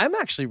tonight, I'm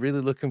actually really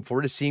looking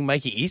forward to seeing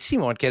Mikey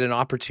Eyssimont get an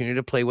opportunity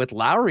to play with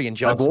Lowry and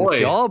Johnson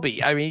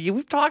Fjallby. I mean,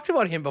 we've talked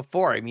about him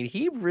before. I mean,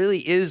 he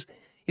really is.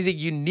 He's a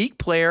unique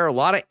player, a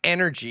lot of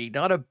energy,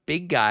 not a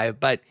big guy,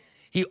 but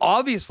he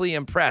obviously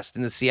impressed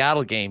in the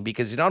Seattle game,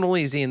 because not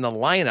only is he in the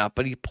lineup,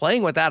 but he's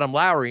playing with Adam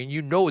Lowry. And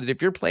you know that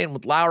if you're playing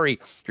with Lowry,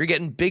 you're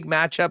getting big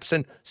matchups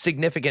and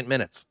significant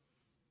minutes.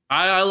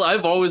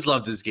 I've always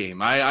loved this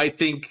game. I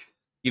think,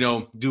 you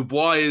know,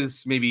 Dubois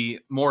is maybe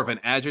more of an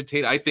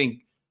agitator. I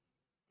think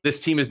this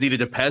team has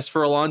needed a pest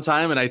for a long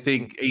time, and I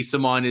think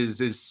Eyssimont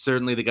is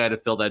certainly the guy to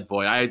fill that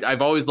void.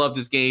 I've always loved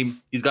his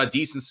game. He's got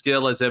decent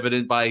skill, as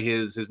evident by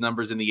his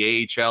numbers in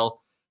the AHL.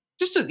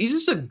 He's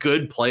just a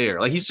good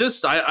player. Like, he's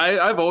just,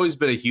 I've always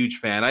been a huge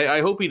fan.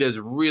 I hope he does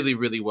really,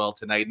 really well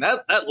tonight. And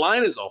that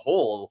line as a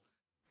whole,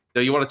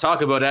 you know, you want to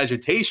talk about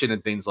agitation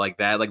and things like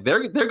that. Like,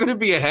 they're going to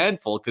be a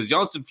handful, because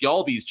Johnson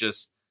Fjallby's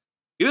just,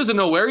 he doesn't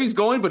know where he's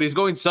going, but he's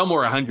going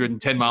somewhere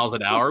 110 miles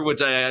an hour,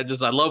 which I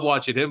love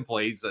watching him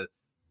play. He's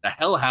a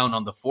hellhound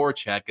on the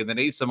forecheck, and then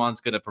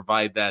Asamoah's going to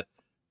provide that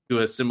to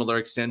a similar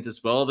extent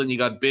as well. Then you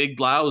got Big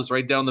Blouse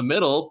right down the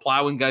middle,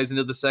 plowing guys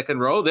into the second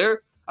row.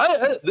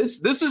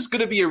 This is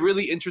going to be a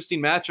really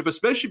interesting matchup,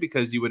 especially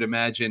because you would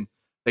imagine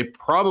they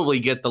probably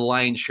get the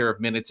lion's share of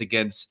minutes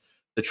against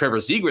the Trevor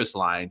Zegras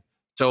line.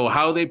 So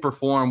how they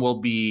perform will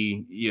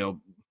be,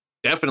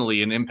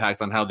 definitely an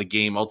impact on how the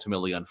game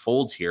ultimately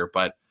unfolds here.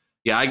 But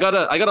yeah, I got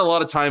a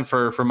lot of time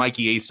for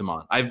Mikey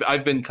Asamoah.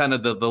 I've been kind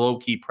of the low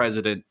key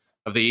president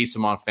of the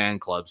Asamoah fan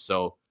club.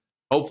 So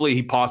hopefully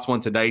he pops one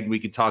tonight and we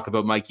can talk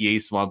about Mikey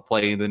Asamoah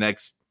playing the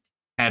next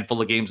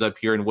handful of games up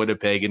here in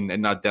Winnipeg and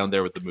not down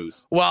there with the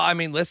Moose. Well, I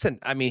mean, listen,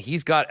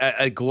 he's got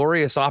a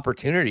glorious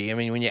opportunity. I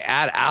mean, when you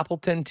add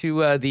Appleton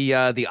to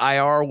the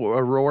IR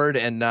award,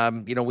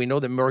 and we know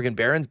that Morgan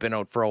Barron's been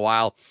out for a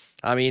while.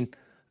 I mean,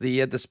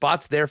 the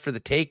spot's there for the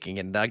taking,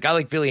 and a guy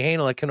like Ville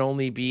Heinola can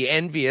only be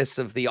envious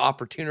of the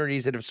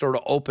opportunities that have sort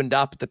of opened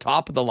up at the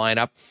top of the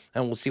lineup,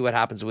 and we'll see what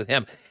happens with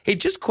him. Hey,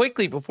 just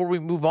quickly before we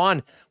move on,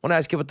 I want to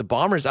ask you about the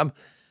Bombers.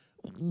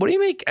 What do you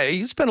make?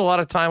 You spend a lot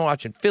of time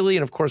watching Philly,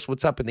 and of course,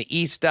 what's up in the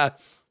East.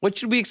 What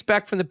should we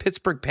expect from the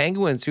Pittsburgh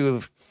Penguins, who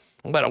have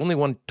only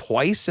won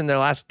twice in their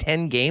last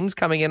 10 games,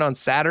 coming in on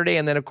Saturday,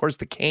 and then of course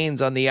the Canes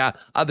on the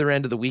other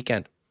end of the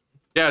weekend?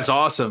 Yeah, it's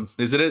awesome,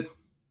 isn't it?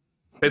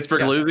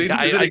 Pittsburgh losing,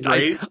 isn't it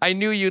great? I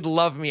knew you'd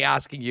love me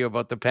asking you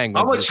about the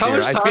Penguins. How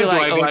much time do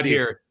I got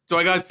here? Do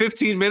I got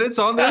 15 minutes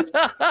on this?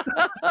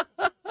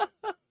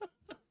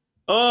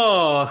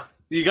 Oh,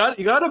 you got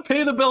to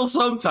pay the bill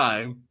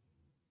sometime.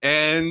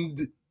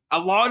 And a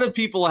lot of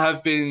people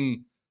have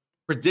been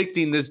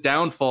predicting this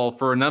downfall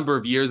for a number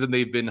of years, and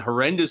they've been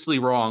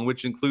horrendously wrong,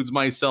 which includes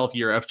myself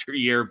year after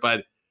year.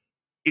 But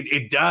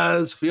it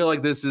does feel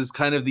like this is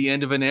kind of the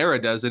end of an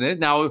era, doesn't it?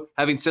 Now,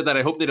 having said that,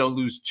 I hope they don't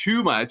lose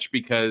too much,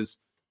 because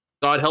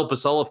God help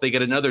us all if they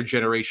get another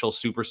generational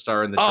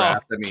superstar in the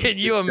draft. I mean, can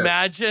you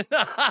imagine?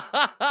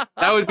 that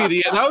would be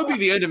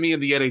the end of me in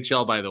the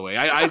NHL. By the way,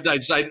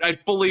 I'd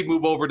fully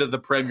move over to the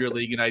Premier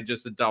League and I'd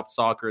just adopt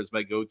soccer as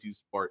my go-to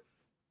sport.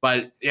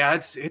 But yeah,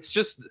 it's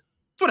just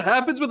what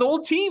happens with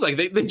old teams. Like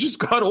they just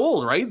got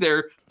old, right?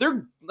 They're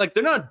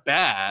not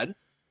bad,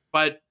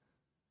 but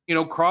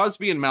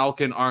Crosby and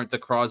Malkin aren't the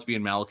Crosby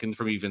and Malkin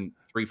from even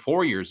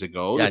 3-4 years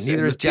ago. Yeah,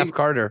 neither is Jeff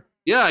Carter.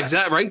 Yeah,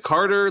 exactly. Right,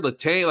 Carter,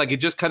 Latte, it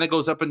just kind of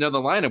goes up and down the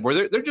lineup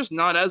where they're just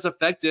not as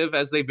effective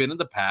as they've been in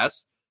the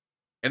past,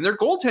 and their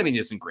goaltending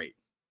isn't great.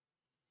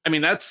 I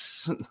mean, that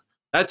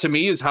to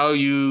me is how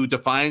you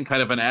define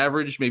kind of an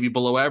average, maybe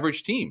below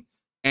average team.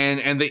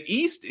 And the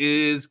East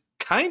is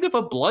kind of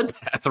a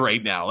bloodbath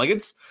right now.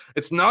 It's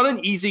not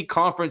an easy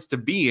conference to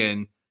be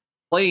in,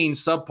 playing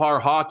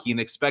subpar hockey and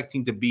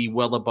expecting to be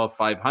well above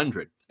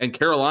 500. And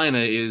Carolina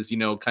is,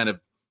 kind of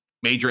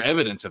major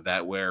evidence of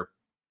that, where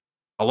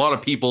a lot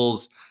of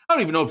people's, I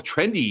don't even know if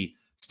trendy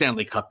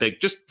Stanley Cup pick,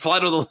 just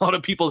flat out a lot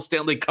of people's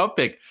Stanley Cup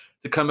pick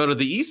to come out of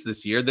the East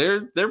this year.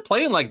 They're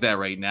playing like that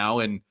right now.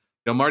 And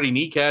Marty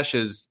Necas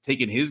has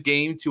taken his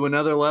game to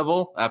another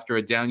level after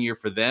a down year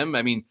for them.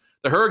 I mean,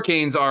 the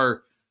Hurricanes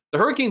are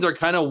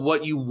kind of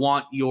what you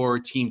want your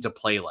team to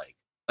play like.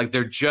 Like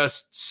they're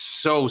just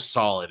so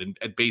solid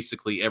at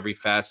basically every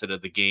facet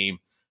of the game.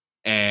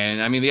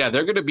 And I mean, yeah,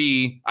 they're going to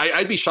be,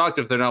 I'd be shocked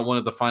if they're not one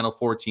of the final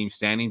 4 teams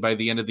standing by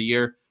the end of the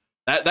year.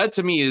 That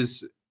to me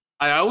is,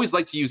 I always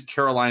like to use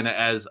Carolina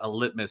as a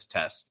litmus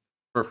test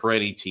for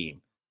any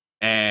team.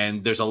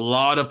 And there's a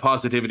lot of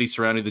positivity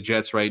surrounding the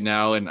Jets right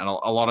now, and a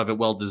lot of it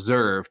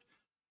well-deserved.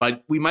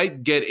 But we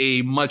might get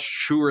a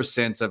much truer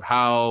sense of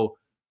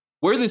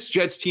where this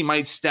Jets team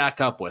might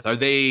stack up with. Are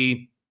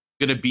they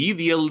going to be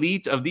the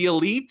elite of the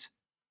elite,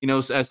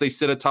 as they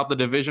sit atop the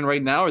division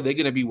right now? Are they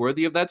going to be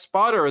worthy of that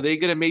spot, or are they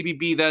going to maybe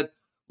be that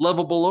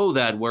level below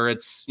that where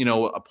it's,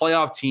 a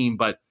playoff team,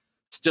 but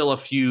still a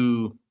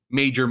few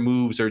major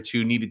moves or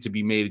two needed to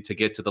be made to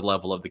get to the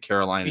level of the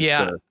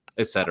Carolinas,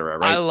 et cetera,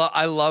 right?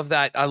 I love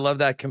that. I love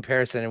that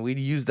comparison. And we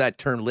use that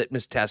term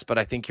litmus test, but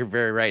I think you're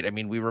very right. I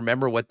mean, we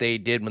remember what they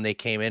did when they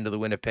came into the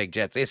Winnipeg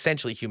Jets. They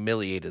essentially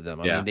humiliated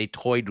them. I mean, they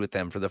toyed with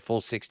them for the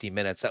full 60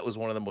 minutes. That was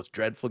one of the most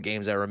dreadful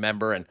games I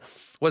remember. And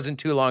wasn't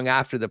too long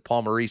after that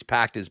Paul Maurice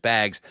packed his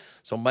bags.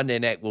 So Monday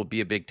night will be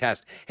a big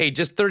test. Hey,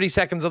 just 30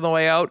 seconds on the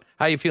way out.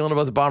 How you feeling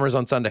about the Bombers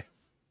on Sunday?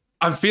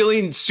 I'm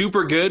feeling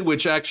super good,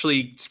 which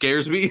actually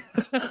scares me.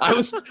 I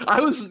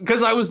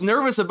was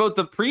nervous about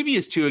the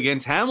previous 2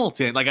 against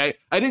Hamilton. Like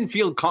I didn't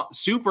feel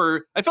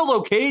super. I felt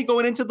okay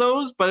going into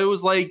those, but it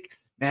was like,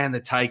 man,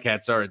 the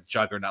Ticats are a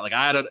juggernaut. Like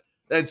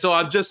and so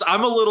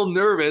I'm a little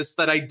nervous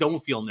that I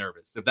don't feel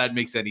nervous, if that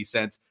makes any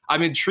sense.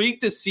 I'm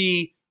intrigued to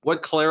see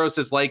what Collaros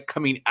is like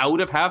coming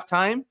out of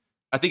halftime.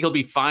 I think he'll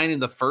be fine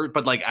in the first,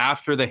 but like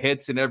after the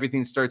hits and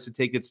everything starts to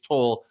take its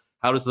toll,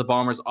 how does the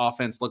Bombers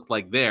offense look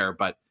like there?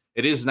 But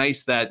it is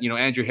nice that,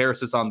 Andrew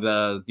Harris is on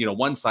the,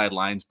 one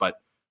sidelines, but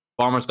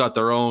Bombers got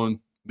their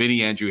own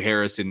mini Andrew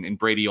Harris and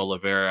Brady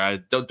Oliveira.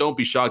 Don't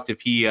be shocked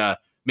if he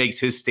makes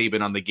his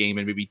statement on the game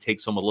and maybe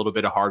takes home a little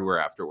bit of hardware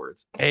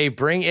afterwards. Hey,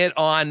 bring it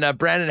on.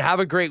 Brandon, have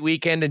a great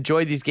weekend.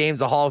 Enjoy these games,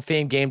 the Hall of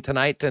Fame game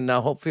tonight, and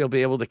hopefully I'll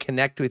be able to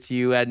connect with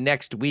you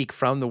next week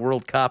from the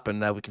World Cup,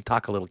 and we can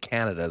talk a little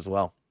Canada as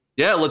well.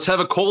 Yeah, let's have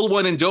a cold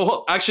one in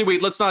Doha. Actually,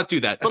 wait, let's not do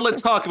that. But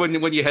let's talk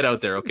when you head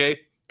out there, okay?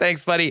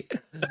 Thanks, buddy.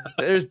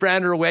 There's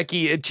Brandon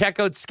Rowecki.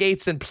 Check out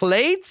Skates and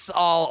Plates,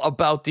 all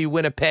about the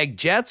Winnipeg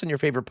Jets on your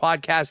favorite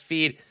podcast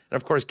feed. And,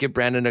 of course, give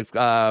Brandon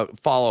a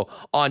follow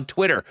on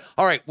Twitter.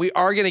 All right, we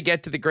are going to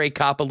get to the Grey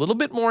Cup. A little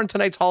bit more in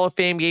tonight's Hall of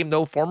Fame game,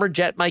 though. Former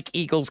Jet Mike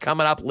Eagles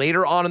coming up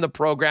later on in the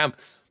program.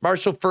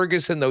 Marshall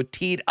Ferguson, though,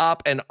 teed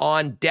up and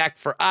on deck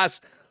for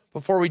us.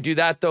 Before we do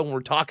that, though, when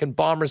we're talking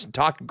Bombers and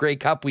talking Grey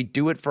Cup, we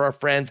do it for our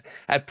friends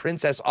at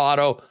Princess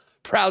Auto.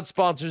 Proud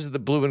sponsors of the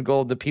Blue and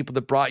Gold, the people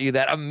that brought you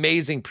that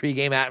amazing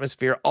pregame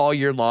atmosphere all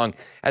year long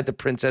at the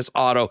Princess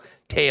Auto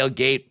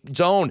tailgate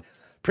zone.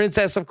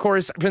 Princess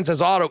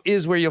Auto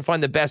is where you'll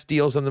find the best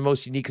deals on the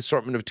most unique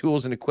assortment of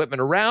tools and equipment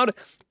around.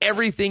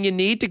 Everything you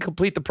need to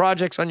complete the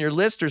projects on your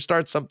list or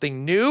start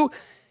something new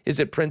is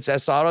at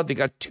Princess Auto. They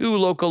got 2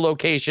 local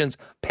locations,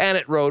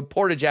 Panet Road,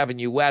 Portage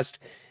Avenue West,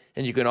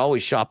 and you can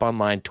always shop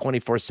online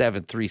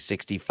 24/7,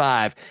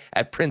 365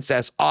 at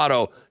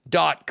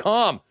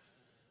princessauto.com.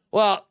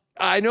 Well,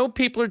 I know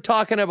people are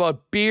talking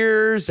about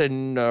beers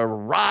and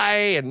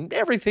rye and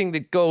everything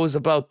that goes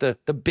about the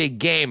big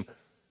game,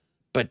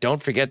 but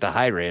don't forget to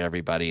hydrate,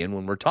 everybody. And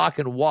when we're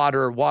talking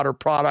water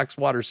products,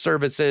 water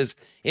services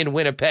in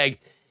Winnipeg,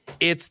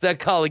 it's the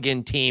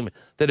Culligan team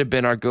that have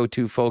been our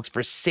go-to folks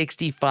for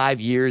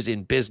 65 years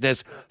in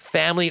business,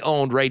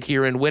 family-owned right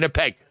here in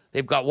Winnipeg.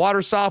 They've got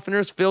water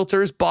softeners,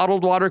 filters,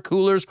 bottled water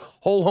coolers,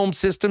 whole home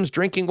systems,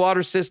 drinking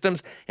water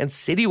systems, and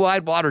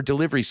citywide water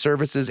delivery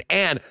services,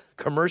 and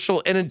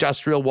commercial and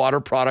industrial water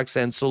products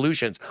and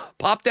solutions.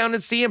 Pop down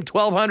and see them,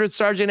 1200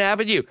 Sargent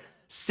Avenue,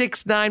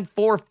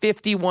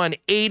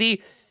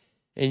 694-5180.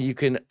 And you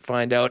can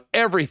find out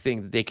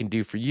everything that they can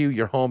do for you,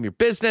 your home, your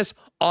business,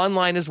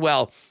 online as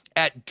well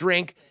at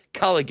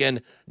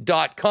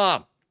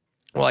drinkculligan.com.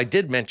 Well, I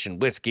did mention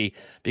whiskey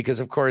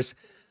because, of course,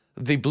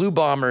 the Blue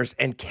Bombers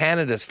and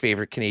Canada's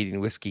favorite Canadian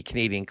whiskey,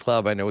 Canadian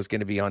Club, I know is going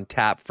to be on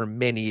tap for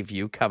many of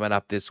you coming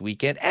up this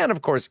weekend and,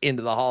 of course,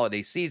 into the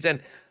holiday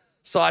season.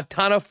 Saw a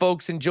ton of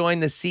folks enjoying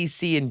the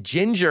CC and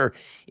Ginger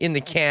in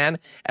the can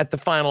at the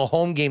final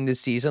home game this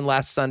season,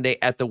 last Sunday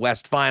at the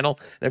West Final.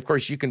 And, of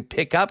course, you can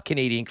pick up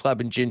Canadian Club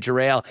and Ginger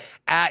Ale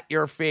at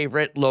your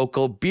favorite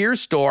local beer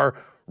store,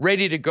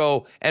 ready to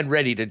go and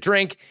ready to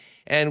drink.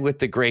 And with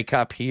the Grey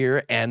Cup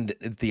here and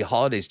the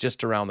holidays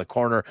just around the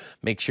corner,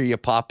 make sure you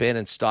pop in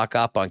and stock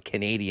up on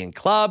Canadian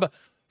Club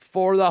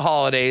for the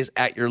holidays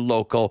at your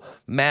local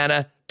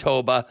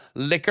Manitoba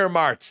Liquor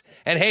Marts.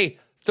 And hey,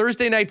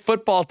 Thursday night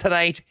football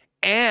tonight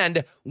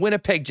and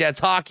Winnipeg Jets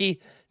hockey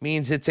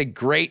means it's a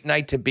great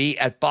night to be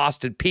at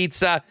Boston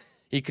Pizza.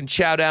 You can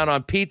chow down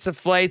on pizza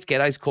flights,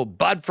 get ice cold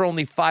Bud for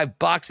only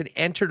 $5 and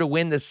enter to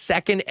win the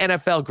second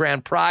NFL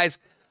grand prize,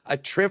 a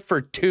trip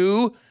for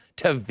 2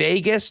 to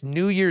Vegas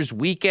New Year's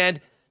weekend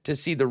to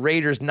see the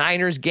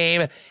Raiders-Niners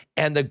game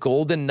and the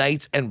Golden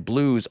Knights and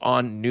Blues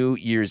on New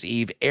Year's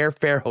Eve.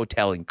 Airfare,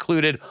 hotel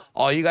included.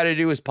 All you got to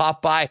do is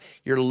pop by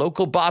your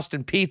local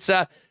Boston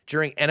Pizza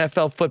during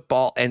NFL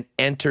football and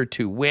enter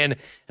to win.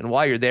 And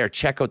while you're there,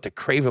 check out the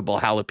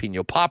craveable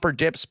jalapeno popper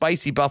dip,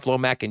 spicy buffalo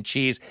mac and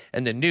cheese,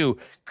 and the new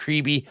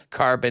creamy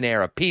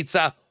carbonara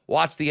pizza.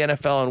 Watch the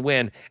NFL and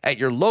win at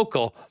your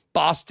local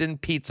Boston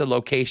Pizza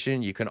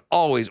location. You can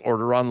always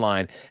order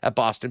online at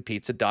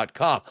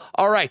bostonpizza.com.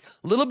 All right,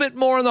 a little bit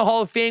more on the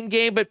Hall of Fame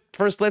game, but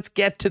first let's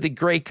get to the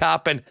Grey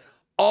Cup. And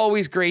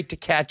always great to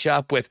catch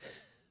up with,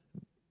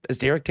 as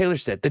Derek Taylor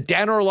said, the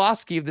Dan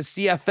Orlovsky of the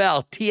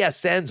CFL,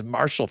 TSN's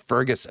Marshall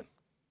Ferguson.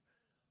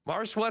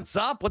 Marsh, what's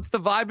up? What's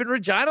the vibe in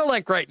Regina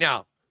like right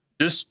now?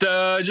 Just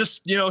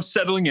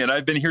settling in.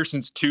 I've been here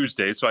since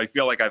Tuesday, so I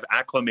feel like I've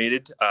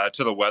acclimated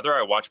to the weather.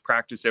 I watched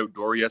practice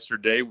outdoor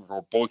yesterday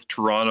for both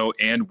Toronto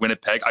and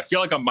Winnipeg. I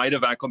feel like I might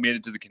have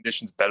acclimated to the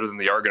conditions better than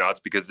the Argonauts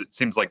because it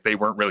seems like they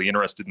weren't really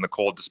interested in the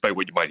cold, despite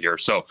what you might hear.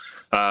 So,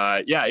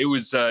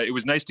 it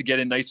was nice to get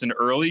in nice and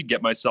early,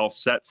 get myself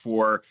set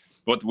for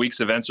what the week's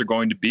events are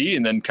going to be,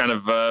 and then kind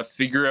of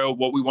figure out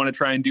what we want to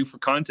try and do for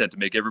content to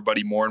make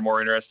everybody more and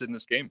more interested in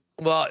this game.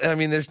 Well, I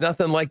mean, there's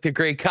nothing like the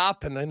Grey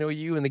Cup, and I know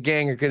you and the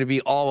gang are going to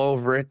be all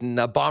over it, and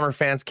Bomber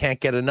fans can't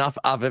get enough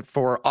of it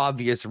for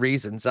obvious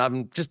reasons.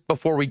 Just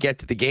before we get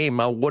to the game,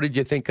 what did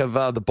you think of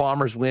the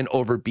Bombers' win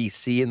over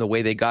BC and the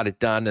way they got it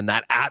done and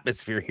that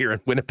atmosphere here in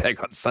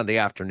Winnipeg on Sunday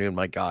afternoon?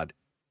 My God.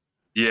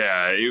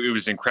 Yeah, it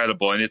was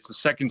incredible. And it's the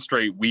second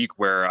straight week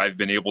where I've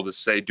been able to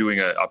say, doing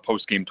a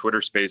post-game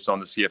Twitter space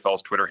on the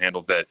CFL's Twitter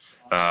handle, that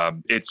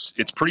it's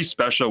pretty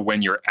special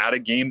when you're at a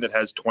game that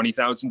has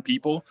 20,000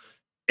 people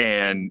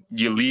and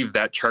you leave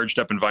that charged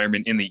up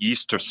environment in the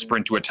East to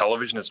sprint to a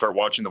television and start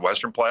watching the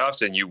Western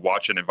playoffs, and you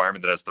watch an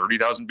environment that has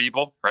 30,000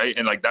 people, right?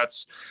 And like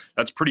that's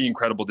pretty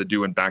incredible to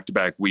do in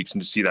back-to-back weeks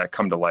and to see that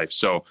come to life.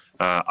 So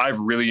I've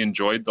really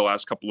enjoyed the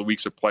last couple of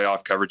weeks of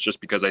playoff coverage just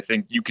because I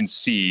think you can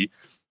see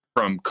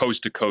from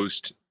coast to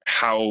coast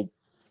how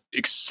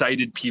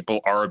excited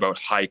people are about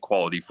high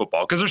quality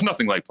football, because there's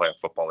nothing like playoff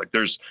football. Like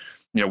there's,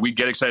 we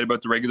get excited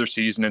about the regular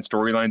season and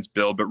storylines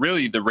build, but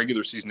really the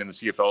regular season in the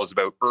CFL is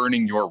about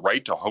earning your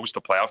right to host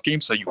a playoff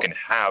game so you can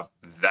have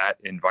that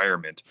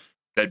environment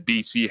that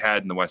BC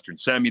had in the Western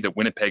Semi, that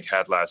Winnipeg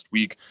had last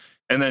week.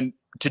 And then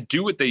to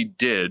do what they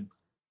did,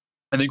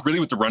 I think really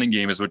with the running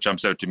game is what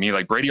jumps out to me.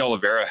 Like Brady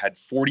Oliveira had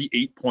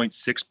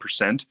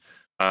 48.6%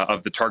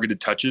 of the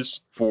targeted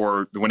touches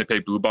for the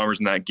Winnipeg Blue Bombers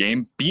in that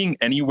game. Being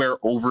anywhere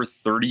over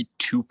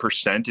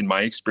 32% in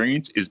my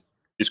experience is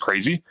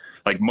crazy.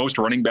 Like most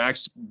running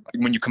backs,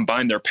 when you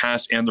combine their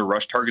pass and their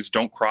rush targets,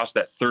 don't cross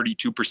that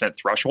 32%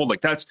 threshold.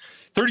 Like that's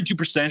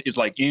 32% is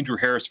like Andrew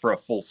Harris for a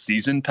full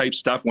season type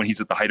stuff when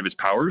he's at the height of his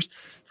powers.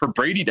 For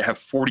Brady to have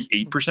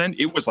 48%,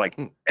 it was like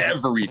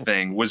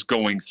everything was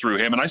going through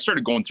him. And I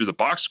started going through the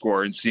box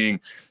score and seeing,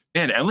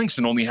 man,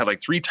 Ellingson only had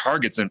like 3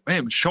 targets, and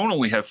man, Schoen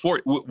only had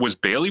 4. Was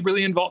Bailey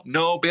really involved?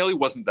 No, Bailey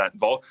wasn't that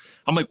involved.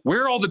 I'm like,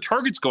 where are all the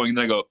targets going? And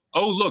then I go,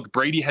 oh, look,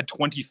 Brady had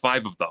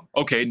 25 of them.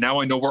 Okay, now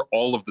I know where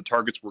all of the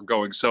targets were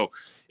going. So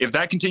if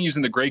that continues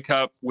in the Grey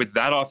Cup with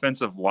that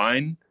offensive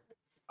line,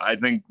 I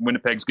think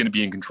Winnipeg's going to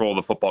be in control of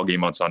the football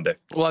game on Sunday.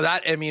 Well,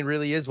 that,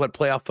 really is what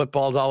playoff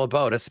football is all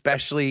about,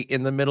 especially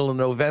in the middle of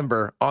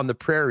November on the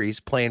prairies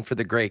playing for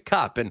the Grey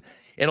Cup. And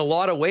in a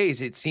lot of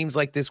ways, it seems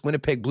like this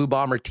Winnipeg Blue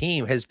Bomber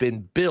team has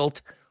been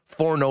built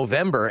for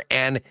November,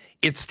 and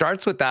it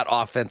starts with that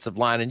offensive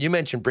line. And you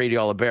mentioned Brady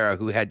Oliveira,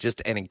 who had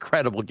just an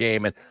incredible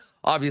game, and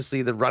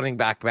obviously the running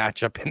back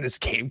matchup in this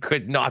game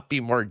could not be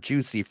more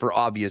juicy for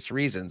obvious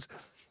reasons.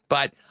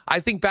 But I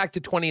think back to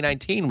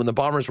 2019 when the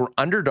Bombers were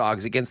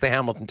underdogs against the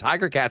Hamilton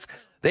Tiger Cats.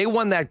 They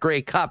won that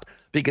Grey Cup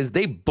because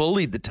they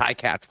bullied the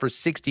Ticats for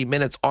 60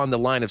 minutes on the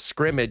line of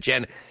scrimmage.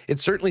 And it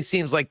certainly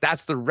seems like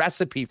that's the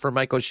recipe for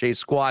Mike O'Shea's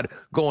squad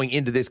going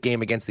into this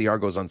game against the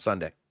Argos on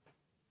Sunday.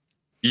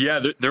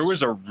 Yeah, there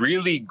was a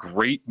really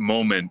great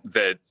moment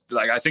that,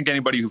 like, I think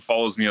anybody who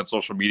follows me on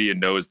social media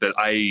knows that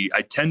I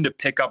tend to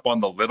pick up on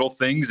the little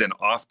things, and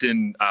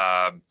often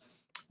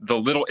the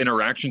little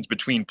interactions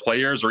between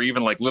players, or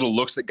even like little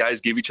looks that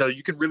guys give each other.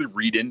 You can really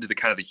read into the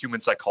kind of the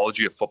human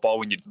psychology of football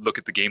when you look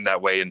at the game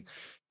that way. And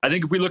I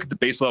think if we look at the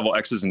base level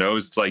X's and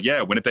O's, it's like,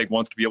 yeah, Winnipeg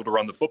wants to be able to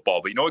run the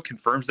football. But you know what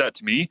confirms that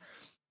to me?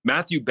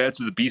 Matthew Betts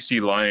of the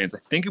BC Lions, I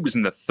think it was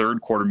in the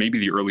third quarter, maybe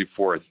the early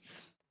fourth,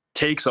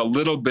 takes a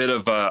little bit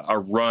of a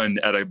run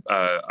at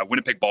a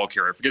Winnipeg ball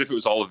carrier. I forget if it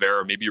was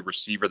Oliveira or maybe a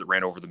receiver that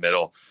ran over the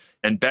middle.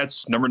 And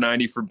Betts, number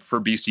 90 for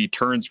BC,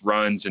 turns,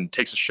 runs, and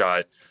takes a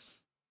shot.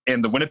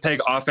 And the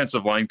Winnipeg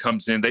offensive line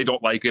comes in. They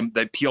don't like him.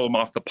 They peel him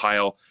off the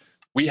pile.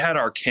 We had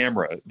our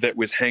camera that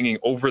was hanging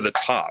over the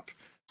top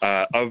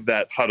of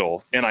that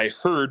huddle. And I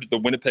heard the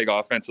Winnipeg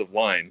offensive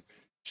line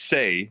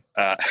say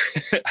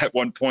at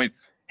one point,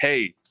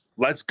 hey,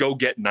 let's go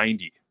get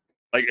 90.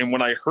 Like, and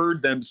when I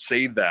heard them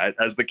say that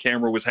as the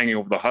camera was hanging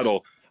over the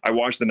huddle, I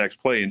watched the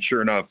next play, and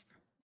sure enough,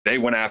 they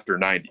went after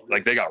 90.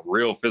 Like, they got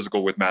real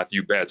physical with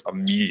Matthew Betts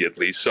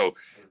immediately. So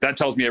that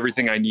tells me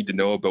everything I need to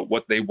know about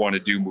what they want to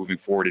do moving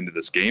forward into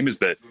this game, is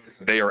that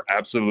they are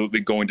absolutely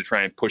going to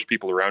try and push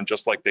people around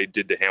just like they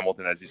did to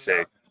Hamilton, as you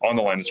say, on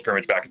the line of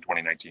scrimmage back in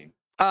 2019.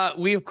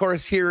 We, of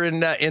course, here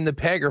in the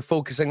PEG are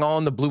focusing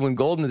on the blue and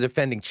gold and the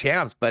defending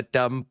champs. But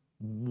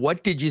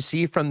what did you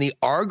see from the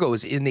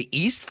Argos in the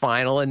East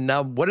final, and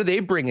what are they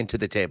bringing to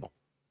the table?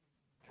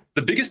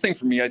 The biggest thing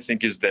for me, I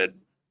think, is that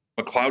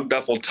McLeod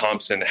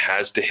Bethel-Thompson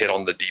has to hit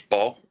on the deep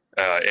ball.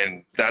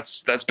 And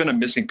that's been a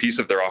missing piece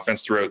of their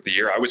offense throughout the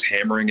year. I was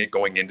hammering it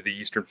going into the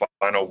Eastern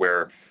final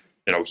where,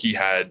 he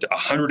had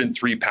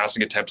 103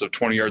 passing attempts of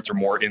 20 yards or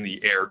more in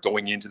the air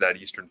going into that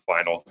Eastern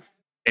final.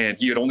 And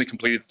he had only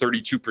completed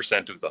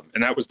 32% of them.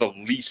 And that was the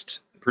least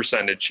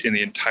percentage in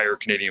the entire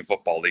Canadian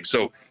Football League.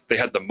 So they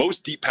had the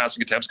most deep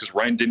passing attempts because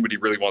Ryan Dinwiddie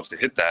really wants to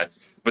hit that,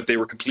 but they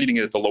were completing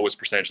it at the lowest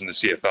percentage in the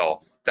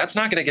CFL. That's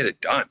not going to get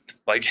it done.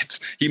 Like,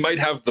 he might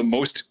have the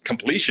most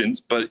completions,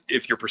 but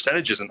if your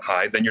percentage isn't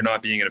high, then you're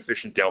not being an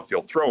efficient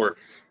downfield thrower.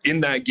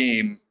 In that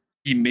game,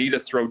 he made a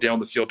throw down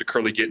the field to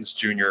Curly Gittens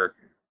Jr.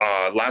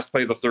 Last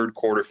play of the third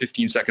quarter,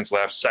 15 seconds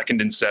left,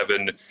 2nd and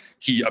 7.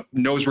 He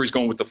knows where he's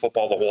going with the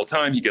football the whole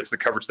time. He gets the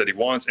coverage that he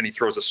wants, and he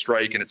throws a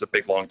strike, and it's a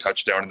big, long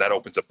touchdown, and that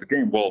opens up the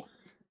game. Well,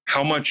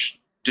 how much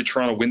did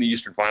Toronto win the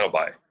Eastern final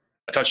by?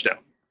 A touchdown.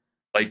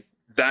 Like,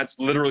 that's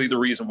literally the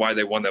reason why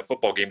they won that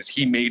football game, is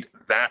he made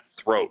that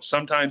throw.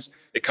 Sometimes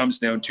it comes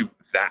down to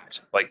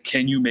that. Like,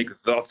 can you make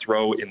the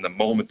throw in the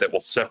moment that will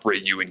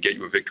separate you and get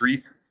you a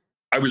victory?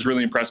 I was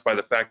really impressed by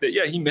the fact that,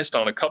 yeah, he missed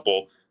on a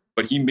couple,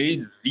 but he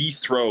made the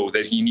throw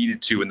that he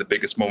needed to in the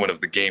biggest moment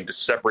of the game to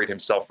separate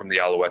himself from the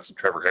Alouettes and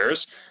Trevor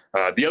Harris.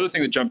 The other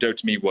thing that jumped out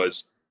to me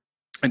was,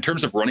 in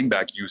terms of running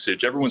back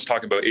usage, everyone's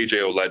talking about A.J.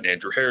 Ouellette and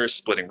Andrew Harris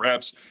splitting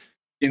reps.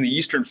 In the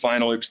Eastern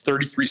final, it was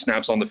 33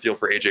 snaps on the field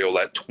for A.J.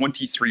 Ouellette,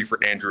 23 for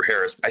Andrew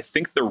Harris. I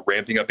think they're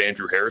ramping up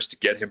Andrew Harris to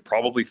get him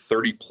probably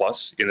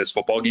 30-plus in this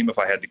football game, if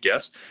I had to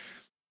guess.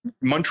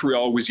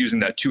 Montreal was using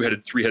that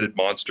two-headed, three-headed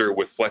monster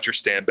with Fletcher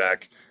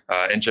Stanback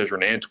and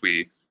Jezron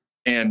Antwi.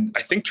 And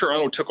I think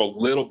Toronto took a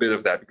little bit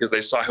of that because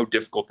they saw how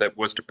difficult that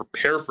was to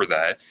prepare for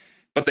that.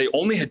 but they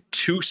only had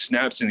 2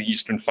 snaps in the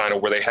Eastern Final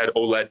where they had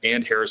Ouellette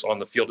and Harris on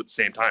the field at the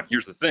same time.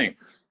 Here's the thing.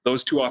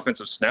 Those 2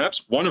 offensive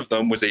snaps, one of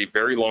them was a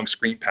very long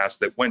screen pass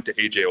that went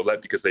to A.J.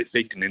 Ouellette because they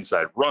faked an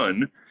inside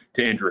run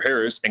to Andrew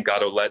Harris and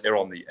got Ouellette out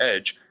on the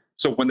edge.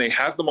 So when they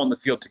have them on the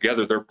field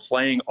together, they're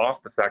playing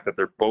off the fact that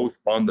they're both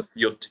on the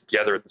field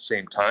together at the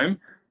same time.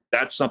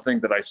 That's something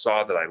that I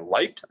saw that I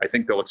liked. I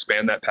think they'll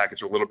expand that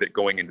package a little bit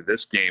going into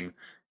this game.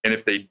 And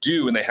if they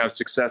do and they have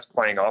success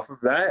playing off of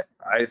that,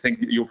 I think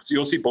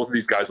you'll see both of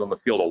these guys on the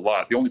field a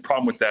lot. The only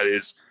problem with that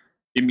is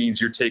it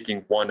means you're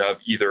taking one of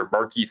either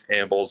Markeith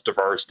Ambles,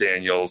 DeVaris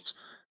Daniels,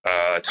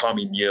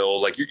 Tommy Neal.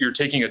 Like you're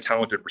taking a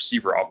talented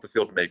receiver off the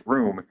field to make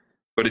room.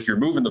 But if you're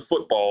moving the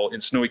football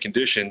in snowy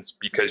conditions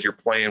because you're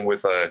playing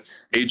with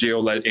A.J.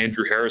 Ouellette,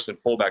 Andrew Harris, and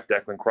fullback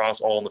Declan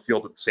Cross all on the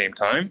field at the same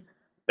time,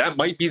 that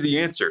might be the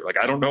answer.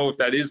 Like, I don't know if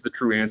that is the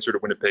true answer to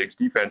Winnipeg's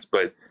defense,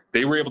 but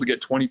they were able to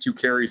get 22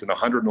 carries and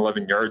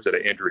 111 yards out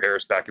of Andrew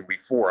Harris back in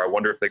week 4. I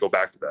wonder if they go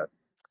back to that.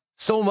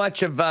 So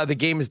much of the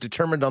game is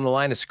determined on the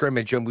line of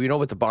scrimmage, and we know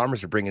what the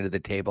Bombers are bringing to the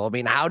table. I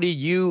mean, how do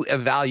you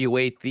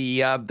evaluate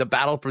the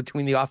battle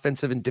between the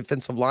offensive and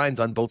defensive lines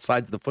on both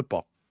sides of the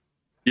football?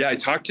 Yeah, I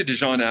talked to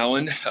Dejon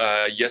Allen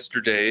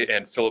yesterday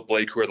and Philip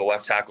Blake, who are the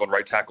left tackle and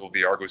right tackle of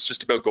the Argos,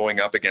 just about going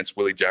up against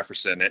Willie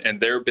Jefferson. And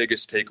their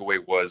biggest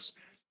takeaway was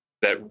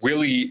that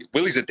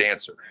Willie's a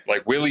dancer.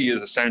 Like, Willie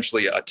is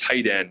essentially a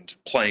tight end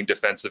playing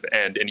defensive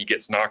end, and he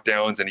gets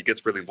knockdowns and he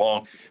gets really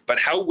long. But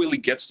how Willie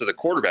gets to the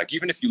quarterback,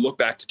 even if you look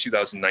back to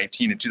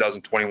 2019 and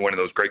 2021 in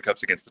those Grey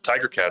Cups against the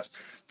Tiger Cats,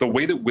 the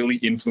way that Willie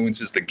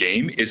influences the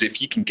game is if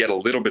he can get a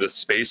little bit of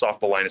space off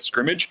the line of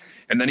scrimmage,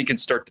 and then he can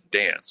start to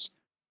dance.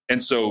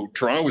 And so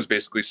Toronto was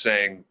basically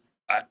saying,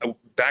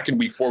 back in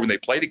week 4 when they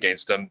played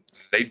against him,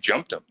 they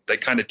jumped him. They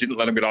kind of didn't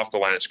let him get off the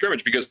line of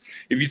scrimmage, because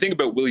if you think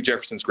about Willie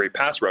Jefferson's great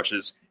pass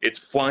rushes, it's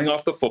flying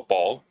off the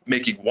football,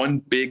 making one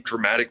big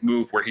dramatic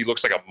move where he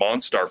looks like a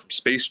Monstar from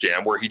Space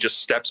Jam, where he just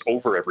steps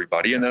over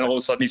everybody, and then all of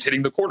a sudden he's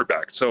hitting the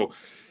quarterback. So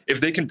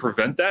if they can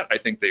prevent that, I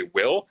think they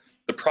will.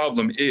 The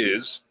problem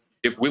is,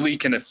 if Willie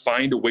can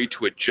find a way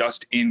to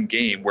adjust in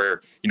game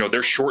where,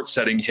 they're short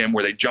setting him,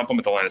 where they jump him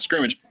at the line of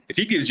scrimmage, if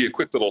he gives you a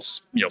quick little,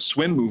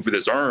 swim move with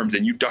his arms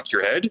and you duck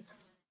your head,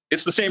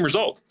 it's the same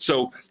result.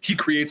 So he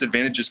creates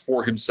advantages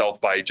for himself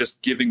by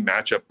just giving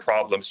matchup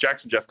problems.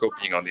 Jackson Jeffcoat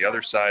being on the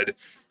other side,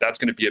 that's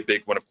going to be a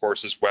big one, of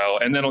course, as well.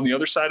 And then on the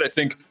other side, I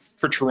think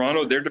for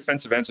Toronto, their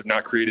defensive ends have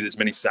not created as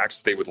many sacks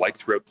as they would like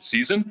throughout the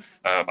season.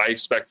 I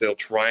expect they'll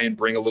try and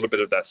bring a little bit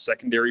of that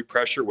secondary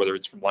pressure, whether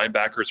it's from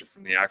linebackers or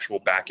from the actual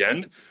back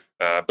end.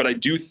 But I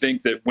do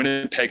think that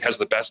Winnipeg has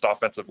the best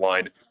offensive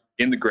line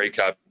in the Grey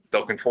Cup.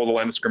 They'll control the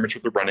line of scrimmage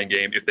with the running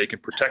game. If they can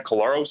protect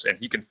Collaros and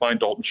he can find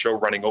Dalton Show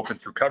running open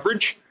through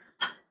coverage,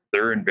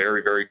 they're in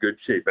very, very good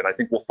shape. And I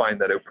think we'll find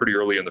that out pretty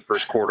early in the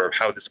first quarter of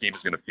how this game is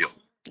going to feel.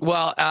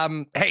 Well,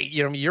 hey,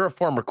 you're a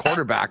former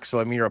quarterback,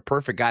 so you're a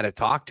perfect guy to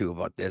talk to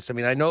about this.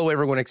 I know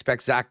everyone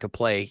expects Zach to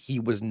play. He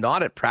was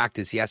not at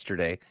practice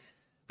yesterday.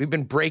 We've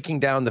been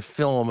breaking down the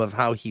film of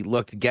how he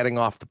looked getting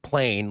off the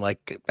plane,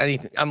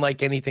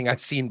 unlike anything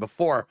I've seen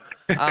before.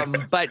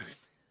 But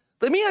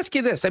let me ask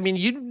you this. You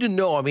need to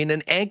know,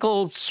 an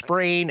ankle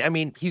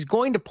sprain, he's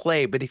going to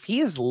play, but if he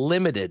is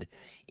limited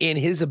in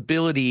his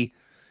ability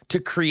to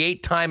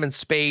create time and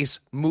space,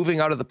 moving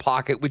out of the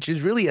pocket, which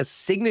is really a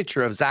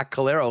signature of Zach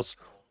Collaros,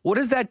 what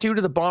does that do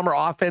to the Bomber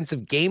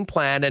offensive game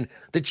plan and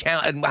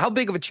and how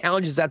big of a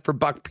challenge is that for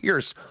Buck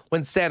Pierce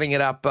when setting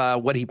it up,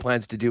 what he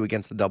plans to do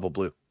against the Double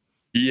Blue?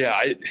 Yeah,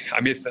 I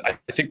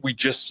think we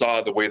just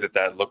saw the way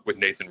that looked with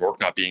Nathan Rourke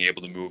not being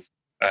able to move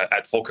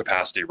at full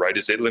capacity, right?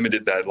 Is it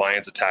limited that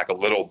Lions attack a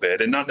little bit,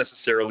 and not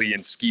necessarily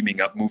in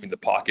scheming up, moving the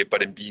pocket,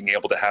 but in being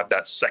able to have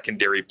that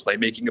secondary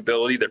playmaking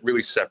ability that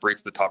really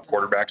separates the top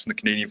quarterbacks in the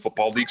Canadian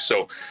Football League.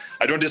 So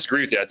I don't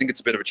disagree with you. I think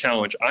it's a bit of a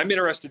challenge. I'm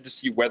interested to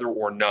see whether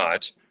or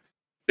not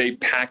they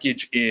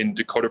package in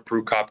Dakota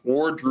Prukop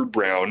or Drew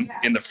Brown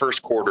in the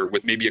first quarter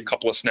with maybe a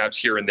couple of snaps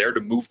here and there to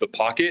move the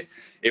pocket.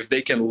 If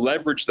they can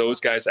leverage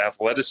those guys'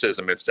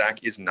 athleticism, if Zach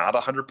is not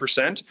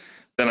 100%,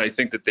 then I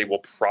think that they will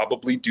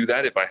probably do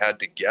that, if I had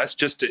to guess.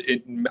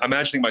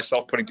 Imagining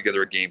myself putting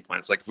together a game plan.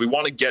 It's like, if we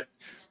want to get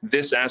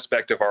this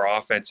aspect of our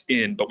offense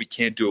in, but we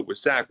can't do it with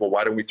Zach, well,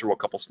 why don't we throw a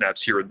couple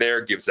snaps here and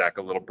there, give Zach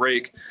a little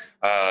break?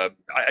 I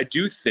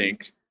do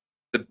think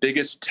the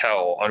biggest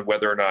tell on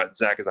whether or not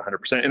Zach is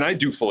 100%, and I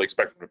do fully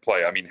expect him to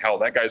play. Hell,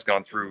 that guy's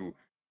gone through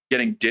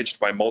getting ditched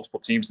by multiple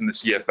teams in the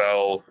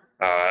CFL,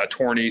 a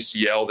torn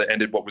ACL that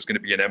ended what was going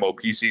to be an MOP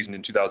season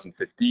in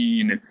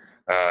 2015,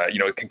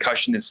 a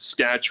concussion in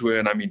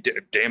Saskatchewan.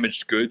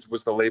 Damaged goods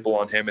was the label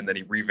on him, and then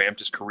he revamped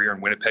his career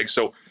in Winnipeg.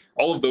 So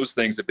all of those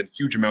things have been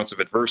huge amounts of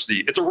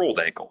adversity. It's a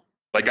rolled ankle.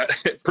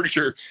 I'm pretty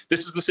sure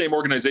this is the same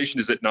organization,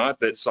 is it not,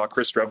 that saw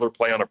Chris Streveler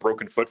play on a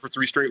broken foot for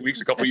 3 straight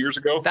weeks a couple of years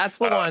ago? That's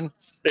the one.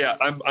 Yeah,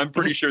 I'm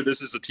pretty sure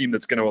this is a team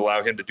that's going to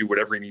allow him to do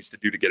whatever he needs to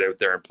do to get out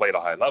there and play at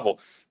a high level.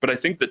 But I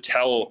think the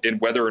tell in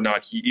whether or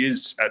not he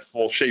is at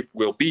full shape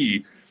will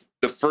be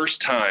the first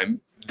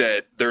time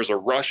that there's a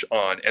rush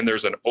on and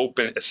there's an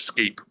open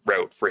escape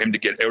route for him to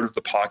get out of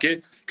the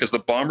pocket, because the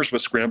Bombers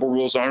with scramble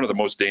rules on are the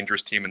most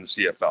dangerous team in the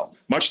CFL.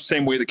 Much the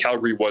same way that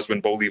Calgary was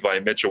when Bo Levi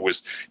and Mitchell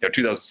was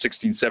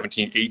 2016,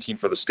 17, 18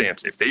 for the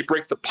Stamps. If they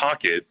break the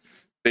pocket,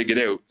 they get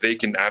out, they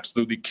can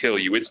absolutely kill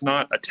you. It's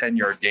not a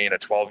 10-yard gain, a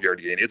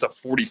 12-yard gain. It's a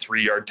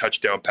 43-yard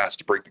touchdown pass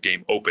to break the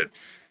game open.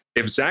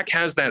 If Zach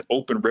has that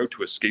open route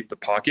to escape the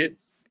pocket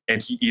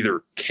and he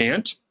either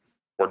can't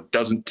or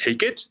doesn't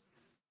take it,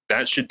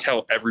 that should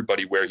tell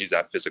everybody where he's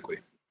at physically.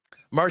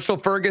 Marshall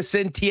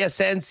Ferguson,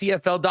 TSN,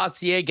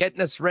 CFL.ca, getting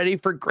us ready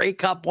for Grey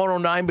Cup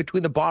 109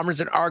 between the Bombers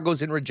and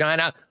Argos in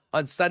Regina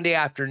on Sunday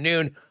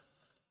afternoon.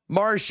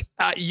 Marsh,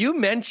 you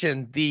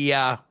mentioned the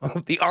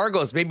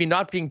Argos maybe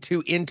not being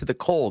too into the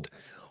cold.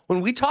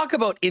 When we talk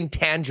about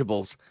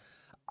intangibles,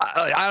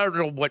 I don't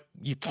know what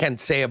you can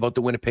say about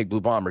the Winnipeg Blue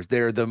Bombers.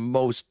 They're the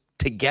most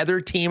together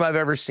team I've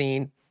ever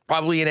seen,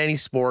 probably in any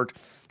sport.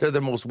 They're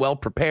the most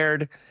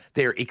well-prepared.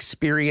 They're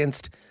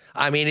experienced.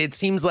 I mean, it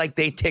seems like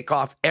they tick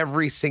off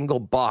every single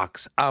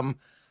box.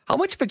 How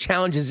much of a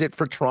challenge is it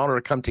for Toronto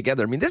to come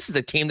together? I mean, this is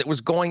a team that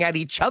was going at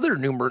each other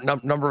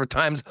number of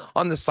times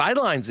on the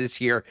sidelines this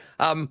year.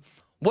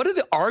 What do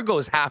the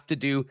Argos have to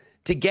do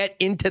to get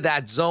into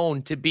that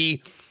zone to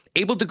be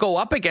able to go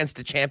up against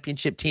a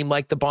championship team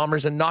like the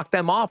Bombers and knock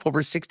them off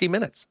over 60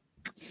 minutes?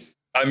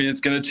 I mean,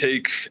 it's going to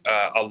take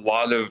a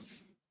lot of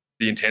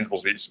the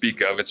intangibles that you speak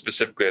of, and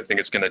specifically, I think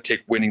it's going to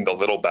take winning the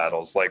little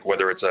battles, like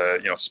whether it's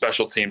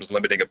special teams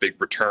limiting a big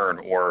return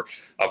or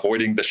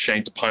avoiding the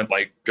shanked punt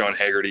like John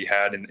Haggerty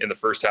had in the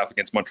first half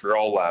against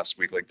Montreal last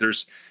week. Like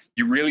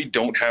you really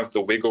don't have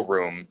the wiggle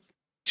room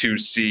to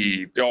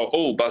see,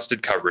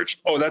 busted coverage.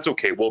 Oh, that's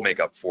okay. We'll make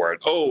up for it.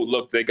 Oh,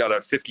 look, they got a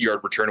 50-yard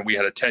return and we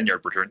had a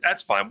 10-yard return.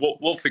 That's fine.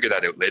 We'll figure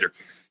that out later.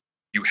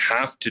 You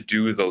have to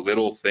do the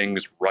little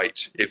things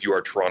right if you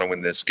are Toronto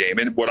in this game.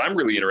 And what I'm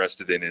really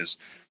interested in is,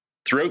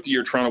 throughout the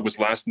year, Toronto was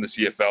last in the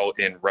CFL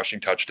in rushing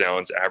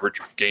touchdowns,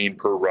 average gain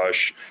per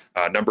rush,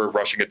 number of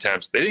rushing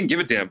attempts. They didn't give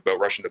a damn about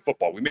rushing the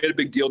football. We made a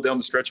big deal down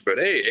the stretch about,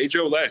 hey, AJ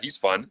Ouellette, he's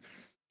fun.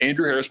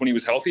 Andrew Harris, when he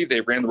was healthy,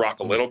 they ran the rock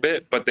a little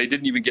bit, but they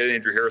didn't even get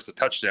Andrew Harris a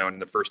touchdown in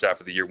the first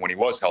half of the year when he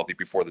was healthy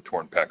before the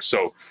torn pec.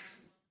 So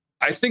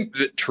I think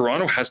that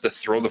Toronto has to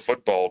throw the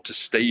football to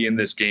stay in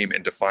this game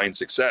and define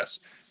success.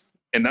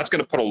 And that's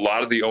going to put a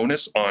lot of the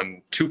onus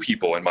on two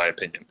people, in my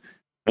opinion.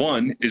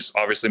 One is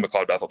obviously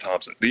McLeod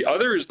Bethel-Thompson. The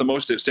other is the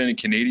most outstanding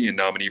Canadian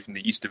nominee from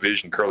the East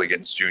Division, Curly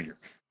Gittens Jr.,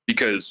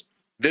 because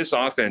this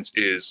offense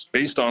is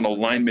based on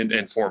alignment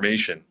and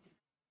formation.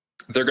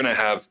 They're going to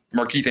have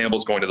Markeith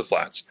Amble's going to the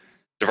flats.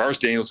 DeVaris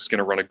Daniels is going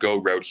to run a go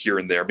route here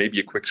and there, maybe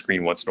a quick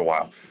screen once in a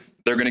while.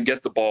 They're going to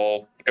get the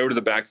ball out of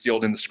the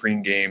backfield in the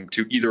screen game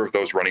to either of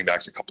those running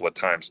backs a couple of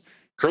times.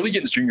 Curly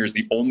Gittens Jr. is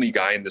the only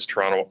guy in this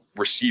Toronto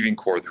receiving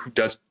corps who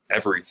does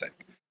everything.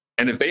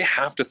 And if they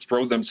have to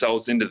throw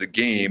themselves into the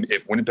game,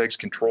 if Winnipeg's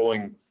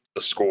controlling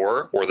the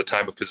score or the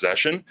time of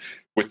possession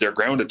with their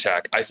ground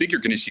attack, I think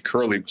you're going to see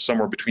Curly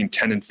somewhere between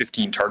 10 and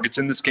 15 targets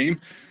in this game.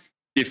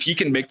 If he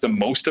can make the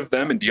most of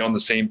them and be on the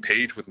same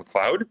page with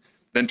McLeod,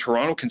 then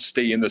Toronto can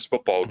stay in this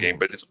football game.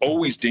 But it's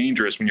always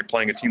dangerous when you're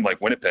playing a team like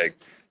Winnipeg.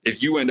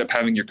 If you end up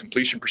having your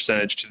completion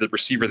percentage to the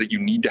receiver that you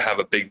need to have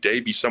a big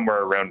day be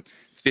somewhere around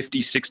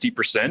 50,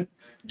 60%,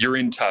 you're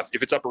in tough.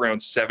 If it's up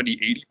around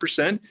 70,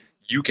 80%,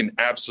 you can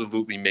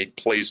absolutely make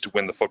plays to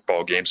win the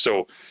football game.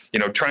 So,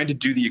 trying to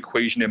do the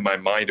equation in my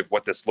mind of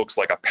what this looks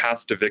like, a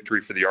path to victory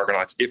for the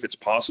Argonauts, if it's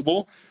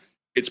possible,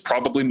 it's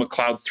probably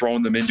McLeod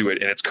throwing them into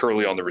it, and it's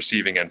Curly on the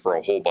receiving end for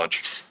a whole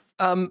bunch.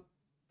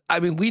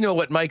 We know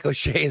what Mike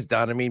O'Shea has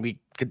done. I mean, we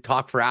could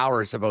talk for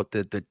hours about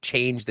the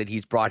change that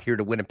he's brought here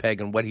to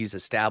Winnipeg and what he's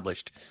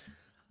established.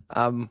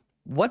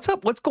 What's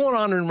up? What's going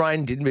on in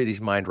Ryan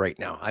Dinwiddie's mind right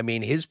now? I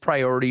mean, his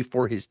priority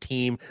for his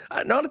team,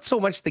 not so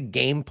much the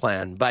game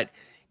plan, but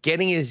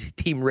getting his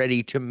team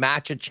ready to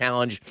match a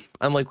challenge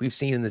unlike we've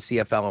seen in the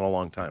CFL in a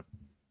long time.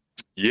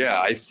 Yeah,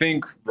 I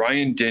think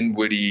Ryan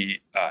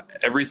Dinwiddie,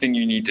 everything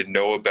you need to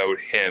know about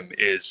him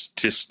is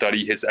to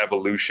study his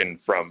evolution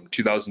from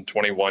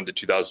 2021 to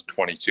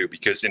 2022,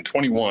 because in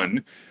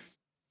 21,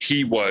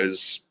 he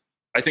was,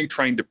 I think,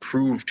 trying to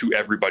prove to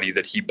everybody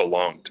that he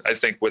belonged. I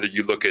think whether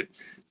you look at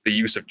the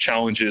use of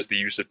challenges, the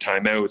use of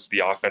timeouts,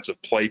 the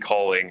offensive play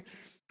calling,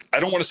 I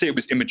don't want to say it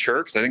was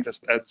immature, because I think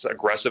that's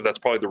aggressive. That's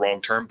probably the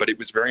wrong term, but it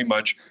was very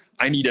much,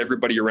 I need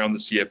everybody around the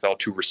CFL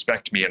to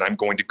respect me, and I'm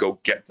going to go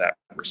get that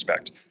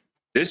respect.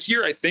 This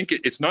year, I think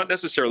it's not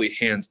necessarily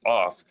hands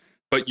off,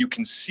 but you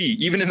can see,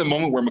 even in the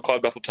moment where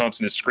McLeod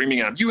Bethel-Thompson is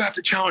screaming at him, you have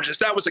to challenge us.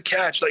 That was a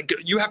catch. Like,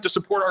 you have to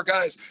support our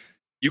guys.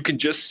 You can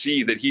just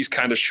see that he's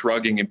kind of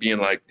shrugging and being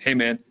like, hey,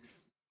 man,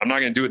 I'm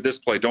not going to do it this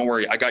play. Don't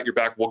worry. I got your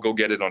back. We'll go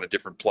get it on a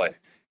different play.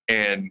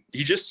 And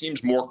he just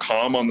seems more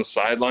calm on the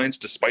sidelines,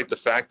 despite the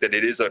fact that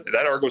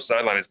that Argos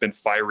sideline has been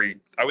fiery,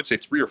 I would say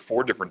 3 or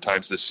 4 different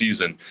times this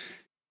season.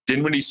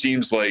 Dinwiddie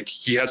seems like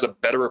he has a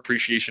better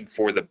appreciation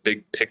for the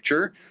big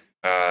picture.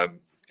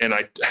 And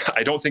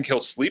I don't think he'll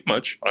sleep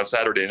much on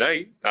Saturday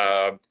night.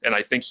 And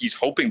I think he's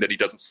hoping that he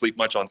doesn't sleep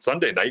much on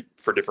Sunday night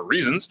for different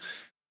reasons.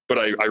 but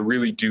I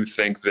really do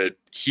think that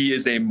he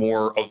is a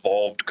more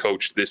evolved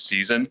coach this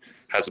season,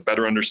 has a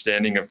better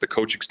understanding of the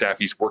coaching staff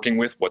he's working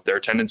with, what their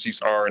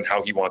tendencies are, and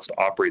how he wants to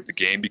operate the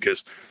game.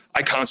 Because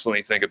I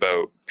constantly think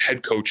about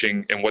head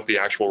coaching and what the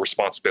actual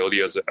responsibility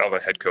is of a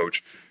head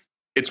coach.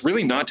 It's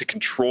really not to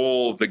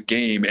control the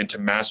game and to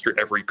master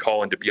every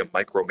call and to be a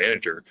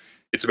micromanager.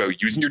 It's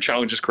about using your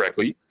challenges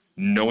correctly,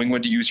 knowing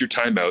when to use your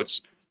timeouts,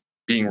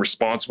 being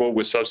responsible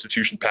with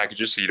substitution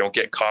packages so you don't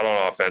get caught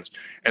on offense,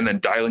 and then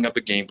dialing up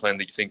a game plan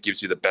that you think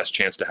gives you the best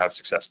chance to have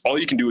success. All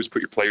you can do is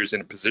put your players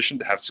in a position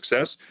to have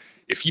success.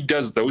 If he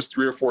does those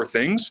 3 or 4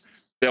 things,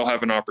 they'll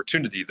have an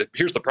opportunity.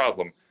 Here's the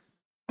problem.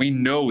 We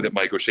know that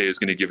Mike O'Shea is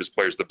going to give his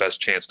players the best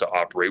chance to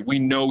operate. We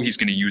know he's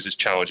going to use his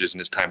challenges and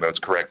his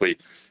timeouts correctly.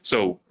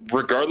 So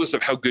regardless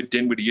of how good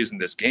Dinwiddie is in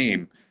this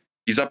game,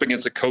 he's up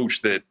against a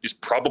coach that is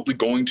probably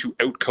going to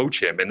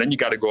outcoach him. And then you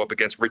got to go up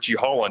against Richie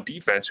Hall on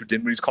defense, who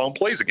Dinwiddie's calling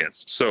plays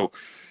against. So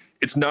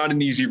it's not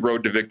an easy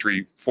road to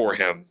victory for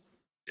him.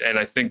 And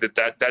I think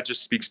that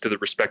just speaks to the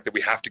respect that we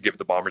have to give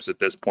the Bombers at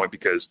this point,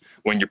 because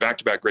when you're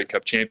back-to-back Grey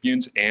Cup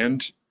champions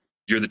and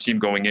you're the team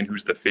going in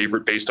who's the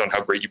favorite based on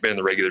how great you've been in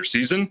the regular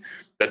season,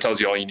 that tells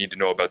you all you need to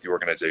know about the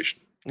organization.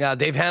 Yeah,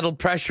 they've handled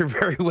pressure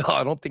very well.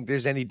 I don't think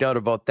there's any doubt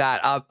about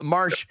that.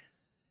 Marsh,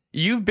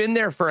 you've been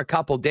there for a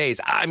couple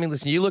days. I mean,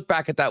 listen, you look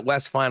back at that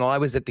West final. I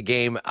was at the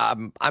game.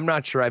 I'm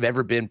not sure I've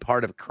ever been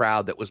part of a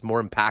crowd that was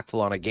more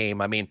impactful on a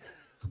game. I mean,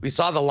 we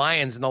saw the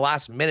Lions in the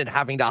last minute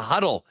having to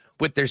huddle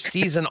with their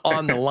season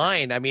on the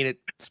line. I mean, it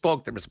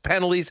spoke. There was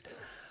penalties.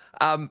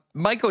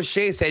 Mike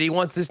O'Shea said he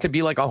wants this to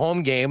be like a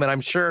home game, and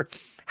I'm sure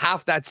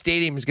half that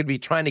stadium is going to be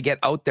trying to get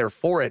out there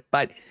for it.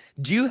 But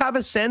do you have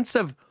a sense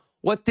of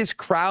what this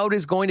crowd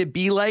is going to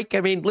be like?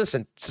 I mean,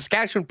 listen,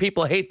 Saskatchewan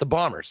people hate the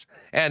Bombers,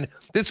 and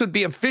this would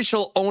be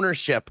official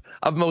ownership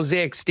of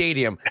Mosaic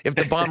Stadium if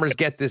the Bombers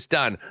get this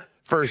done.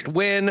 First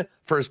win,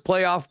 first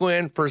playoff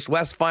win, first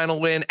West final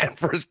win, and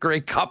first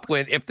Grey Cup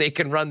win if they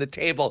can run the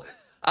table.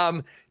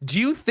 Do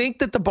you think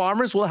that the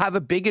Bombers will have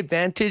a big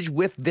advantage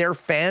with their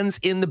fans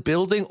in the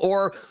building,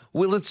 or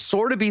will it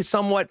sort of be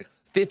somewhat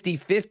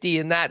 50-50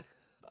 in that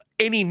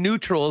any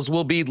neutrals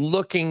will be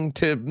looking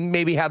to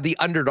maybe have the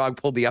underdog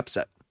pull the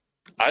upset?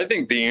 I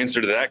think the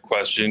answer to that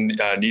question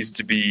needs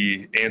to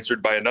be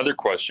answered by another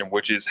question,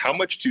 which is how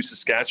much do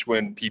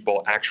Saskatchewan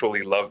people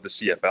actually love the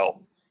CFL?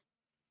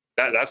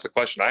 That's the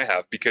question I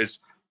have, because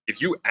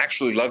if you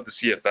actually love the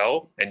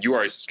CFL and you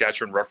are a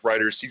Saskatchewan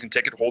Roughriders season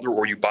ticket holder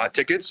or you bought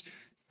tickets,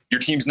 your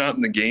team's not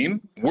in the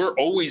game. We're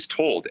always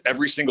told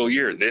every single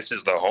year, this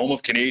is the home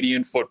of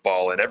Canadian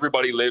football and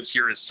everybody lives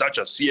here as such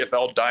a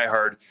CFL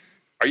diehard.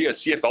 Are you a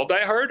CFL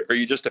diehard or are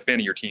you just a fan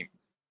of your team?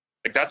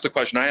 Like, that's the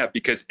question I have,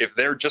 because if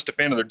they're just a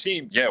fan of their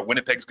team, yeah,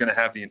 Winnipeg's going to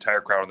have the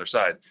entire crowd on their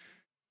side.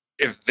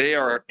 If they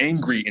are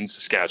angry in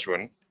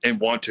Saskatchewan and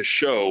want to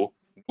show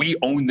we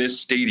own this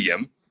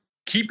stadium,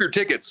 keep your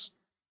tickets,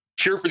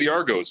 cheer for the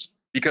Argos,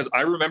 because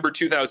I remember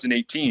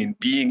 2018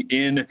 being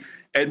in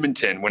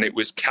Edmonton when it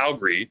was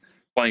Calgary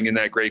playing in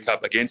that Grey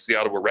Cup against the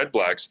Ottawa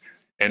Redblacks,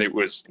 and it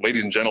was,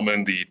 ladies and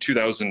gentlemen, the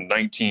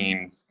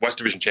 2019 West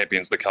Division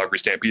champions, the Calgary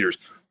Stampeders.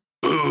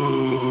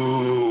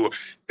 Boo!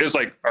 It was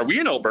like, are we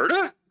in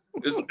Alberta?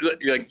 It's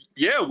like,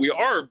 yeah, we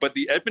are, but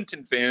the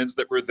Edmonton fans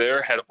that were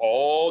there had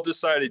all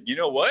decided, you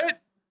know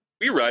what?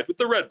 We ride with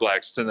the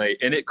Redblacks tonight,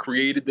 and it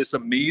created this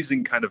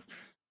amazing kind of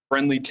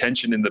friendly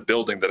tension in the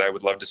building that I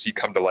would love to see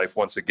come to life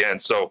once again.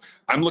 So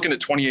I'm looking at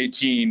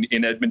 2018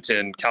 in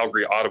Edmonton,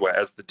 Calgary, Ottawa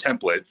as the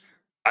template.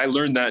 I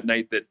learned that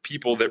night that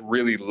people that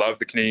really love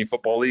the Canadian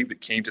Football League that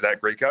came to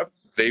that Grey Cup,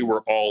 they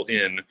were all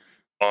in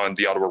on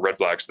the Ottawa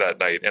Redblacks that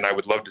night. And I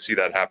would love to see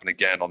that happen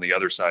again on the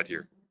other side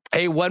here.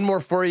 Hey, one more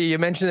for you. You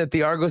mentioned that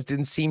the Argos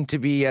didn't seem to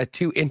be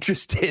too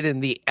interested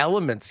in the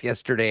elements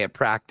yesterday at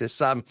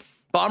practice.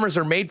 Bombers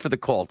are made for the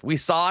cold. We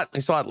saw it.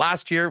 We saw it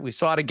last year. We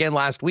saw it again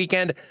last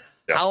weekend.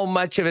 Yeah. How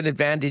much of an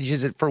advantage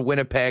is it for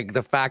Winnipeg,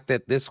 the fact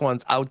that this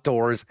one's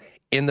outdoors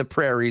in the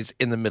prairies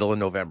in the middle of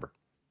November?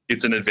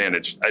 It's an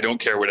advantage. I don't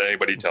care what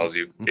anybody tells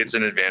you. It's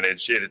an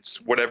advantage.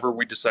 It's whatever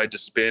we decide to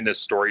spin as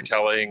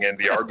storytelling, and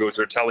the Argos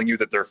are telling you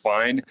that they're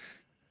fine.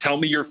 Tell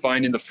me you're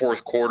fine in the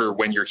fourth quarter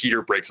when your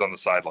heater breaks on the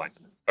sideline.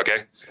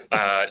 Okay.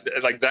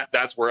 Like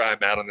that's where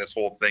I'm at on this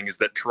whole thing, is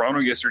that Toronto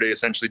yesterday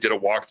essentially did a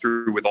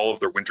walkthrough with all of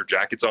their winter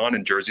jackets on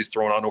and jerseys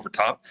thrown on over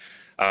top.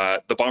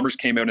 The Bombers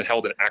came out and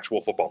held an actual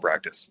football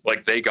practice.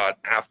 Like, they got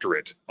after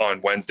it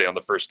on Wednesday on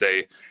the first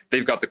day.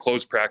 They've got the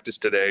closed practice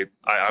today.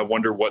 I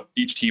wonder what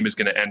each team is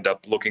going to end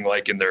up looking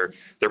like in their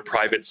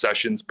private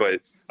sessions.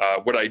 But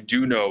what I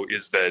do know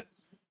is that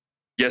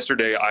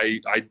yesterday I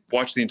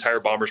watched the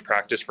entire Bombers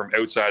practice from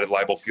outside of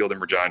Leibel Field in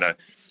Regina.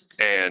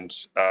 And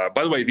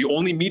by the way, the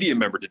only media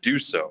member to do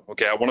so,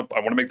 okay, I want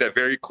to make that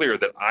very clear,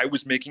 that I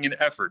was making an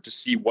effort to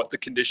see what the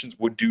conditions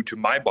would do to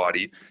my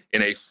body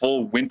in a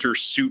full winter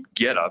suit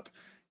getup.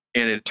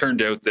 And it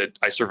turned out that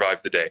I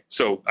survived the day.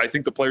 So I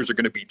think the players are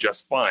going to be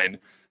just fine.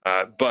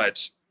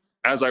 But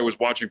as I was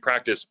watching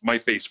practice, my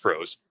face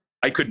froze.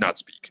 I could not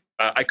speak.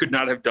 I could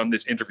not have done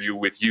this interview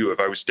with you if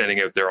I was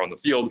standing out there on the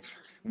field.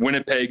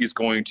 Winnipeg is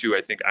going to,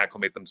 I think,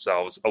 acclimate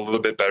themselves a little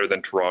bit better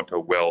than Toronto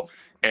will.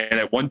 And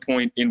at one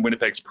point in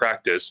Winnipeg's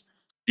practice,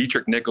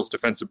 Dietrich Nichols,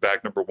 defensive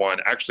back number 1,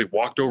 actually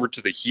walked over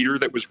to the heater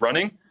that was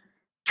running,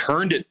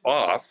 turned it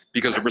off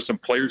because there were some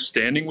players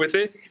standing with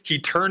it. He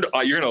turned,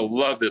 you're going to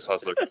love this,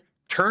 Hustler,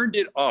 turned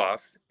it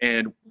off,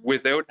 and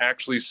without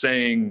actually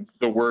saying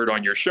the word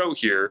on your show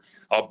here,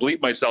 I'll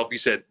bleep myself, he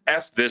said,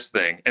 F this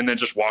thing, and then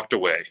just walked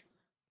away.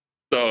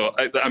 So,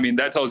 I mean,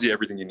 that tells you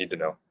everything you need to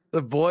know.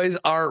 The boys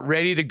are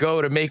ready to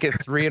go to make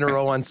it 3 in a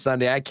row on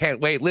Sunday. I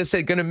can't wait.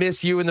 Listen, going to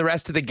miss you and the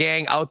rest of the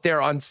gang out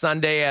there on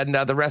Sunday and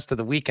the rest of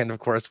the weekend, of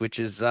course, which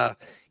is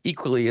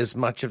equally as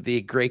much of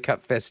the Grey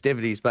Cup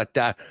festivities. But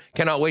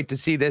cannot wait to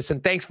see this.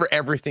 And thanks for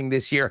everything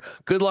this year.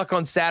 Good luck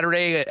on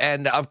Saturday.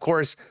 And, of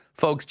course,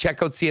 folks,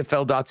 check out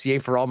CFL.ca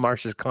for all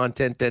Marsh's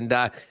content.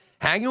 And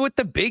hanging with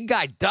the big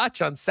guy,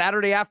 Dutch, on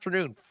Saturday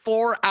afternoon.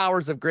 4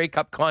 hours of Grey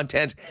Cup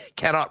content.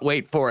 Cannot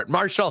wait for it.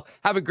 Marshall,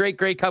 have a great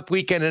Grey Cup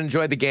weekend and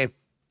enjoy the game.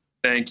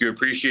 Thank you.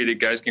 Appreciate it,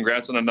 guys.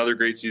 Congrats on another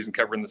great season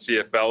covering the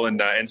CFL,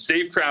 and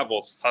safe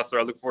travels, Hustler.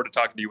 I look forward to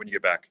talking to you when you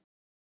get back.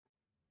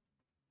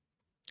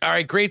 All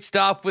right, great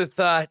stuff with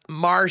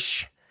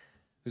Marsh,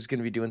 who's going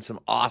to be doing some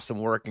awesome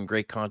work and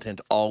great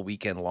content all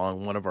weekend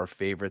long. One of our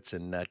favorites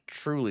and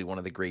truly one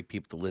of the great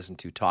people to listen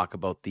to talk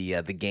about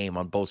the game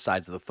on both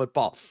sides of the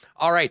football.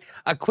 All right,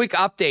 a quick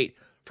update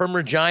from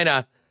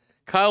Regina.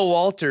 Kyle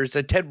Walters,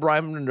 Ted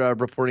Bryman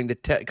reporting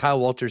that Kyle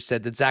Walters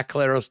said that Zach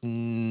Collaros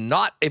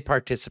not a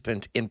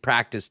participant in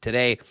practice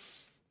today.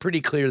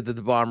 Pretty clear that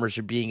the Bombers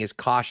are being as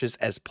cautious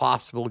as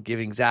possible,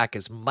 giving Zach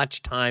as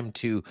much time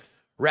to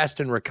rest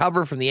and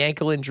recover from the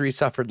ankle injury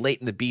suffered late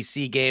in the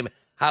BC game.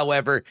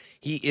 However,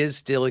 he is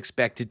still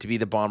expected to be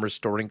the Bombers'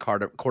 starting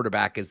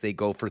quarterback as they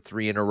go for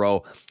 3 in a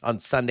row on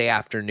Sunday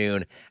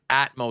afternoon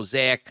at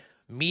Mosaic.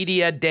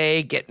 Media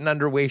Day getting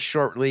underway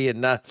shortly,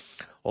 and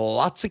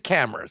lots of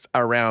cameras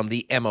around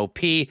the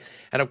MOP.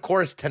 And of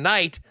course,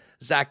 tonight,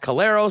 Zach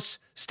Collaros,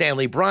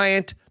 Stanley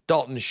Bryant,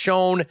 Dalton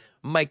Schoen,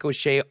 Mike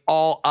O'Shea,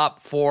 all up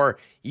for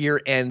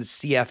year-end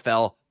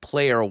CFL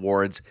player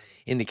awards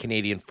in the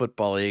Canadian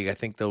Football League. I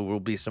think there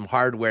will be some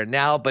hardware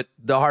now, but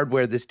the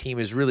hardware this team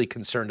is really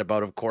concerned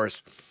about, of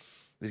course,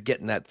 is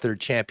getting that 3rd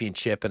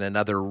championship and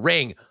another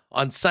ring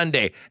on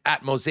Sunday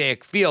at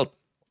Mosaic Field.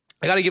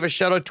 I got to give a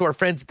shout out to our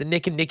friends at the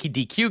Nick and Nicky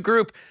DQ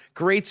group.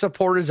 Great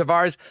supporters of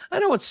ours. I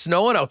know it's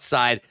snowing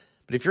outside,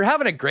 but if you're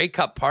having a Grey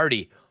Cup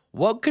party,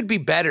 what could be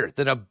better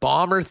than a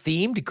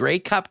Bomber-themed Grey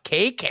Cup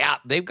cake? Yeah,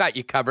 they've got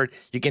you covered.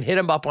 You can hit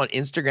them up on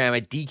Instagram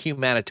at DQ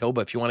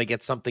Manitoba if you want to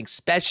get something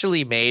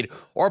specially made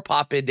or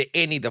pop into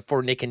any of the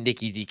 4 Nick and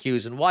Nicky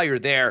DQs. And while you're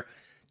there,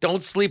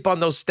 don't sleep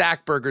on those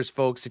stack burgers,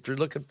 folks. If you're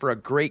looking for a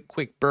great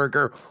quick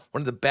burger,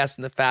 one of the best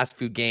in the fast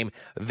food game,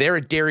 they're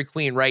at Dairy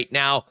Queen right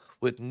now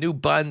with new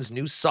buns,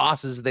 new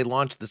sauces they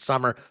launched this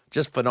summer.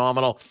 Just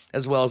phenomenal,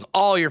 as well as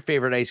all your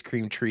favorite ice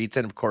cream treats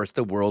and, of course,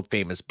 the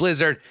world-famous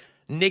Blizzard.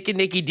 Nick and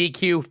Nicky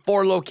DQ,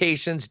 4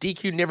 locations,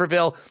 DQ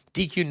Niverville,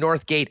 DQ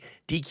Northgate,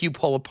 DQ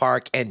Polo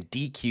Park, and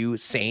DQ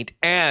St.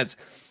 Anne's.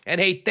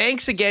 And hey,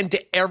 thanks again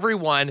to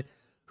everyone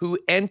who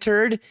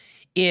entered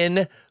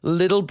in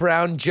Little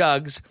Brown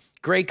Jugs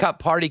Grey Cup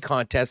party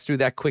contest through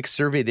that quick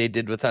survey they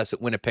did with us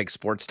at Winnipeg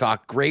Sports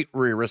Talk. Great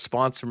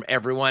response from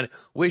everyone.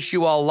 Wish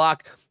you all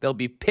luck. They'll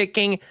be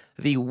picking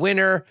the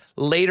winner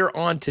later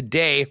on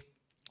today,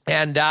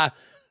 and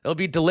they'll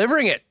be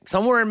delivering it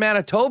somewhere in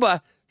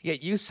Manitoba to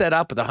get you set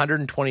up with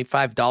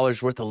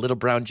 $125 worth of Little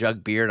Brown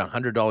Jug beer and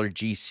 $100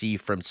 GC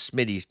from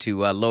Smitty's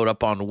to load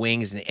up on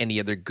wings and any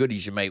other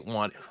goodies you might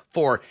want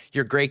for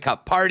your Grey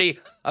Cup party.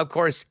 Of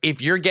course,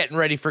 if you're getting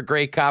ready for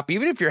Grey Cup,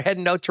 even if you're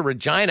heading out to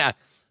Regina,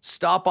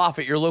 stop off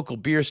at your local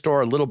beer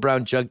store or Little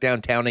Brown Jug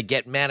downtown and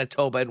get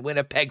Manitoba and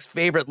Winnipeg's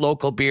favorite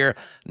local beer,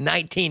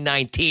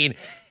 1919,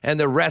 and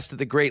the rest of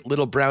the great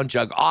Little Brown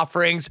Jug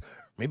offerings.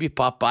 Maybe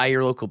pop by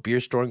your local beer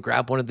store and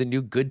grab one of the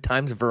new Good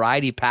Times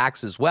variety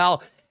packs as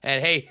well.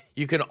 And hey,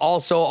 you can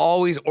also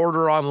always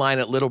order online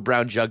at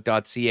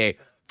littlebrownjug.ca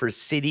for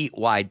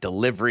citywide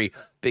delivery.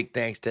 Big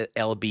thanks to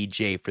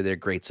LBJ for their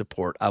great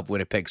support of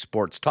Winnipeg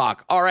Sports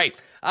Talk. All right,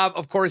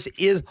 of course,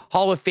 is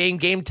Hall of Fame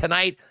game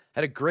tonight.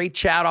 Had a great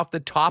chat off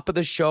the top of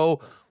the show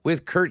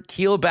with Kurt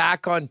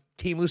Keelback on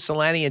Teemu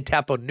Selanne and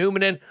Teppo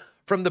Numminen.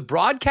 From the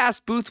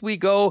broadcast booth, we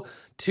go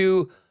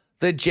to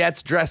the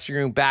Jets dressing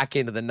room back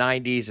into the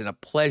 90s, and a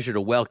pleasure to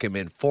welcome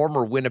in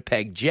former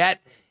Winnipeg Jet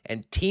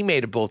and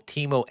teammate of both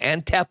Timo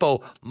and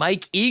Teppo,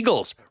 Mike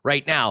Eagles,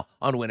 right now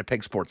on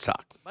Winnipeg Sports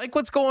Talk. Mike,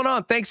 what's going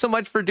on? Thanks so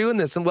much for doing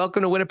this, and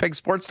welcome to Winnipeg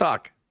Sports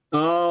Talk.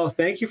 Oh,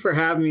 thank you for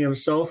having me. I'm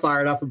so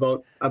fired up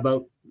about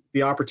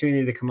the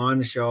opportunity to come on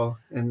the show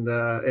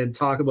and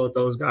talk about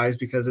those guys,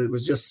 because it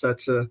was just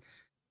such a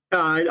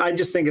I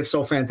just think it's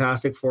so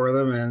fantastic for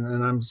them,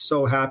 and I'm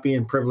so happy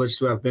and privileged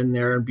to have been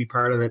there and be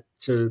part of it,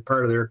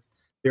 part of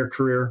their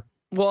career.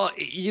 Well,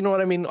 you know what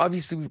I mean?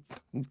 Obviously,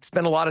 we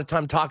spent a lot of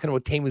time talking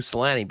about Teemu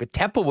Selanne, but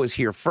Teppo was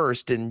here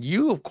first, and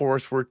you, of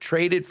course, were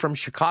traded from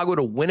Chicago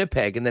to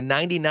Winnipeg in the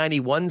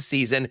 90-91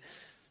 season.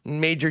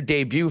 made your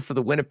debut for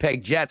the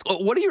Winnipeg Jets.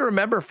 What do you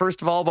remember,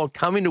 first of all, about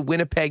coming to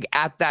Winnipeg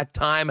at that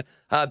time,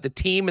 the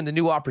team and the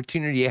new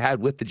opportunity you had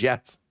with the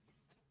Jets?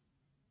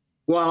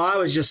 Well, I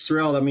was just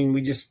thrilled. I mean,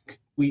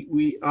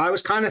 I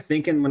was kind of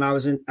thinking when I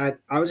was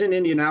in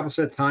Indianapolis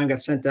at the time,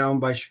 got sent down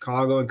by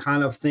Chicago, and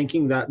kind of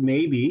thinking that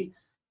maybe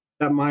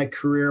that my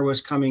career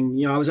was coming.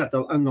 You know, I was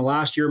in the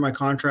last year of my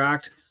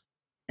contract,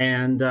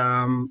 and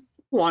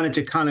wanted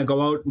to kind of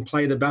go out and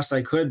play the best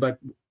I could, but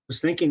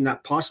was thinking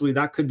that possibly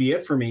that could be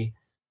it for me.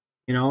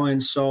 You know,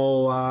 and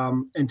so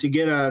and to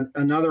get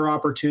another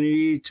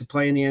opportunity to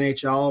play in the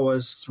NHL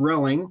was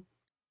thrilling.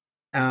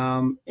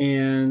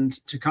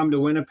 And to come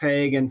to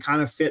Winnipeg and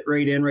kind of fit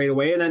right in right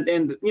away.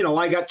 And you know,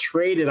 I got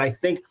traded, I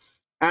think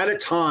at a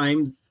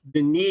time,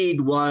 the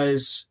need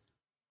was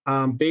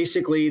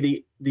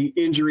basically the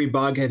injury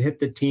bug had hit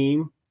the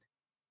team.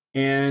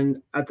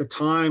 And at the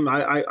time,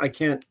 I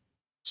can't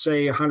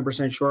say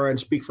 100% sure and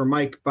speak for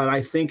Mike, but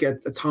I think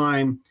at the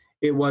time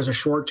it was a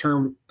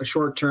short-term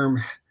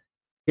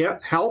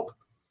help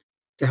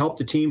to help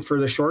the team for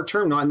the short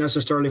term, not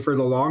necessarily for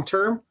the long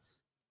term.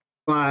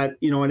 But,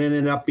 you know, it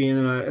ended up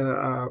being,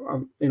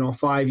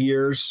 5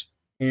 years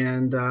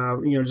and,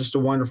 just a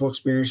wonderful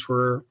experience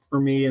for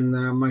me and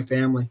my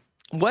family.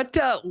 What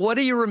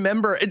do you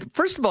remember?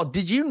 First of all,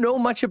 did you know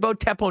much about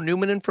Teppo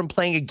Numminen from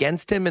playing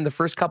against him in the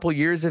first couple of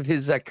years of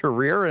his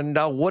career? And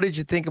what did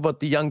you think about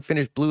the young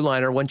Finnish blue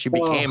liner once you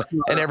became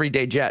an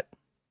everyday Jet?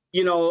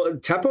 You know,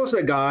 Teppo's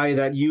a guy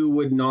that you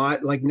would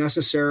not like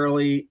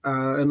necessarily,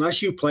 unless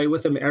you play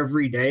with him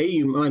every day.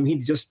 He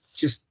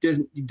just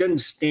doesn't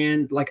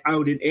stand like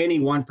out in any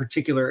one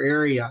particular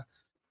area,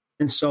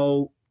 and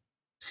so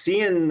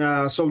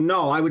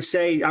no, I would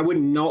say I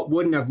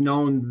wouldn't have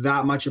known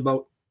that much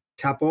about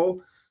Teppo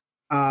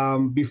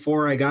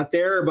before I got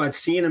there. But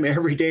seeing him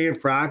every day in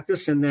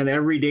practice and then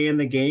every day in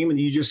the game, and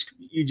you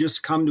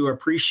just come to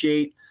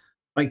appreciate,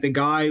 like, the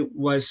guy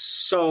was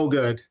so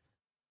good,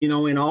 you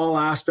know, in all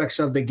aspects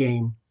of the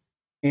game.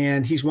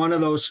 And he's one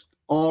of those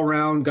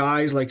all-around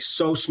guys, like,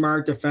 so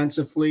smart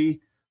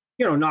defensively,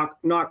 you know,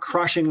 not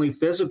crushingly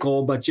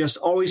physical, but just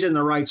always in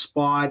the right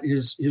spot.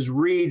 His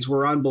reads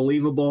were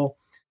unbelievable.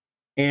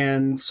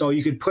 And so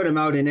you could put him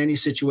out in any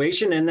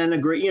situation. And then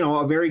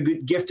a very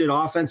good, gifted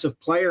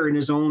offensive player in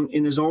his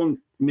own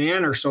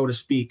manner, so to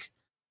speak.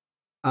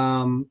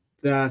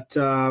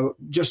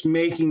 Just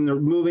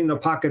moving the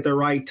puck at the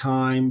right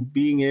time,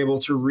 being able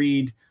to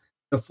read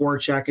the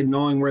forecheck and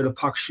knowing where the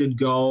puck should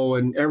go,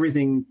 and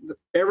everything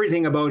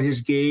about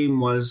his game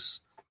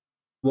was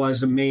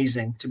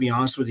amazing, to be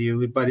honest with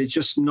you. But it's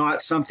just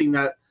not something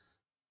that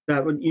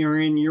when you're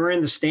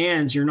in the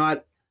stands, you're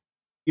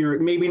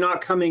maybe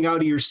not coming out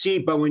of your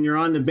seat, but when you're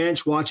on the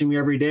bench watching him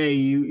every day,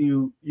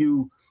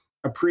 you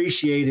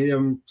appreciate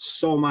him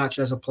so much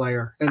as a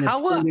player and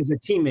as a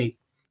teammate.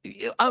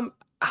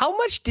 How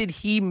much did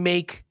he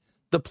make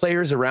the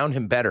players around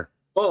him better?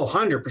 Oh,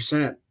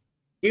 100%.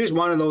 He was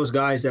one of those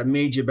guys that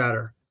made you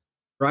better,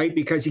 right?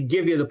 Because he'd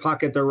give you the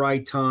puck at the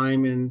right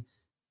time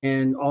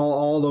and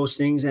all those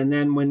things. And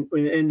then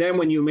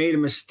when you made a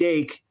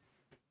mistake,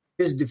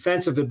 his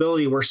defensive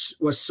ability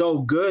was so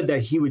good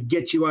that he would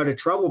get you out of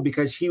trouble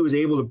because he was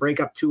able to break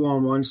up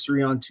 2-on-1s,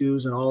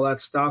 3-on-2s, and all that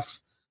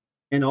stuff,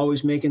 and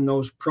always making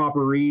those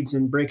proper reads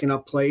and breaking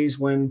up plays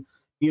when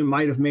you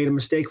might have made a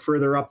mistake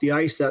further up the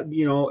ice that,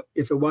 you know,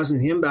 if it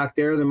wasn't him back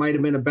there might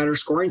have been a better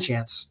scoring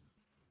chance.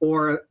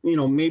 Or, you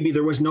know, maybe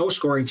there was no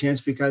scoring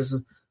chance because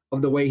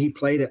of the way he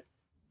played it.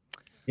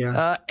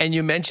 Yeah. And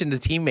you mentioned a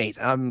teammate.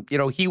 You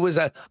know, he was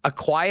a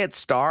quiet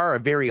star, a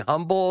very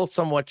humble,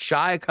 somewhat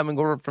shy, coming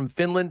over from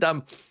Finland.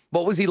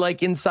 What was he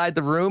like inside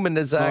the room, and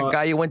as a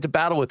guy you went to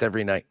battle with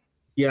every night?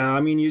 Yeah,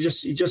 I mean, you're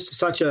just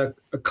such a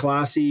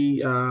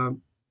classy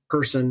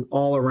person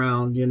all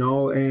around, you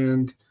know,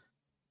 and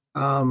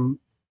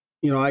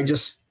I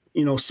just,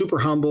 super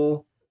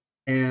humble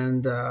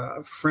and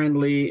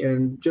friendly,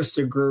 and just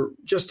a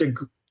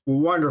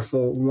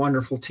wonderful,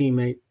 wonderful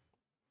teammate.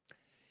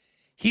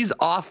 He's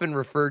often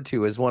referred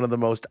to as one of the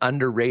most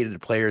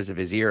underrated players of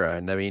his era.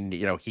 And I mean,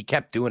 he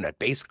kept doing it,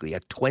 basically a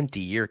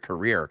 20-year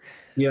career.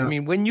 Yeah. I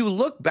mean, when you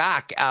look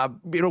back,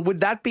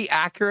 would that be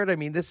accurate? I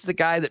mean, this is a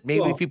guy that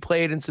maybe if he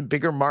played in some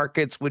bigger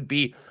markets would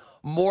be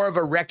more of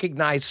a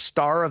recognized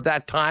star of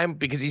that time,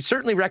 because he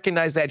certainly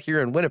recognized that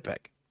here in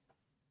Winnipeg.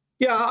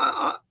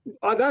 Yeah,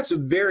 that's a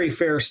very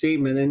fair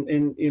statement.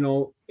 And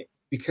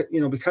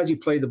because he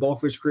played the bulk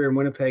of his career in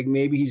Winnipeg,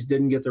 maybe he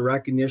didn't get the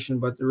recognition.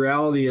 But the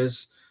reality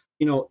is,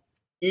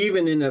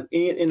 even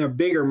in a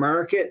bigger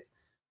market,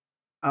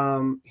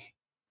 on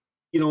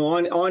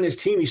his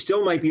team, he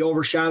still might be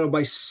overshadowed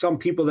by some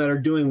people that are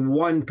doing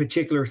one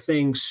particular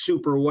thing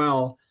super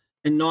well,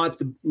 and not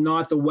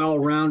the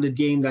well-rounded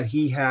game that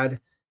he had.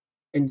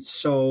 And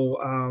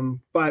so,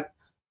 but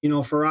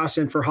for us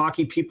and for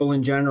hockey people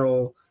in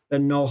general that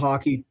know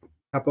hockey,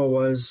 Teppo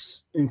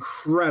was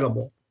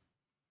incredible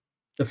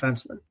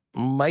defenseman.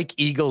 Mike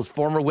Eagles,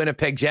 former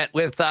Winnipeg Jet,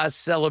 with us,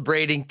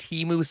 celebrating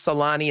Teemu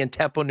Selanne and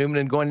Teppo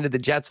Numminen going into the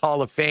Jets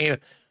Hall of Fame.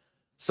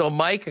 So,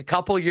 Mike, a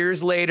couple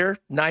years later,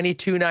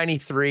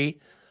 92-93,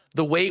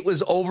 the wait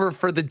was over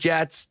for the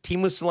Jets.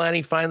 Teemu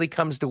Selanne finally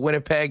comes to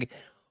Winnipeg.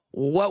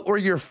 What were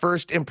your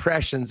first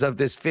impressions of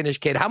this Finnish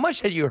kid? How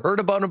much had you heard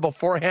about him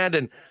beforehand?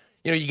 And,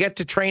 you get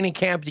to training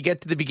camp, you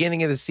get to the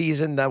beginning of the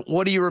season.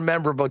 What do you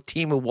remember about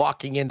Teemu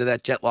walking into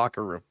that Jet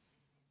locker room?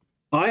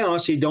 I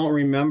honestly don't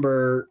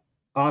remember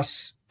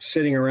us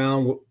sitting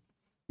around,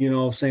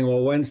 saying,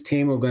 well, when's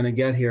Teemu going to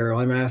get here?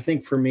 I mean, I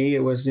think for me, it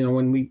was,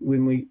 when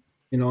we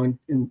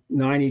in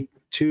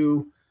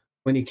 92,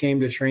 when he came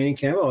to training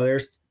camp,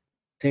 there's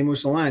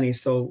Teemu Selanne.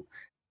 So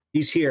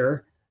he's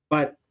here.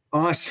 But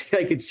honestly,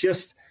 it's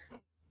just,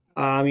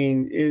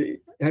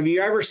 have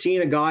you ever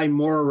seen a guy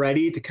more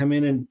ready to come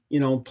in and,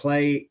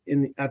 play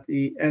at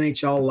the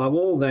NHL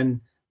level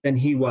than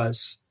he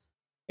was?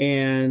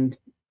 And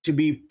to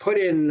be put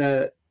in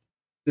the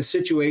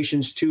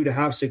situations too, to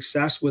have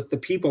success with the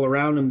people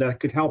around him that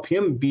could help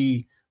him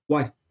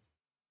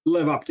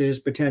live up to his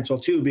potential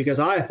too. Because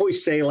I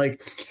always say, how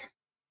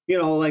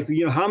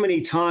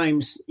many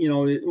times,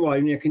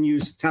 you can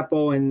use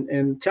Teppo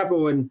and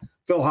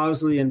Phil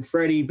Housley and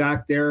Freddie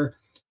back there,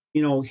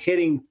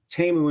 hitting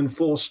Teemu in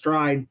full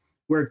stride,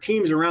 where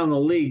teams around the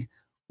league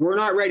were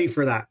not ready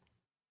for that.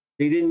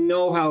 They didn't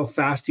know how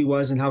fast he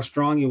was and how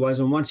strong he was.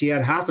 And once he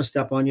had half a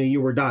step on you, you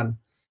were done.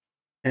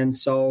 And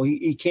so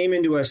he came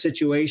into a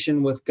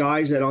situation with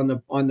guys that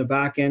on the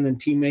back end and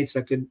teammates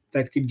that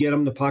could get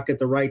him the puck at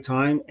the right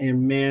time.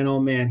 And man, oh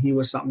man, he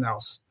was something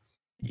else.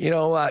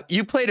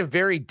 You played a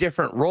very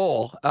different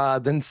role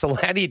than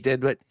Selanne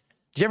did, but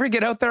did you ever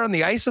get out there on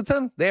the ice with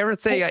them? They ever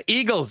say,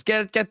 Eagles,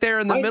 get there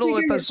in the middle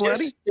with us,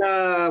 Selanne?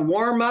 Just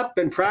warm up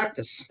and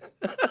practice.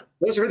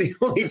 Those were the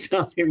only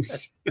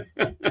times.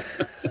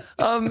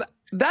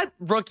 That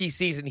rookie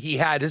season he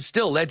had is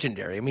still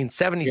legendary. I mean,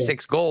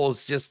 76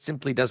 goals just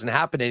simply doesn't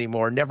happen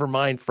anymore. Never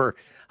mind for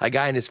a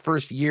guy in his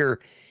first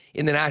year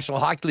in the National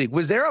Hockey League.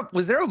 Was there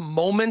a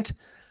moment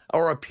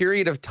or a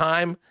period of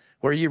time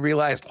where you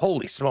realized,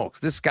 holy smokes,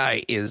 this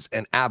guy is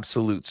an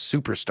absolute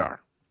superstar?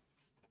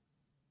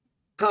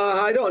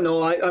 I don't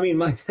know. I mean,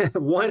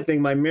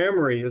 my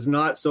memory is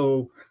not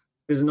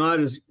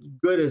as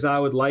good as I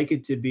would like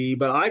it to be,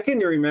 but I can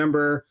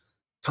remember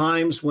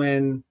times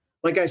when,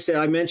 like I said,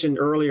 I mentioned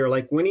earlier,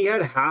 when he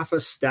had half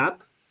a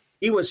step,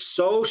 he was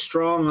so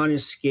strong on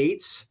his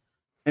skates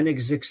and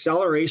his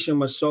acceleration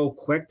was so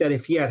quick that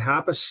if he had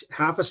half a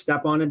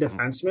step on a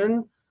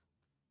defenseman,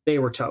 they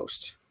were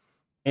toast.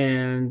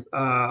 And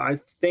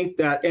I think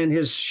that, and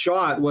his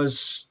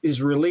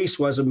release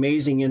was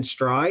amazing in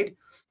stride.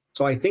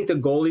 So I think the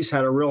goalies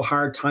had a real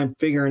hard time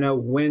figuring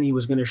out when he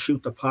was going to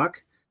shoot the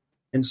puck.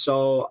 And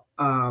so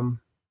I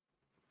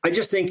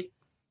just think,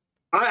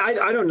 I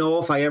don't know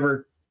if I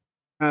ever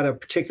had a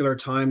particular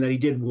time that he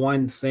did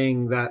one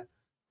thing that,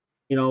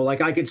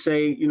 I could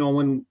say,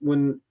 when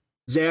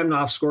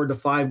Zamnov scored the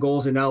 5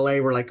 goals in LA,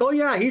 we're like, oh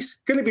yeah, he's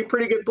going to be a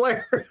pretty good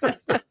player.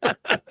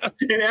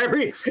 And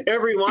every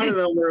one of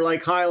them were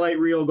like highlight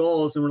reel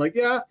goals. And we're like,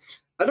 yeah,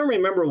 I don't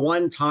remember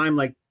one time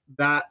like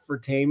that for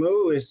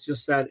Teemu. It's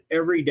just that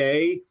every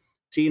day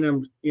seeing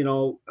him,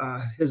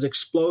 his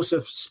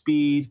explosive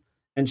speed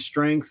and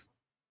strength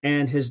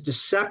and his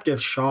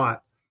deceptive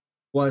shot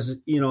was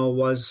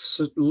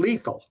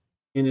lethal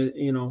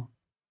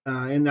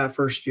in that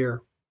first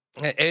year.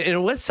 And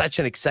it was such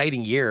an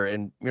exciting year.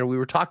 And, we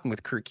were talking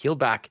with Kurt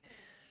Keelback.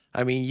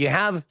 I mean, you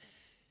have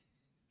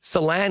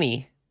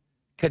Selanne,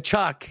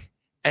 Tkachuk,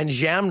 and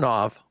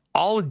Zamnov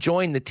all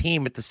join the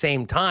team at the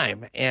same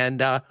time.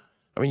 And,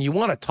 you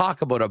want to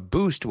talk about a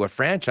boost to a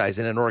franchise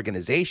and an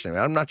organization.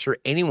 I'm not sure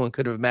anyone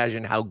could have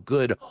imagined how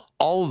good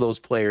all of those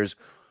players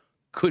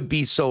could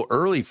be so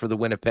early for the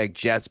Winnipeg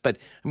Jets. But,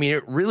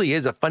 it really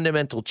is a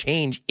fundamental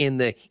change in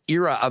the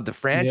era of the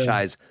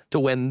franchise to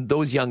when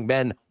those young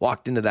men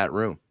walked into that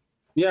room.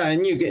 Yeah,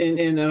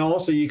 and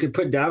also you could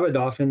put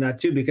Davidoff in that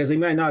too, because he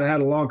might not have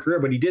had a long career,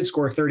 but he did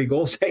score 30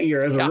 goals that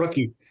year as a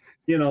rookie.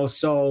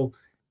 So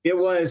it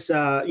was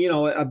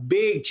a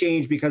big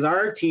change because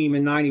our team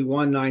in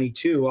 91,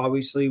 92,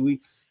 obviously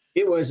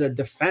it was a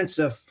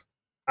defensive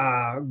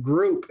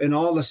group, and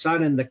all of a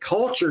sudden the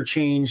culture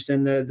changed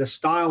and the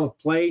style of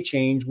play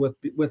changed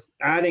with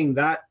adding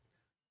that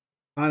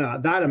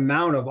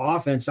amount of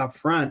offense up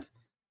front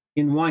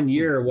in 1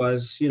 year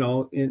was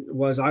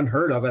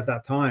unheard of at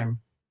that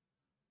time.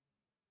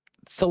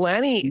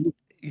 Selanne,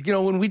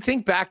 when we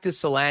think back to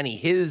Selanne,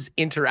 his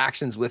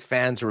interactions with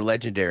fans were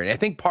legendary. And I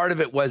think part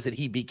of it was that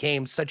he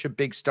became such a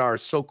big star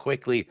so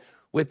quickly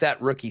with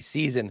that rookie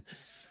season.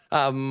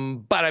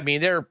 But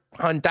there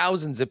are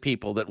thousands of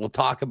people that will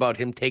talk about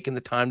him taking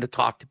the time to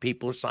talk to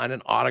people or sign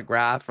an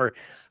autograph. Or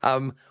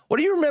what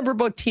do you remember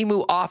about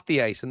Teemu off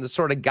the ice and the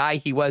sort of guy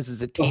he was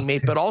as a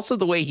teammate, but also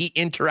the way he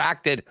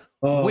interacted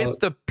with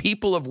the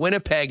people of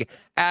Winnipeg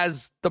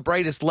as the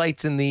brightest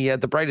lights in the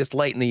brightest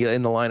light in the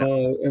lineup?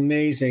 Oh,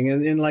 amazing!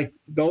 And like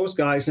those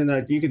guys, and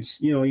that you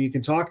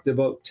can talk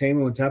about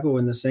Teemu and Teppo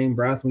in the same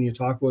breath when you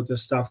talk about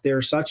this stuff.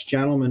 They're such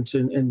gentlemen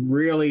and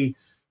really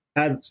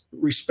had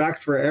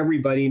respect for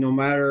everybody, no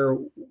matter,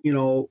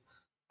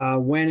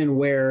 when and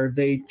where.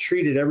 They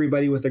treated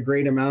everybody with a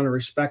great amount of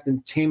respect.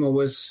 And Teemu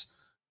was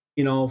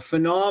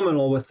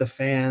phenomenal with the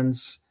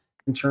fans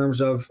in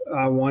terms of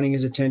wanting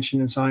his attention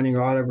and signing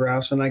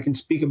autographs. And I can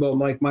speak about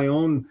like my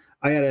own.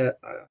 I had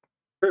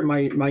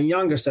my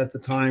youngest at the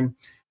time.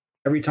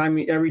 Every time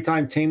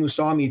Teemu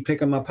saw me, he'd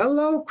pick him up.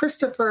 Hello,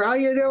 Christopher. How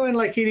you doing?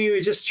 Like he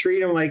would just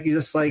treat him like he's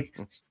just like.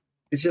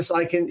 It's just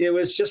it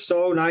was just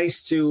so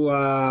nice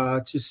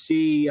to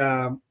see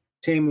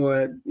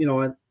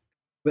Teemu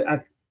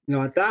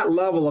at that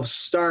level of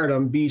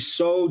stardom be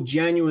so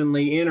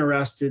genuinely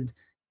interested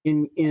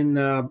in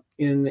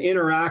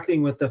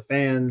interacting with the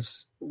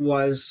fans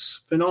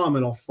was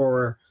phenomenal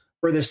for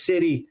the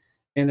city,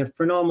 and a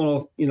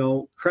phenomenal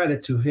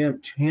credit to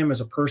him as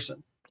a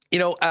person.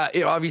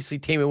 Obviously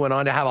Teemu went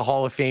on to have a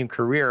Hall of Fame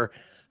career.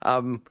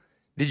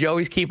 Did you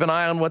always keep an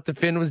eye on what the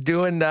Finn was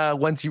doing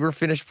once you were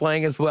finished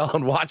playing as well,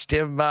 and watched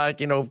him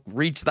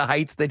reach the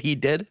heights that he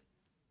did?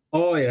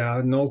 Oh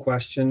yeah, no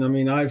question. I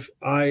mean, I've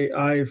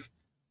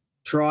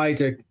tried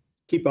to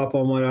keep up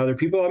on what other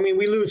people. I mean,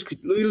 we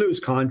lose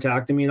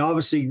contact. I mean,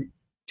 obviously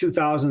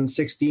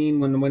 2016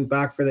 when I went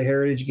back for the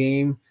Heritage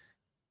game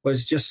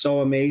was just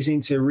so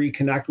amazing to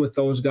reconnect with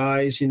those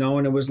guys,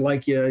 and it was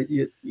like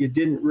we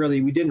didn't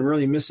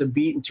really miss a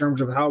beat in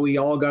terms of how we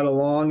all got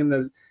along in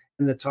the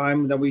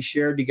time that we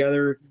shared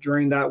together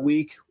during that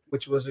week,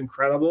 which was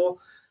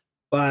incredible.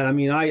 But I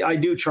mean, I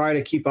do try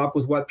to keep up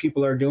with what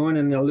people are doing,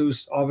 and I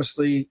lose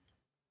obviously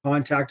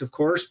contact, of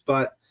course,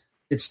 but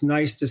it's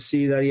nice to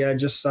see that he had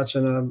just such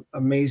an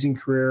amazing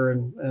career,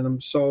 and I'm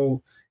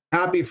so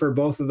happy for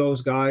both of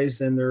those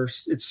guys, and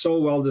it's so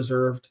well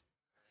deserved.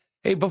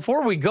 Hey,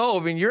 before we go,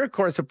 I mean, you're of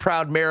course a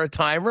proud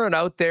Maritimer and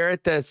out there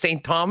at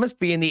St. Thomas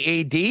being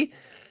the AD.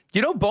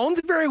 You know Bones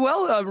very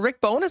well,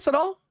 Rick Bowness at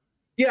all?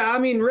 Yeah, I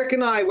mean, Rick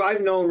and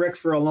I've known Rick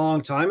for a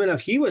long time, and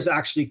if he was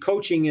actually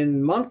coaching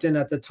in Moncton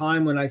at the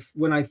time when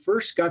I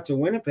first got to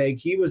Winnipeg,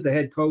 he was the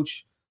head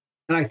coach,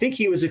 and I think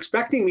he was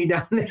expecting me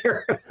down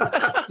there.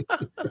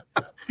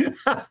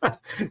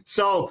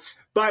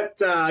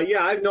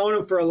 Yeah, I've known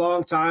him for a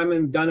long time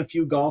and done a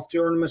few golf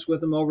tournaments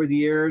with him over the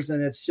years,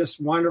 and it's just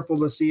wonderful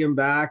to see him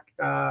back.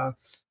 And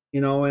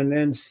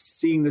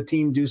seeing the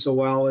team do so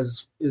well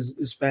is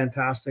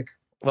fantastic.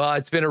 Well,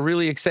 it's been a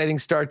really exciting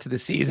start to the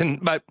season,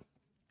 but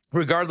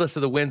regardless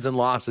of the wins and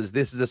losses,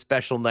 this is a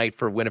special night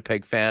for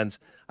Winnipeg fans.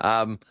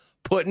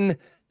 Putting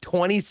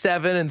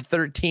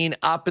 27-13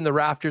 up in the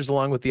rafters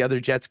along with the other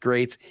Jets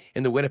greats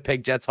in the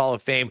Winnipeg Jets Hall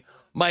of Fame.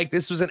 Mike,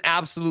 this was an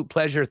absolute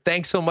pleasure.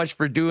 Thanks so much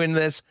for doing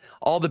this.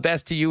 All the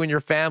best to you and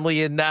your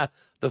family and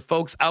the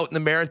folks out in the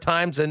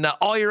Maritimes and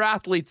all your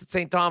athletes at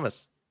St.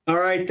 Thomas. All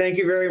right. Thank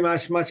you very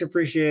much. Much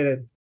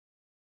appreciated.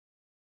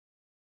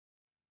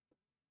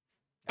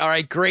 All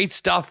right, great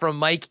stuff from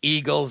Mike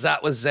Eagles.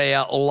 That was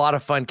a lot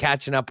of fun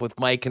catching up with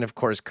Mike and, of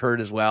course,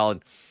 Kurt as well.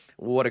 And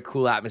what a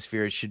cool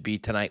atmosphere it should be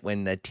tonight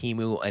when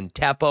Teemu and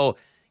Teppo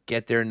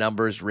get their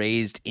numbers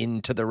raised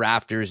into the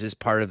rafters as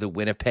part of the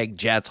Winnipeg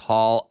Jets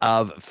Hall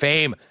of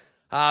Fame.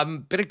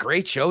 Been a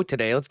great show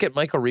today. Let's get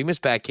Michael Remis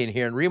back in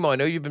here. And Remo, I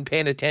know you've been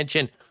paying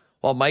attention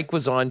while Mike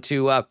was on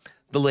to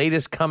the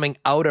latest coming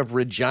out of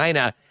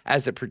Regina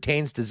as it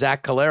pertains to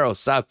Zach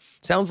Collaros.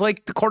 Sounds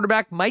like the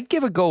quarterback might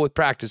give a go with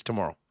practice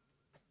tomorrow.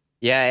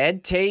 Yeah,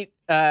 Ed Tate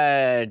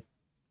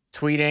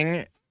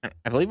tweeting.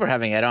 I believe we're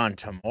having Ed on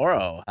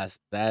tomorrow. Is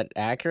that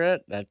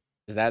accurate? That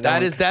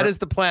is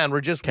the plan. We're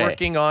just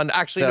working on.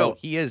 Actually, no,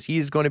 he is. He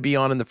is going to be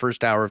on in the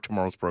first hour of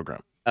tomorrow's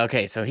program.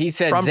 Okay, so he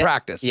said from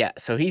practice. Yeah,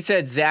 so he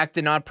said Zach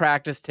did not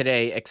practice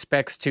today.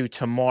 Expects to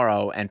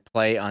tomorrow and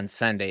play on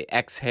Sunday.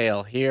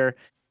 Exhale here,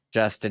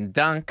 Justin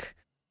Dunk.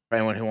 For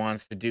anyone who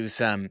wants to do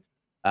some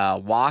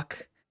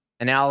walk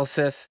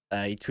analysis,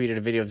 he tweeted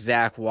a video of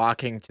Zach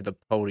walking to the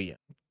podium.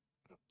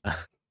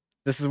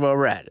 This is what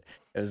we're at.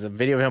 It was a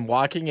video of him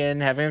walking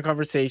in, having a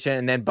conversation,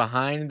 and then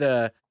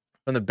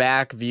from the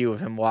back view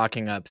of him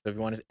walking up. So if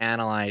you want to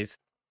analyze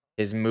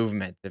his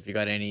movement, if you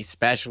got any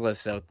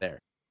specialists out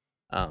there.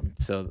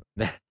 So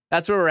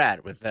that's where we're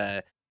at with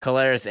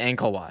Collaros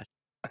ankle watch.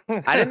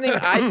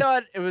 I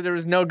thought there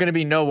was going to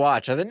be no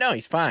watch. I thought, no,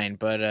 he's fine.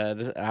 But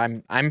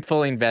I'm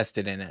fully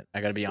invested in it.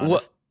 I got to be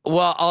honest.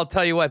 Well, I'll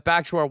tell you what,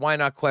 back to our why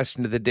not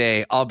question of the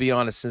day. I'll be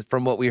honest,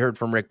 from what we heard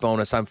from Rick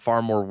Bowness, I'm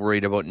far more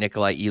worried about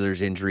Nikolai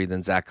Ehlers' injury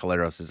than Zach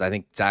Collaros'. I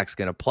think Zach's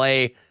going to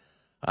play.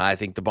 I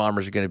think the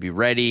Bombers are going to be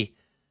ready.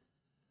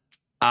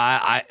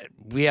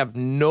 We have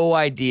no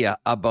idea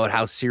about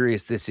how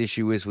serious this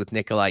issue is with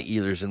Nikolai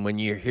Ehlers. And when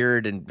you hear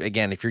it, and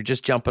again, if you're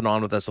just jumping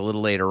on with us a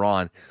little later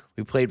on,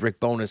 we played Rick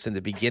Bowness in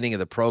the beginning of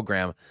the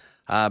program.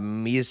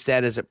 He has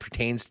said as it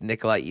pertains to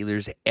Nikolai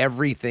Ehlers,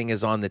 everything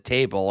is on the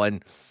table.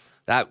 And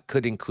that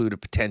could include a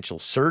potential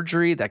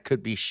surgery that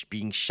could be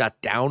being shut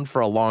down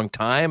for a long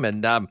time.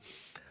 And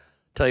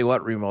tell you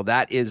what, Remo,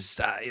 that is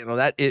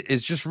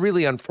just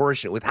really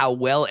unfortunate with how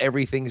well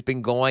everything's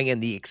been going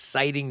and the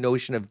exciting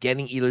notion of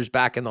getting Ehlers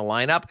back in the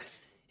lineup.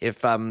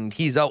 If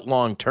he's out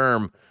long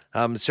term,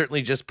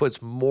 certainly just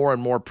puts more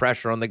and more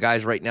pressure on the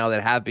guys right now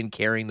that have been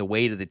carrying the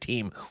weight of the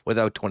team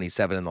without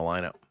 27 in the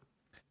lineup.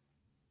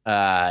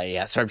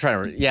 So I'm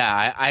trying to.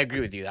 Yeah, I agree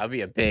with you. That would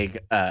be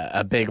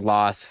a big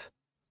loss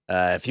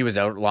if he was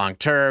out long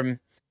term.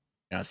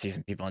 See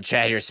some people in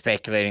chat here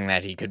speculating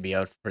that he could be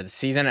out for the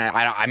season.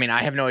 I mean,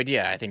 I have no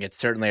idea. I think it's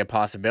certainly a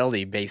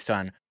possibility based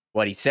on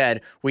what he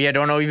said. We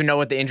don't even know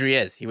what the injury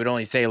is. He would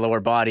only say lower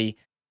body.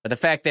 But the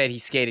fact that he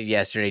skated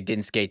yesterday,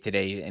 didn't skate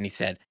today, and he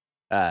said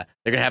they're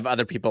going to have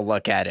other people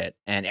look at it,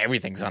 and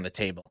everything's on the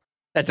table.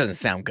 That doesn't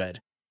sound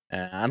good.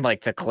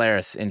 Unlike the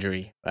Collaros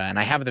injury. And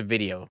I have the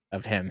video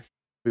of him.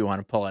 We want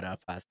to pull it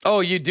up.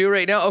 Oh, you do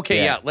right now?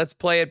 Okay, yeah. Let's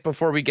play it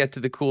before we get to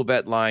the cool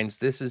bet lines.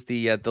 This is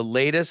the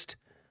latest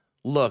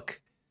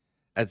look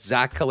at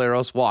Zach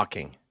Collaros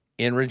walking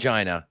in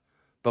Regina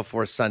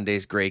before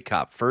Sunday's Grey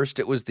Cup. First,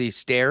 it was the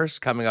stairs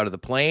coming out of the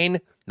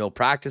plane. No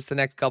practice the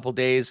next couple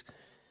days.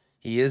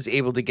 He is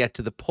able to get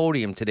to the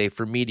podium today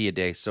for media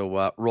day.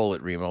 So roll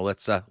it, Remo.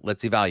 Let's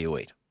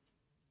evaluate.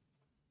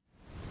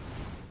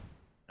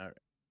 All right.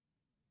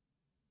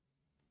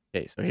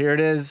 Okay, so here it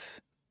is.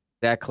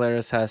 Zach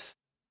Collaros has.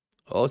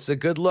 Oh, it's a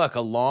good look.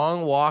 A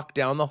long walk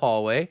down the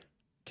hallway.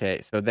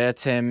 Okay, so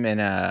that's him in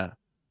a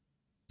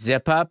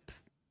zip up,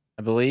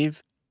 I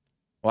believe.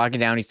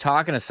 Walking down, he's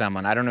talking to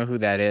someone. I don't know who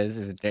that is.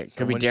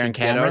 Could be Darren Cameron?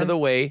 Get out of the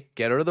way.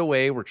 Get out of the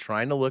way. We're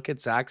trying to look at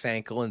Zach's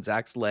ankle and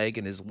Zach's leg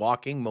and his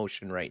walking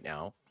motion right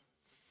now.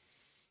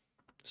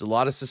 There's a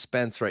lot of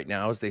suspense right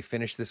now as they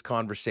finish this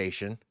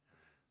conversation.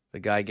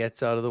 The guy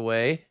gets out of the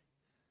way.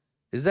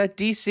 Is that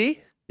DC?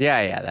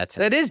 Yeah, that's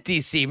it. That is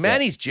DC. Man,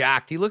 he's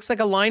jacked. He looks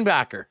like a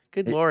linebacker.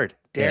 Good Lord.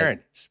 Darren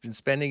has been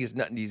spending his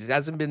nut. He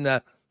hasn't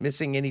been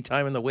missing any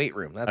time in the weight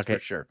room. That's for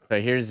sure.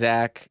 So here's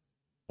Zach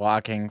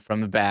walking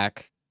from the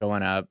back.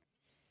 Going up.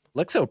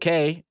 Looks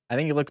okay. I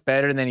think he looks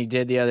better than he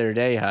did the other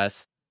day,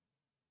 Huss.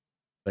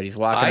 But he's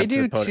walking. I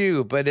do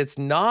too, but it's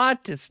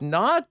not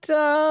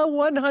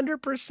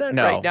 100%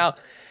 right now.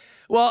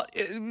 Well,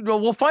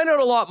 we'll find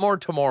out a lot more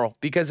tomorrow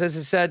because, as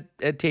I said,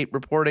 Ed Tate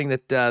reporting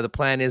that the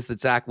plan is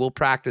that Zach will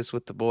practice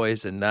with the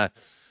boys. And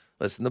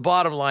listen, the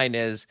bottom line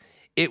is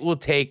it will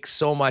take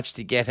so much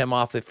to get him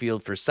off the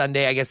field for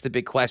Sunday. I guess the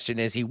big question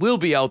is he will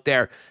be out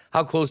there.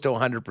 How close to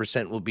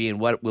 100% will be and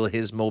what will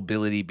his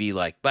mobility be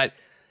like? But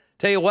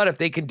tell you what, if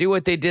they can do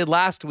what they did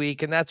last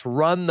week, and that's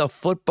run the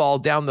football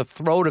down the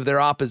throat of their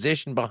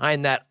opposition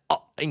behind that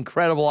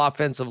incredible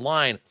offensive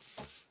line,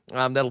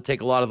 that'll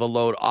take a lot of the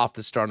load off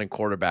the starting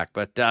quarterback.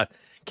 But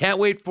can't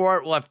wait for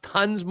it. We'll have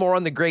tons more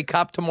on the Grey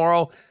Cup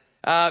tomorrow.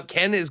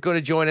 Ken is going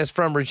to join us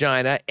from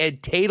Regina.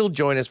 Ed Tate will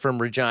join us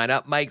from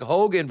Regina. Mike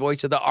Hogan,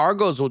 voice of the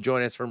Argos, will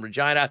join us from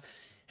Regina.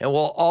 And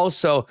we'll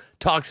also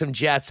talk some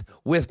Jets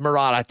with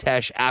Murat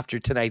Atesh after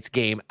tonight's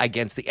game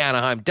against the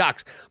Anaheim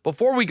Ducks.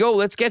 Before we go,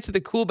 let's get to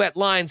the cool bet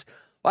lines.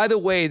 By the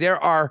way,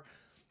 there are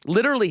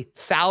literally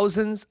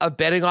thousands of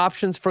betting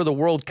options for the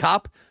World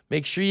Cup.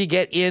 Make sure you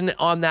get in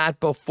on that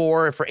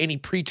for any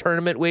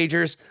pre-tournament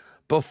wagers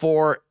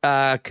before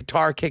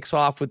Qatar kicks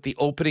off with the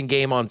opening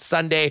game on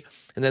Sunday.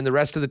 And then the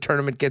rest of the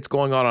tournament gets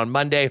going on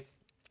Monday.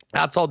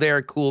 That's all there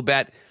at Cool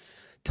Bet.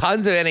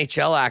 Tons of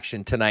NHL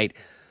action tonight.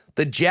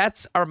 The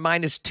Jets are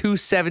minus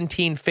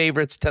 217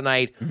 favorites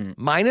tonight,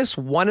 minus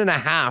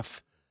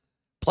 1.5,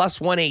 plus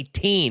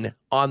 118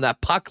 on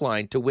that puck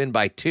line to win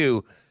by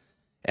 2.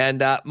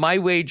 And my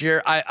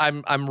wager,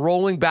 I'm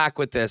rolling back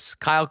with this.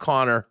 Kyle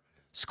Connor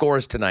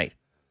scores tonight,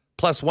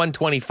 plus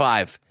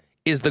 125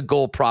 is the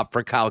goal prop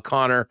for Kyle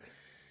Connor.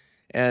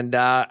 And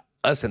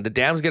listen, the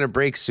dam's going to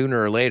break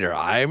sooner or later.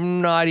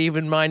 I'm not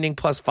even minding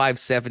plus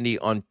 570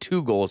 on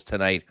 2 goals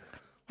tonight.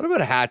 What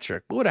about a hat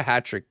trick? What would a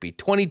hat trick be?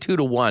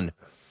 22-1.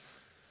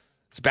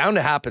 It's bound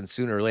to happen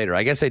sooner or later.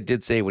 I guess I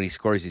did say when he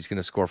scores, he's going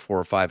to score 4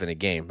 or 5 in a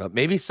game. But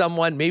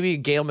maybe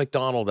Gail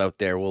McDonald out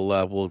there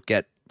will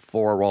get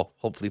 4, well,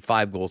 hopefully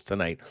 5 goals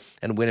tonight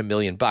and win $1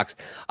 million.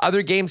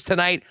 Other games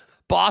tonight,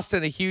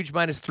 Boston, a huge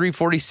minus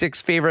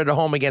 346 favorite at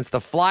home against the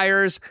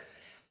Flyers.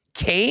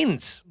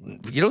 Canes,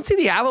 you don't see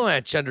the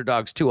Avalanche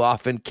underdogs too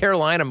often.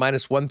 Carolina,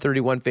 minus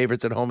 131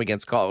 favorites at home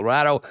against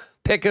Colorado.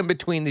 Pick them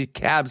between the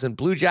Cabs and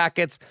Blue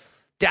Jackets.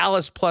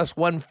 Dallas plus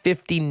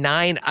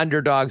 159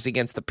 underdogs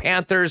against the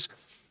Panthers.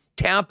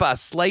 Tampa,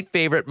 slight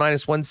favorite,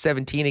 minus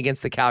 117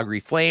 against the Calgary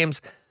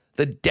Flames.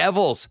 The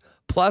Devils,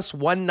 plus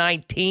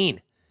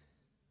 119.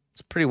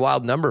 It's a pretty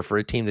wild number for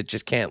a team that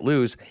just can't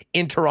lose.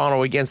 In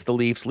Toronto against the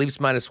Leafs. Leafs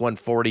minus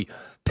 140.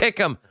 Pick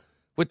 'em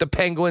with the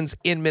Penguins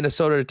in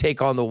Minnesota to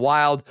take on the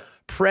Wild.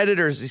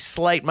 Predators, a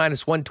slight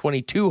minus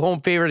 122 home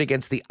favorite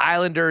against the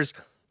Islanders.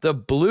 The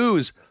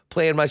Blues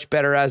playing much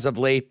better as of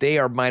late. They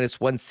are minus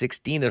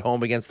 116 at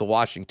home against the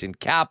Washington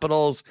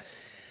Capitals.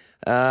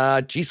 We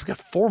got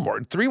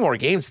 3 more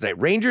games tonight.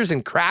 Rangers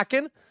and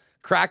Kraken.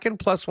 Kraken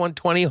plus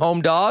 120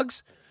 home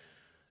dogs.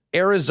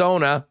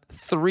 Arizona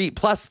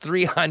plus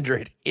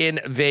 300 in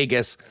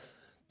Vegas.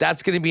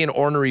 That's going to be an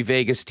ornery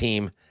Vegas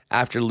team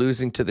after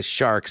losing to the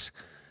Sharks.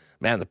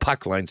 Man, the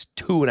puck line's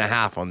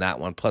 2.5 on that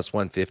one, plus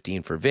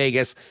 115 for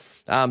Vegas.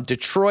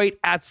 Detroit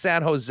at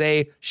San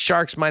Jose,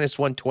 Sharks minus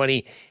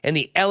 120, and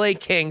the LA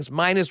Kings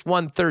minus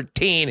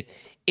 113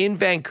 in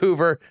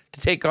Vancouver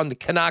to take on the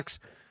Canucks,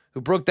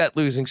 who broke that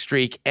losing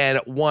streak and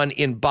won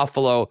in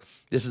Buffalo.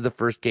 This is the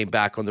first game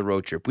back on the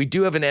road trip. We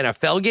do have an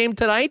NFL game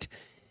tonight.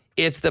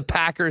 It's the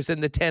Packers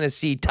and the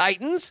Tennessee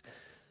Titans.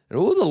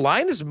 Oh, the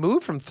line has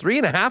moved from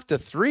 3.5 to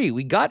 3.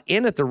 We got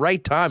in at the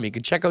right time. You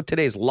can check out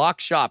today's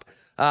Lock Shop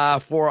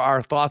for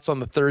our thoughts on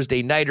the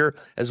Thursday nighter,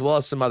 as well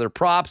as some other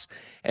props.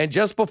 And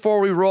just before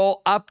we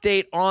roll,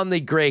 update on the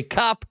Grey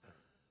Cup.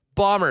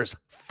 Bombers,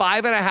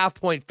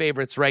 5.5-point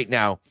favorites right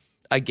now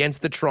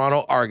against the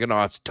Toronto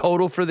Argonauts.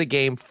 Total for the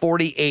game,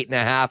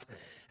 48.5.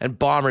 And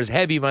Bombers,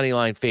 heavy money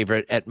line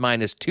favorite at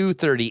minus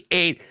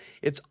 238.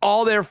 It's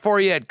all there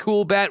for you at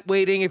CoolBet.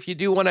 Waiting if you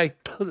do want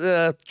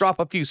to drop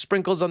a few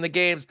sprinkles on the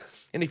games.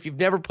 And if you've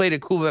never played a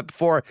CoolBet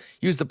before,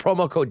 use the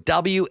promo code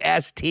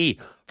WST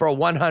for a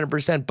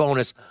 100%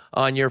 bonus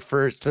on your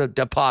first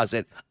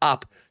deposit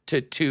up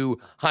to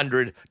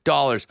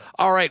 $200.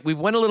 All right, we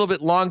went a little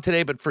bit long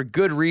today, but for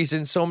good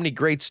reason. So many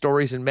great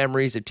stories and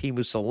memories of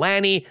Teemu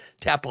Selanne,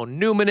 Teppo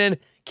Numminen.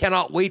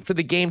 Cannot wait for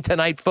the game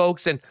tonight,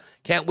 folks, and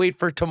can't wait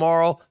for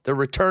tomorrow, the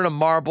return of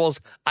marbles,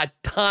 a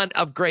ton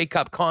of Grey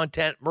Cup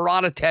content,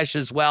 Murat Atesh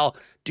as well.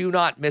 Do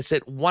not miss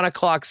it, 1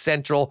 o'clock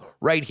Central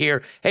right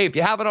here. Hey, if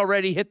you haven't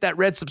already, hit that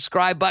red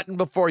subscribe button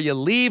before you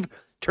leave.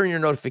 Turn your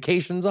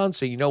notifications on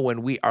so you know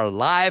when we are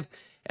live.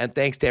 And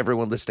thanks to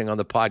everyone listening on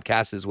the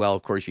podcast as well.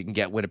 Of course, you can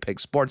get Winnipeg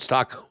Sports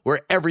Talk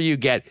wherever you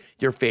get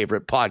your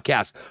favorite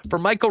podcast. For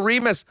Michael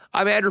Remis,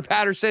 I'm Andrew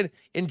Patterson.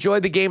 Enjoy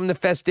the game and the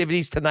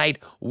festivities tonight.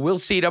 We'll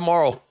see you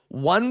tomorrow,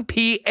 1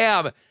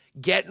 p.m.,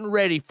 getting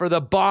ready for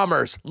the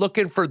Bombers,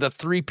 looking for the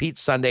three-peat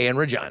Sunday in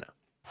Regina.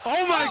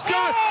 Oh, my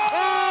God!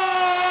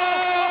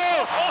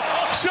 Oh!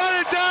 Shut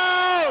it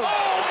down!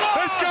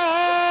 Let's go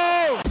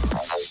home!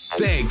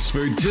 Thanks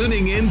for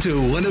tuning in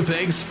to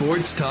Winnipeg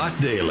Sports Talk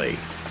Daily.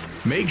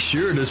 Make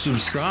sure to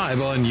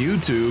subscribe on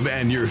YouTube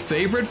and your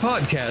favorite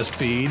podcast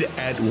feed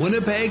at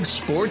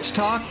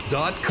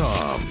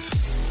winnipegsportstalk.com.